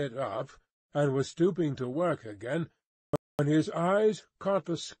taken it up, and was stooping to work again, when his eyes caught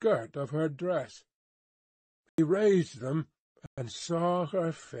the skirt of her dress. He raised them, and saw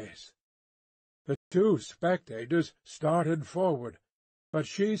her face. The two spectators started forward, but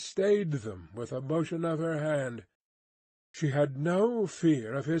she stayed them with a motion of her hand. She had no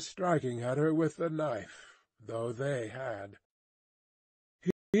fear of his striking at her with the knife, though they had.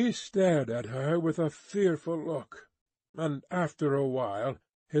 He stared at her with a fearful look, and after a while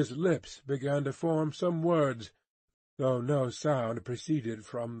his lips began to form some words, though no sound proceeded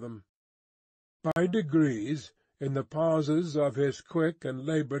from them. By degrees, in the pauses of his quick and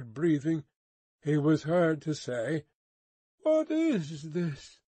laboured breathing, he was heard to say, "What is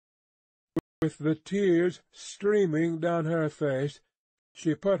this?" With the tears streaming down her face,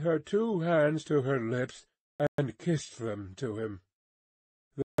 she put her two hands to her lips and kissed them to him,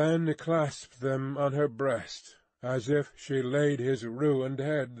 then clasped them on her breast, as if she laid his ruined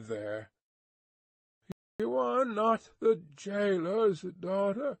head there. "You are not the jailer's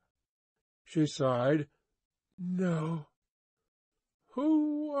daughter?" she sighed. "No."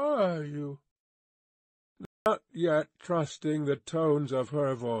 "Who are you?" Not yet trusting the tones of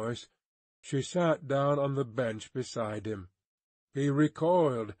her voice, she sat down on the bench beside him. He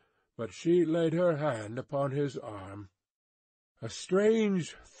recoiled, but she laid her hand upon his arm. A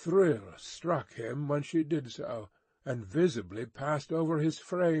strange thrill struck him when she did so, and visibly passed over his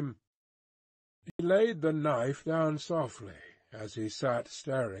frame. He laid the knife down softly, as he sat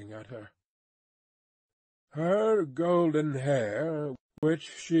staring at her. Her golden hair,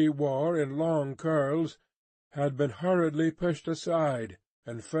 which she wore in long curls, had been hurriedly pushed aside,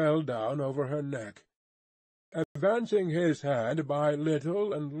 and fell down over her neck. Advancing his hand by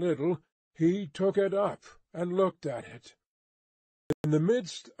little and little, he took it up and looked at it. In the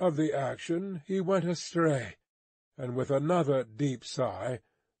midst of the action he went astray, and with another deep sigh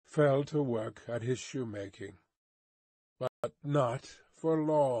fell to work at his shoemaking. But not for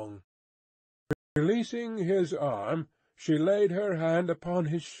long. Releasing his arm, she laid her hand upon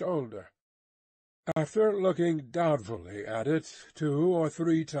his shoulder. After looking doubtfully at it 2 or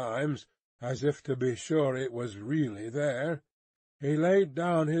 3 times, as if to be sure it was really there, he laid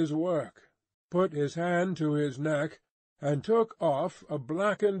down his work, put his hand to his neck, and took off a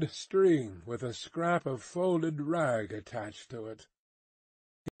blackened string with a scrap of folded rag attached to it.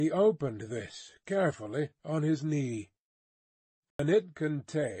 He opened this carefully on his knee, and it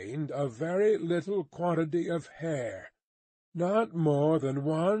contained a very little quantity of hair, not more than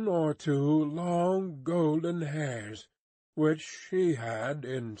 1 or 2 long golden hairs, which he had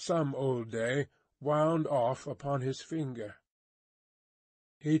in some old day wound off upon his finger.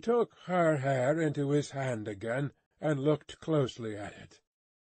 He took her hair into his hand again, and looked closely at it.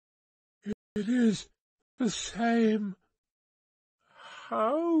 "It is the same.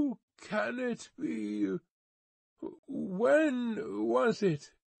 How can it be? When was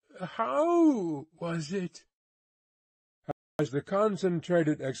it? How was it?" As the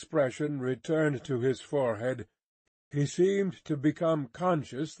concentrated expression returned to his forehead, he seemed to become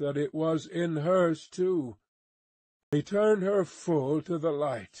conscious that it was in hers too. He turned her full to the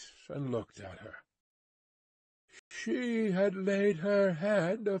light, and looked at her. She had laid her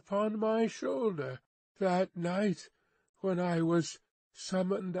hand upon my shoulder that night when I was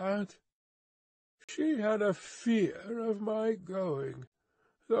summoned out. She had a fear of my going,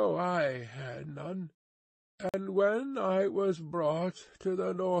 though I had none, and when I was brought to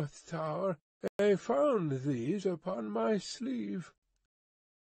the North Tower, they found these upon my sleeve.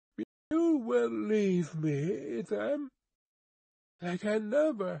 You will leave me them. They can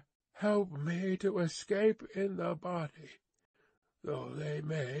never help me to escape in the body, though they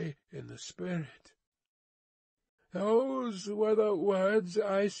may in the spirit. Those were the words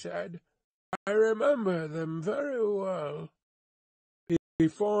I said. I remember them very well." He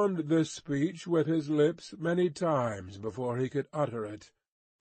formed this speech with his lips many times before he could utter it,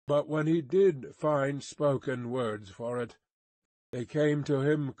 but when he did find spoken words for it, they came to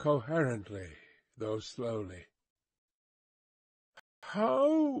him coherently, though slowly.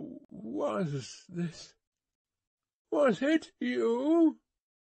 "How was this? Was it you?"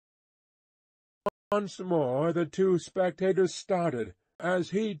 Once more the 2 spectators started, as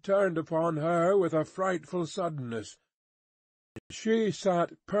he turned upon her with a frightful suddenness. She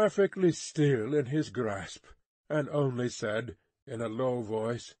sat perfectly still in his grasp, and only said, in a low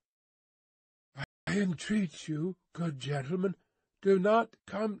voice, "I entreat you, good gentlemen, do not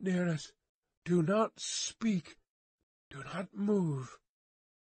come near us. Do not speak. Do not move."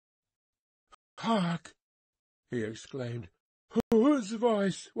 "Hark!" he exclaimed. "Whose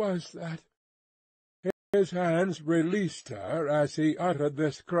voice was that?" His hands released her as he uttered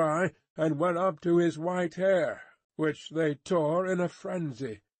this cry, and went up to his white hair, which they tore in a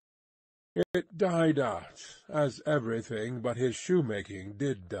frenzy. It died out, as everything but his shoemaking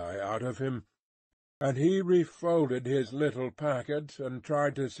did die out of him, and he refolded his little packet and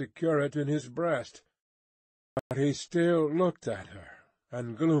tried to secure it in his breast, but he still looked at her,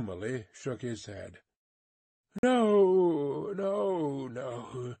 and gloomily shook his head. "No, no,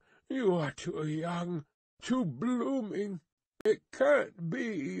 no, you are too young, too blooming. It can't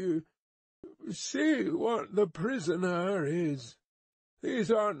be. See what the prisoner is.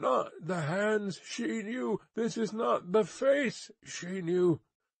 These are not the hands she knew. This is not the face she knew.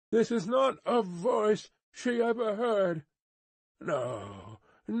 This is not a voice she ever heard. No,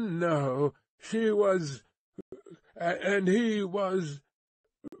 no, she was, and he was,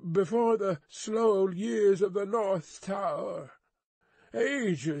 before the slow years of the North Tower,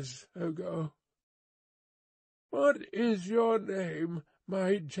 ages ago. What is your name,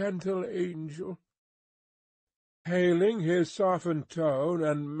 my gentle angel?" Hailing his softened tone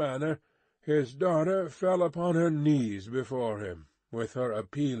and manner, his daughter fell upon her knees before him, with her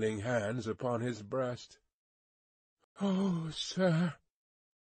appealing hands upon his breast. "Oh, sir,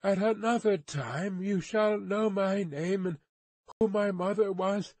 at another time you shall know my name, and who my mother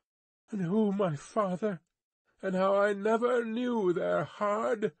was, and who my father, and how I never knew their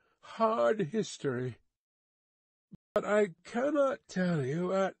hard, hard history. But I cannot tell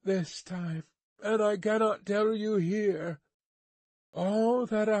you at this time, and I cannot tell you here. All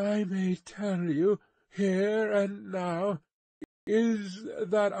that I may tell you here and now is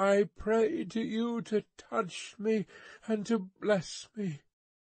that I pray to you to touch me and to bless me.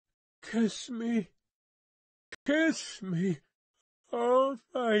 Kiss me, kiss me, oh,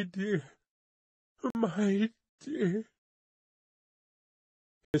 my dear, my dear."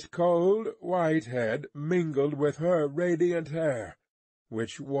 His cold white head mingled with her radiant hair,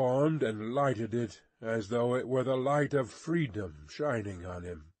 which warmed and lighted it as though it were the light of freedom shining on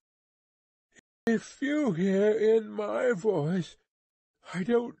him. "If you hear in my voice, I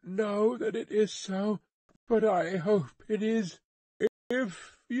don't know that it is so, but I hope it is.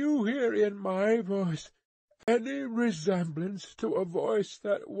 If you hear in my voice any resemblance to a voice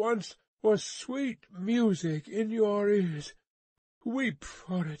that once was sweet music in your ears, weep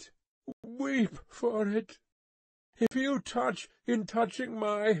for it, weep for it. If you touch, in touching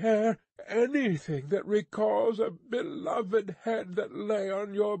my hair, anything that recalls a beloved head that lay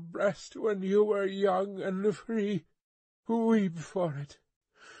on your breast when you were young and free, weep for it,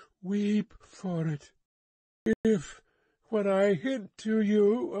 weep for it. If, when I hint to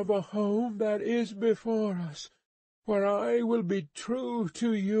you of a home that is before us, where I will be true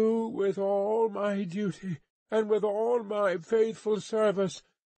to you with all my duty, and with all my faithful service,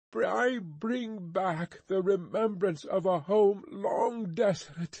 I bring back the remembrance of a home long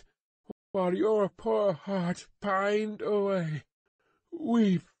desolate, while your poor heart pined away,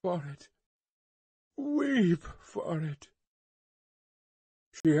 weep for it, weep for it."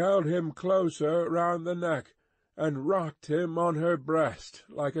 She held him closer round the neck, and rocked him on her breast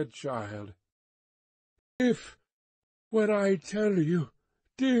like a child. "If, when I tell you,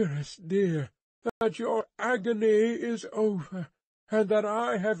 dearest dear, that your agony is over, and that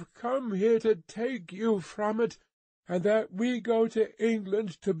I have come here to take you from it, and that we go to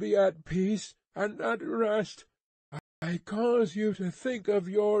England to be at peace and at rest, I cause you to think of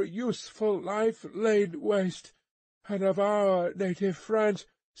your useful life laid waste, and of our native France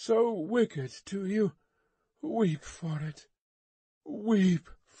so wicked to you, weep for it, weep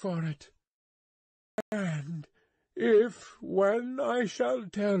for it. And if, when I shall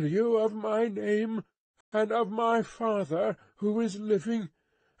tell you of my name, and of my father who is living,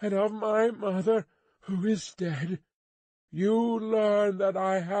 and of my mother who is dead, you learn that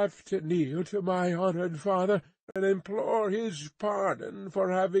I have to kneel to my honoured father, and implore his pardon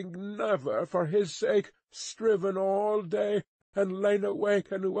for having never, for his sake, striven all day, and lain awake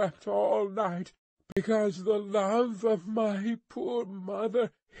and wept all night, because the love of my poor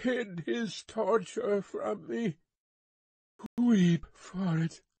mother hid his torture from me, weep for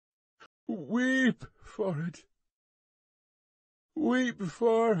it, weep for it. Weep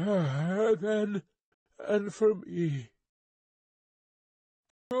for her, then, and for me.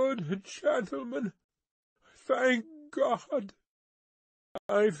 Good gentlemen, thank God,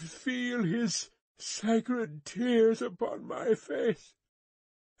 I feel his sacred tears upon my face,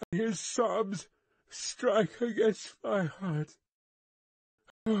 and his sobs strike against my heart.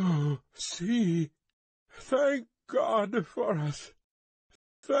 Oh, see, thank God for us,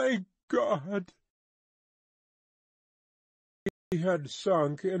 thank God." He had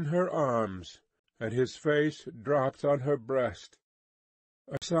sunk in her arms, and his face dropped on her breast,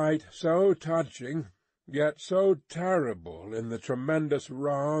 a sight so touching, yet so terrible in the tremendous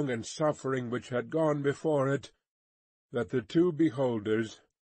wrong and suffering which had gone before it, that the two beholders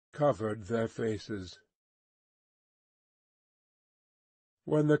covered their faces.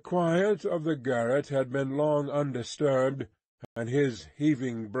 When the quiet of the garret had been long undisturbed, and his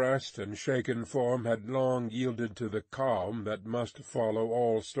heaving breast and shaken form had long yielded to the calm that must follow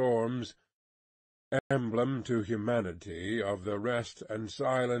all storms, emblem to humanity of the rest and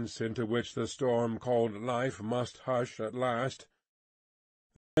silence into which the storm called life must hush at last,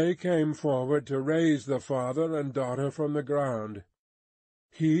 they came forward to raise the father and daughter from the ground.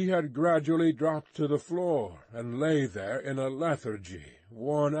 He had gradually dropped to the floor, and lay there in a lethargy,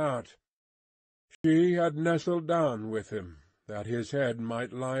 worn out. She had nestled down with him, that his head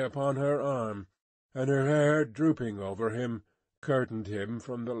might lie upon her arm, and her hair drooping over him curtained him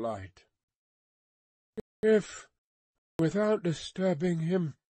from the light. "If, without disturbing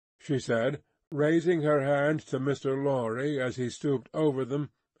him," she said, raising her hand to Mr. Lorry as he stooped over them,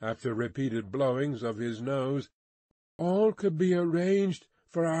 after repeated blowings of his nose, "all could be arranged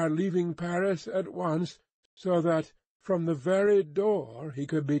for our leaving Paris at once, so that, from the very door he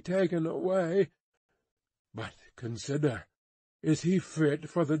could be taken away. But consider, is he fit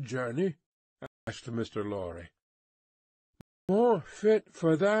for the journey? Asked Mr. Lorry. More fit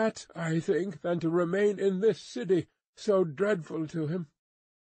for that, I think, than to remain in this city, so dreadful to him.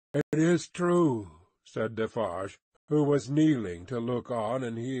 It is true, said Defarge, who was kneeling to look on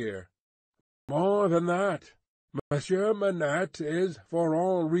and hear. More than that, Monsieur Manette is, for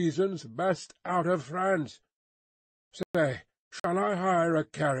all reasons, best out of France. Say, shall I hire a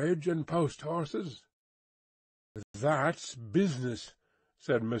carriage and post-horses? That's business,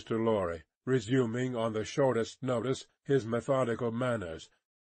 said Mr. Lorry, resuming on the shortest notice his methodical manners,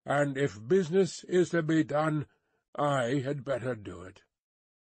 and if business is to be done, I had better do it.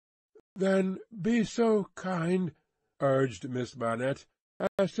 Then be so kind, urged Miss Manette,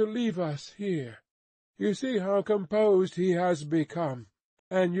 as to leave us here. You see how composed he has become,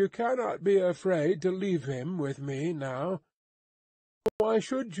 and you cannot be afraid to leave him with me now. Why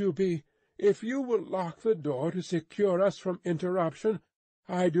should you be? If you will lock the door to secure us from interruption,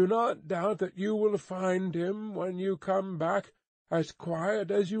 I do not doubt that you will find him, when you come back, as quiet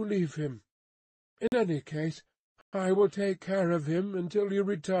as you leave him. In any case, I will take care of him until you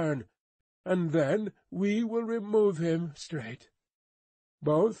return, and then we will remove him straight.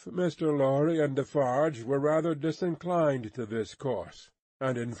 Both Mr. Lorry and Defarge were rather disinclined to this course,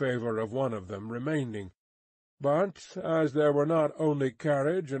 and in favour of one of them remaining. But as there were not only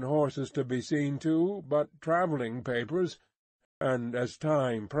carriage and horses to be seen to, but travelling papers, and as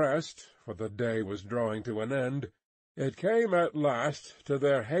time pressed, for the day was drawing to an end, it came at last to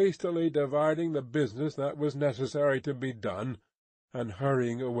their hastily dividing the business that was necessary to be done, and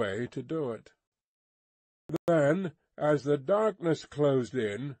hurrying away to do it. Then, as the darkness closed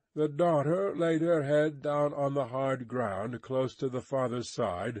in, the daughter laid her head down on the hard ground close to the father's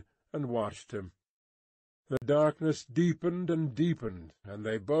side, and watched him. The darkness deepened and deepened, and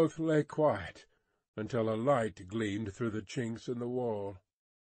they both lay quiet, until a light gleamed through the chinks in the wall.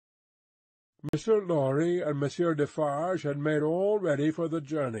 Mr. Lorry and Monsieur Defarge had made all ready for the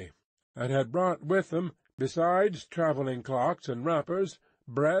journey, and had brought with them, besides travelling clocks and wrappers,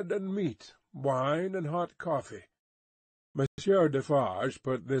 bread and meat, wine and hot coffee. Monsieur Defarge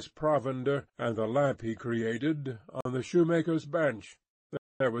put this provender and the lamp he created on the shoemaker's bench.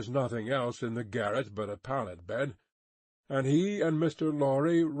 There was nothing else in the garret but a pallet-bed, and he and Mr.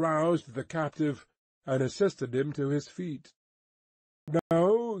 Lorry roused the captive, and assisted him to his feet.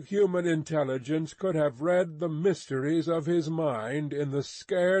 No human intelligence could have read the mysteries of his mind in the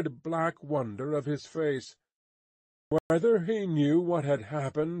scared black wonder of his face. Whether he knew what had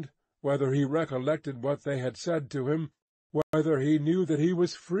happened, whether he recollected what they had said to him, whether he knew that he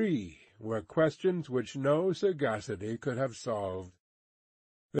was free, were questions which no sagacity could have solved.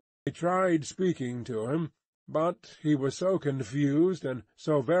 They tried speaking to him, but he was so confused and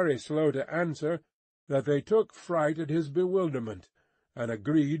so very slow to answer that they took fright at his bewilderment, and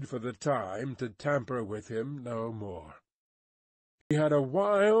agreed for the time to tamper with him no more. He had a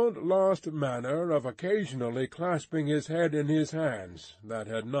wild, lost manner of occasionally clasping his head in his hands that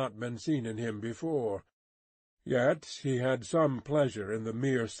had not been seen in him before. Yet he had some pleasure in the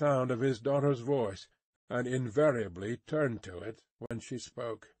mere sound of his daughter's voice, and invariably turned to it when she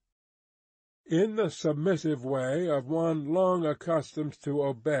spoke. In the submissive way of one long accustomed to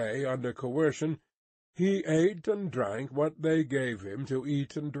obey under coercion, he ate and drank what they gave him to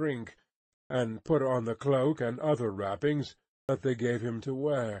eat and drink, and put on the cloak and other wrappings that they gave him to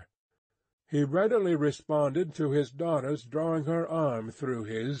wear. He readily responded to his daughter's drawing her arm through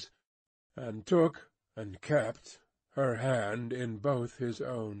his, and took, and kept, her hand in both his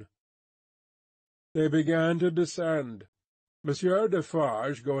own. They began to descend, Monsieur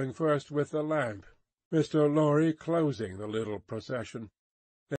Defarge going first with the lamp, Mr. Lorry closing the little procession.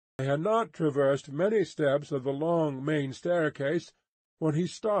 They had not traversed many steps of the long main staircase when he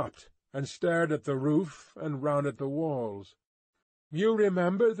stopped, and stared at the roof and round at the walls. "You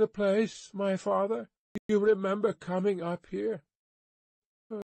remember the place, my father? You remember coming up here?"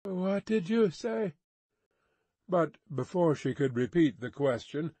 "What did you say?" But before she could repeat the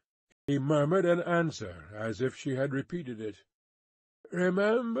question, he murmured an answer as if she had repeated it.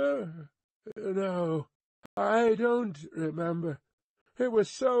 "Remember? No, I don't remember. It was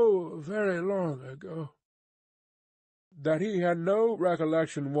so very long ago." That he had no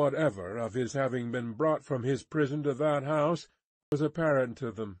recollection whatever of his having been brought from his prison to that house was apparent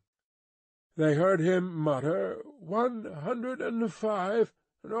to them. They heard him mutter, 105,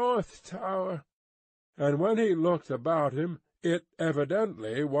 North Tower, and when he looked about him, it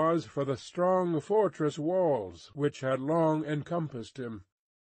evidently was for the strong fortress walls which had long encompassed him.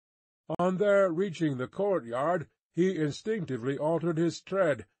 On their reaching the courtyard, he instinctively altered his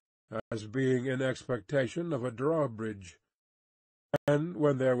tread, as being in expectation of a drawbridge. And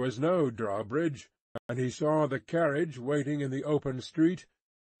when there was no drawbridge, and he saw the carriage waiting in the open street,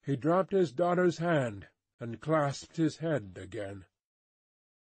 he dropped his daughter's hand, and clasped his head again.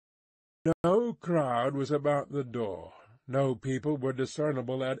 No crowd was about the door, no people were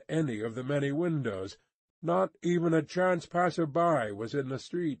discernible at any of the many windows, not even a chance passer-by was in the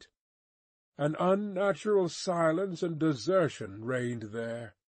street. An unnatural silence and desertion reigned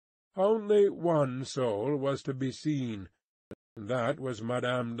there. Only one soul was to be seen, and that was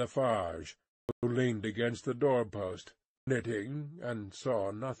Madame Defarge, who leaned against the door-post, knitting, and saw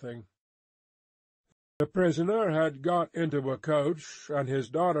nothing. The prisoner had got into a coach, and his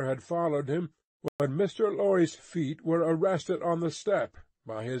daughter had followed him, when Mr. Lorry's feet were arrested on the step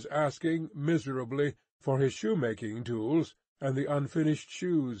by his asking miserably for his shoemaking tools and the unfinished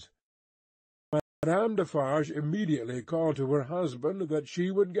shoes. Madame Defarge immediately called to her husband that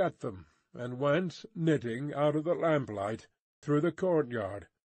she would get them, and went, knitting, out of the lamplight, through the courtyard.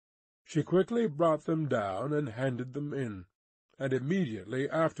 She quickly brought them down and handed them in, and immediately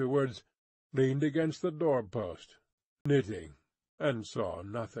afterwards leaned against the door-post, knitting, and saw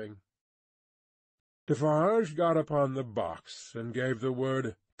nothing. Defarge got upon the box, and gave the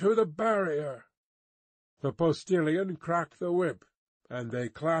word, "To the barrier!" The postilion cracked the whip, and they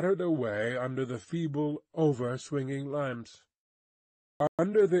clattered away under the feeble, over-swinging lamps.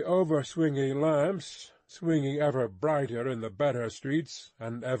 Under the over-swinging lamps, swinging ever brighter in the better streets,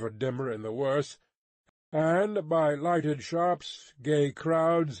 and ever dimmer in the worse, and by lighted shops, gay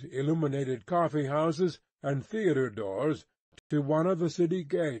crowds, illuminated coffee-houses, and theatre doors, to one of the city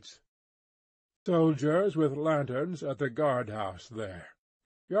gates. Soldiers with lanterns at the guard-house there.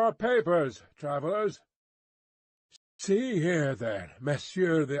 "Your papers, travellers." "See here, then,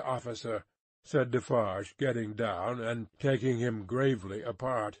 monsieur the officer," said Defarge, getting down, and taking him gravely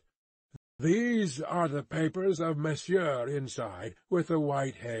apart. "These are the papers of monsieur inside, with the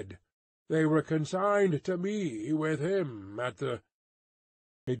white head. They were consigned to me with him at the—"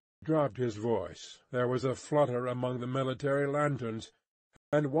 He dropped his voice. There was a flutter among the military lanterns,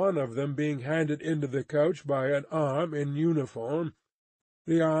 and one of them being handed into the coach by an arm in uniform,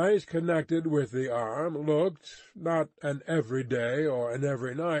 the eyes connected with the arm looked, not an every-day or an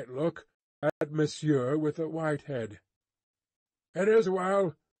every-night look, at monsieur with the white head. "It is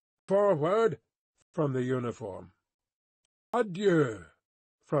well. Forward!" from the uniform. "Adieu!"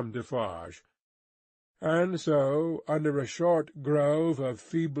 from Defarge. And so, under a short grove of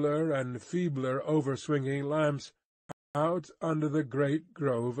feebler and feebler over-swinging lamps, out under the great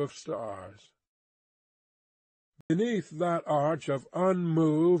grove of stars. Beneath that arch of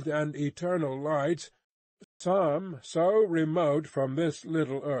unmoved and eternal lights, some so remote from this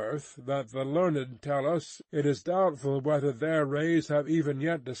little earth that the learned tell us it is doubtful whether their rays have even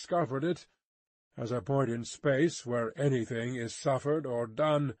yet discovered it, as a point in space where anything is suffered or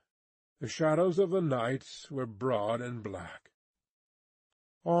done, the shadows of the night were broad and black.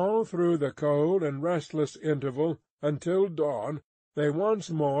 All through the cold and restless interval, until dawn, they once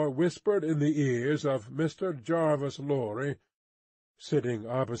more whispered in the ears of Mr. Jarvis Lorry, sitting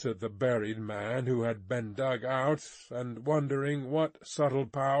opposite the buried man who had been dug out, and wondering what subtle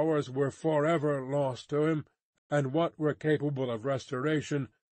powers were forever lost to him, and what were capable of restoration,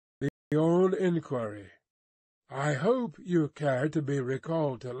 the old inquiry, "I hope you care to be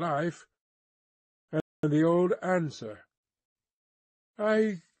recalled to life?" and the old answer,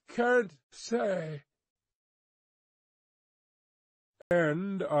 "I can't say."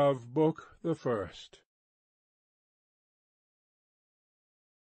 End of Book the First.